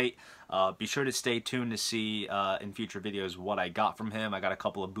his site. Be sure to stay tuned to see in future videos what I got from him. I got a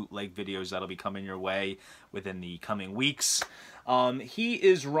couple of bootleg videos that'll be coming your way within the coming weeks. He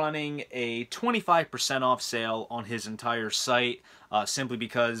is running a 25% off sale on his entire site, simply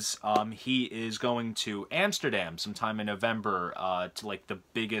because he is going to Amsterdam sometime in November to like the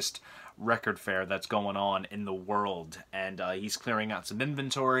biggest record fair that's going on in the world, and he's clearing out some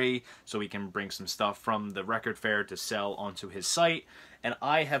inventory so he can bring some stuff from the record fair to sell onto his site. And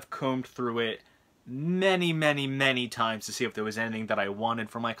I have combed through it many times to see if there was anything that I wanted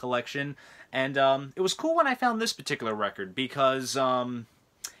for my collection, and it was cool when I found this particular record because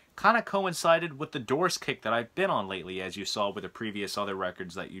kind of coincided with the Doors kick that I've been on lately, as you saw with the previous other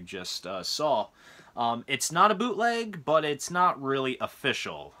records that you just saw. It's not a bootleg, but it's not really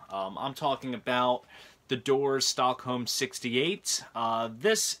official. I'm talking about the Doors Stockholm 68.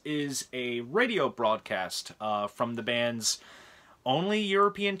 This is a radio broadcast from the band's only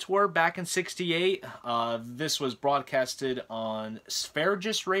European tour back in '68. This was broadcasted on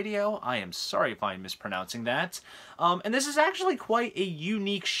Sverigis Radio. I am sorry if I'm mispronouncing that. And this is actually quite a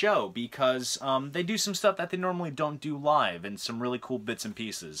unique show because they do some stuff that they normally don't do live and some really cool bits and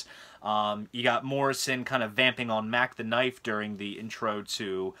pieces. You got Morrison kind of vamping on Mac the Knife during the intro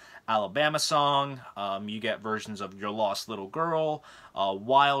to Alabama Song. You get versions of Your Lost Little Girl,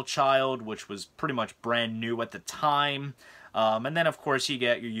 Wild Child, which was pretty much brand new at the time. And then, of course, you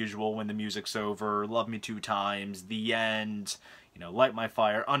get your usual When the Music's Over, Love Me Two Times, The End, you know, Light My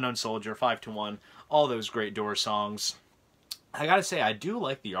Fire, Unknown Soldier, 5 to 1, all those great Doors songs. I gotta say, I do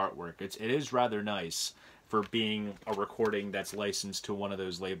like the artwork. It is rather nice for being a recording that's licensed to one of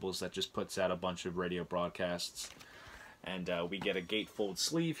those labels that just puts out a bunch of radio broadcasts. And we get a gatefold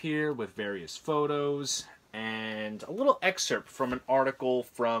sleeve here with various photos and a little excerpt from an article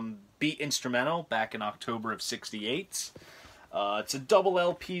from Beat Instrumental back in October of '68. It's a double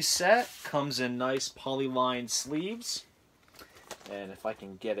LP set, comes in nice polyline sleeves, and if I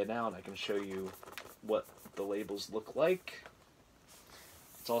can get it out, I can show you what the labels look like.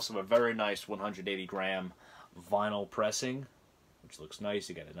 It's also a very nice 180 gram vinyl pressing, which looks nice.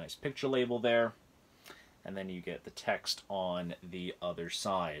 You get a nice picture label there, and then you get the text on the other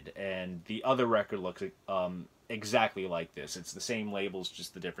side. And the other record looks exactly like this. It's the same labels,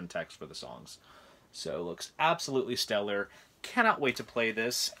 just the different text for the songs. So it looks absolutely stellar. Cannot wait to play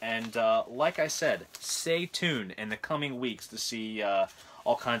this, and like I said, stay tuned in the coming weeks to see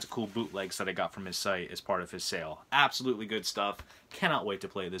all kinds of cool bootlegs that I got from his site as part of his sale. Absolutely good stuff. Cannot wait to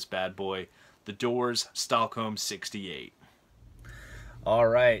play this bad boy. The Doors, Stockholm 68.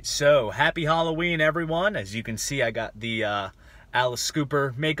 Alright, so happy Halloween, everyone. As you can see, I got the Alice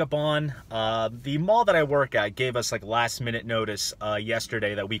Cooper makeup on. The mall that I work at gave us like last minute notice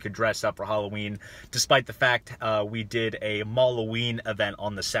yesterday that we could dress up for Halloween, despite the fact we did a Malloween event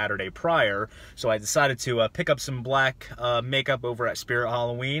on the Saturday prior. So I decided to pick up some black makeup over at Spirit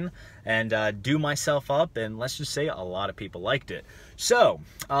Halloween and do myself up, and let's just say a lot of people liked it. So,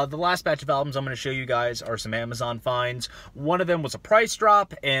 the last batch of albums I'm going to show you guys are some Amazon finds. One of them was a price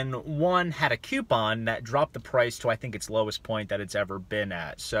drop, and one had a coupon that dropped the price to, I think, its lowest point that it's ever been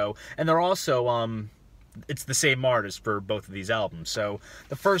at. So, and they're also, it's the same artist for both of these albums. So,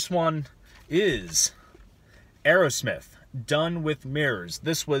 the first one is Aerosmith, Done with Mirrors.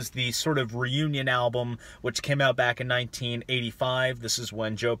 This was the sort of reunion album which came out back in 1985. This is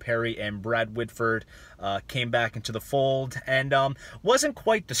when Joe Perry and Brad Whitford came back into the fold, and wasn't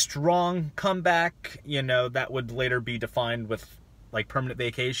quite the strong comeback, you know, that would later be defined with like Permanent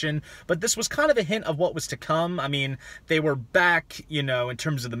Vacation, but this was kind of a hint of what was to come. I mean, they were back, you know, in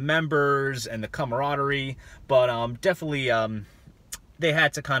terms of the members and the camaraderie, but definitely they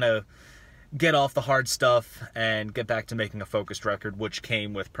had to kind of get off the hard stuff and get back to making a focused record, which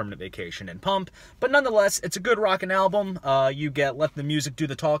came with Permanent Vacation and Pump. But nonetheless, it's a good rockin' album. You get Let the Music Do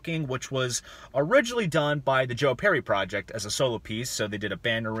the Talking, which was originally done by the Joe Perry Project as a solo piece, so they did a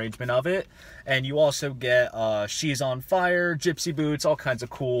band arrangement of it. And you also get She's on Fire, Gypsy Boots, all kinds of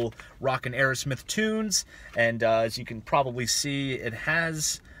cool rockin' Aerosmith tunes. And as you can probably see, it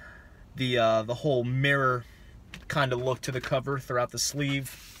has the whole mirror kind of look to the cover throughout the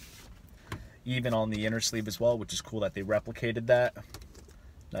sleeve, even on the inner sleeve as well, which is cool that they replicated that.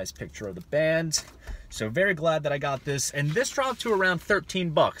 Nice picture of the band. So very glad that I got this, and this dropped to around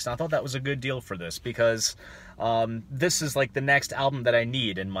 13 bucks. I thought that was a good deal for this, because this is like the next album that I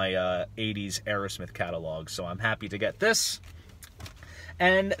need in my 80s Aerosmith catalog, so I'm happy to get this.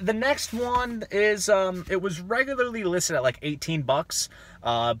 And the next one is, it was regularly listed at like 18 bucks,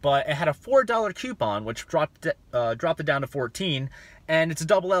 but it had a $4 coupon, which dropped it down to 14, and it's a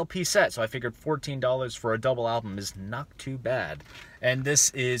double LP set, so I figured $14 for a double album is not too bad. And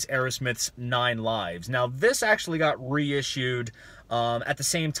this is Aerosmith's 9 Lives. Now, this actually got reissued at the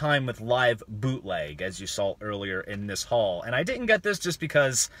same time with Live Bootleg, as you saw earlier in this haul. And I didn't get this just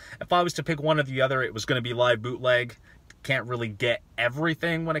because if I was to pick one or the other, it was going to be Live Bootleg. Can't really get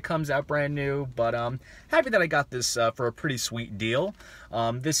everything when it comes out brand new, but happy that I got this for a pretty sweet deal.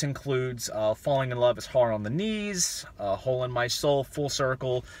 This includes Falling in Love is Hard on the Knees, Hole in My Soul, Full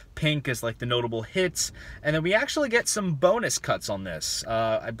Circle, Pink is like the notable hits, and then we actually get some bonus cuts on this.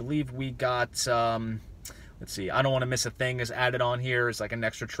 I believe we got, let's see, I Don't Want to Miss a Thing is added on here as like an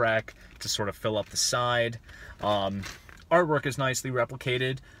extra track to sort of fill up the side. Artwork is nicely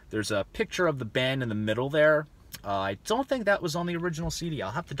replicated. There's a picture of the band in the middle there. I don't think that was on the original CD.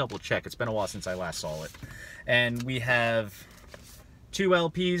 I'll have to double check. It's been a while since I last saw it. And we have 2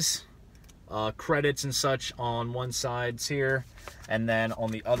 LPs, credits and such on one side here. And then on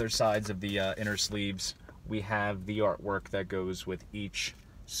the other sides of the inner sleeves, we have the artwork that goes with each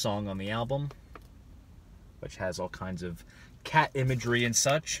song on the album, which has all kinds of cat imagery and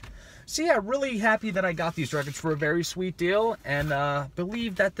such. So yeah, really happy that I got these records for a very sweet deal, and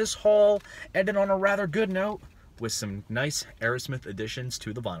believe that this haul ended on a rather good note, with some nice Aerosmith additions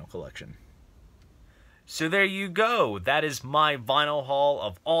to the vinyl collection. So there you go. That is my vinyl haul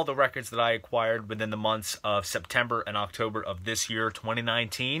of all the records that I acquired within the months of September and October of this year,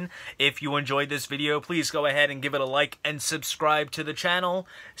 2019. If you enjoyed this video, please go ahead and give it a like and subscribe to the channel.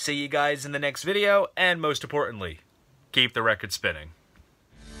 See you guys in the next video, and most importantly, keep the record spinning.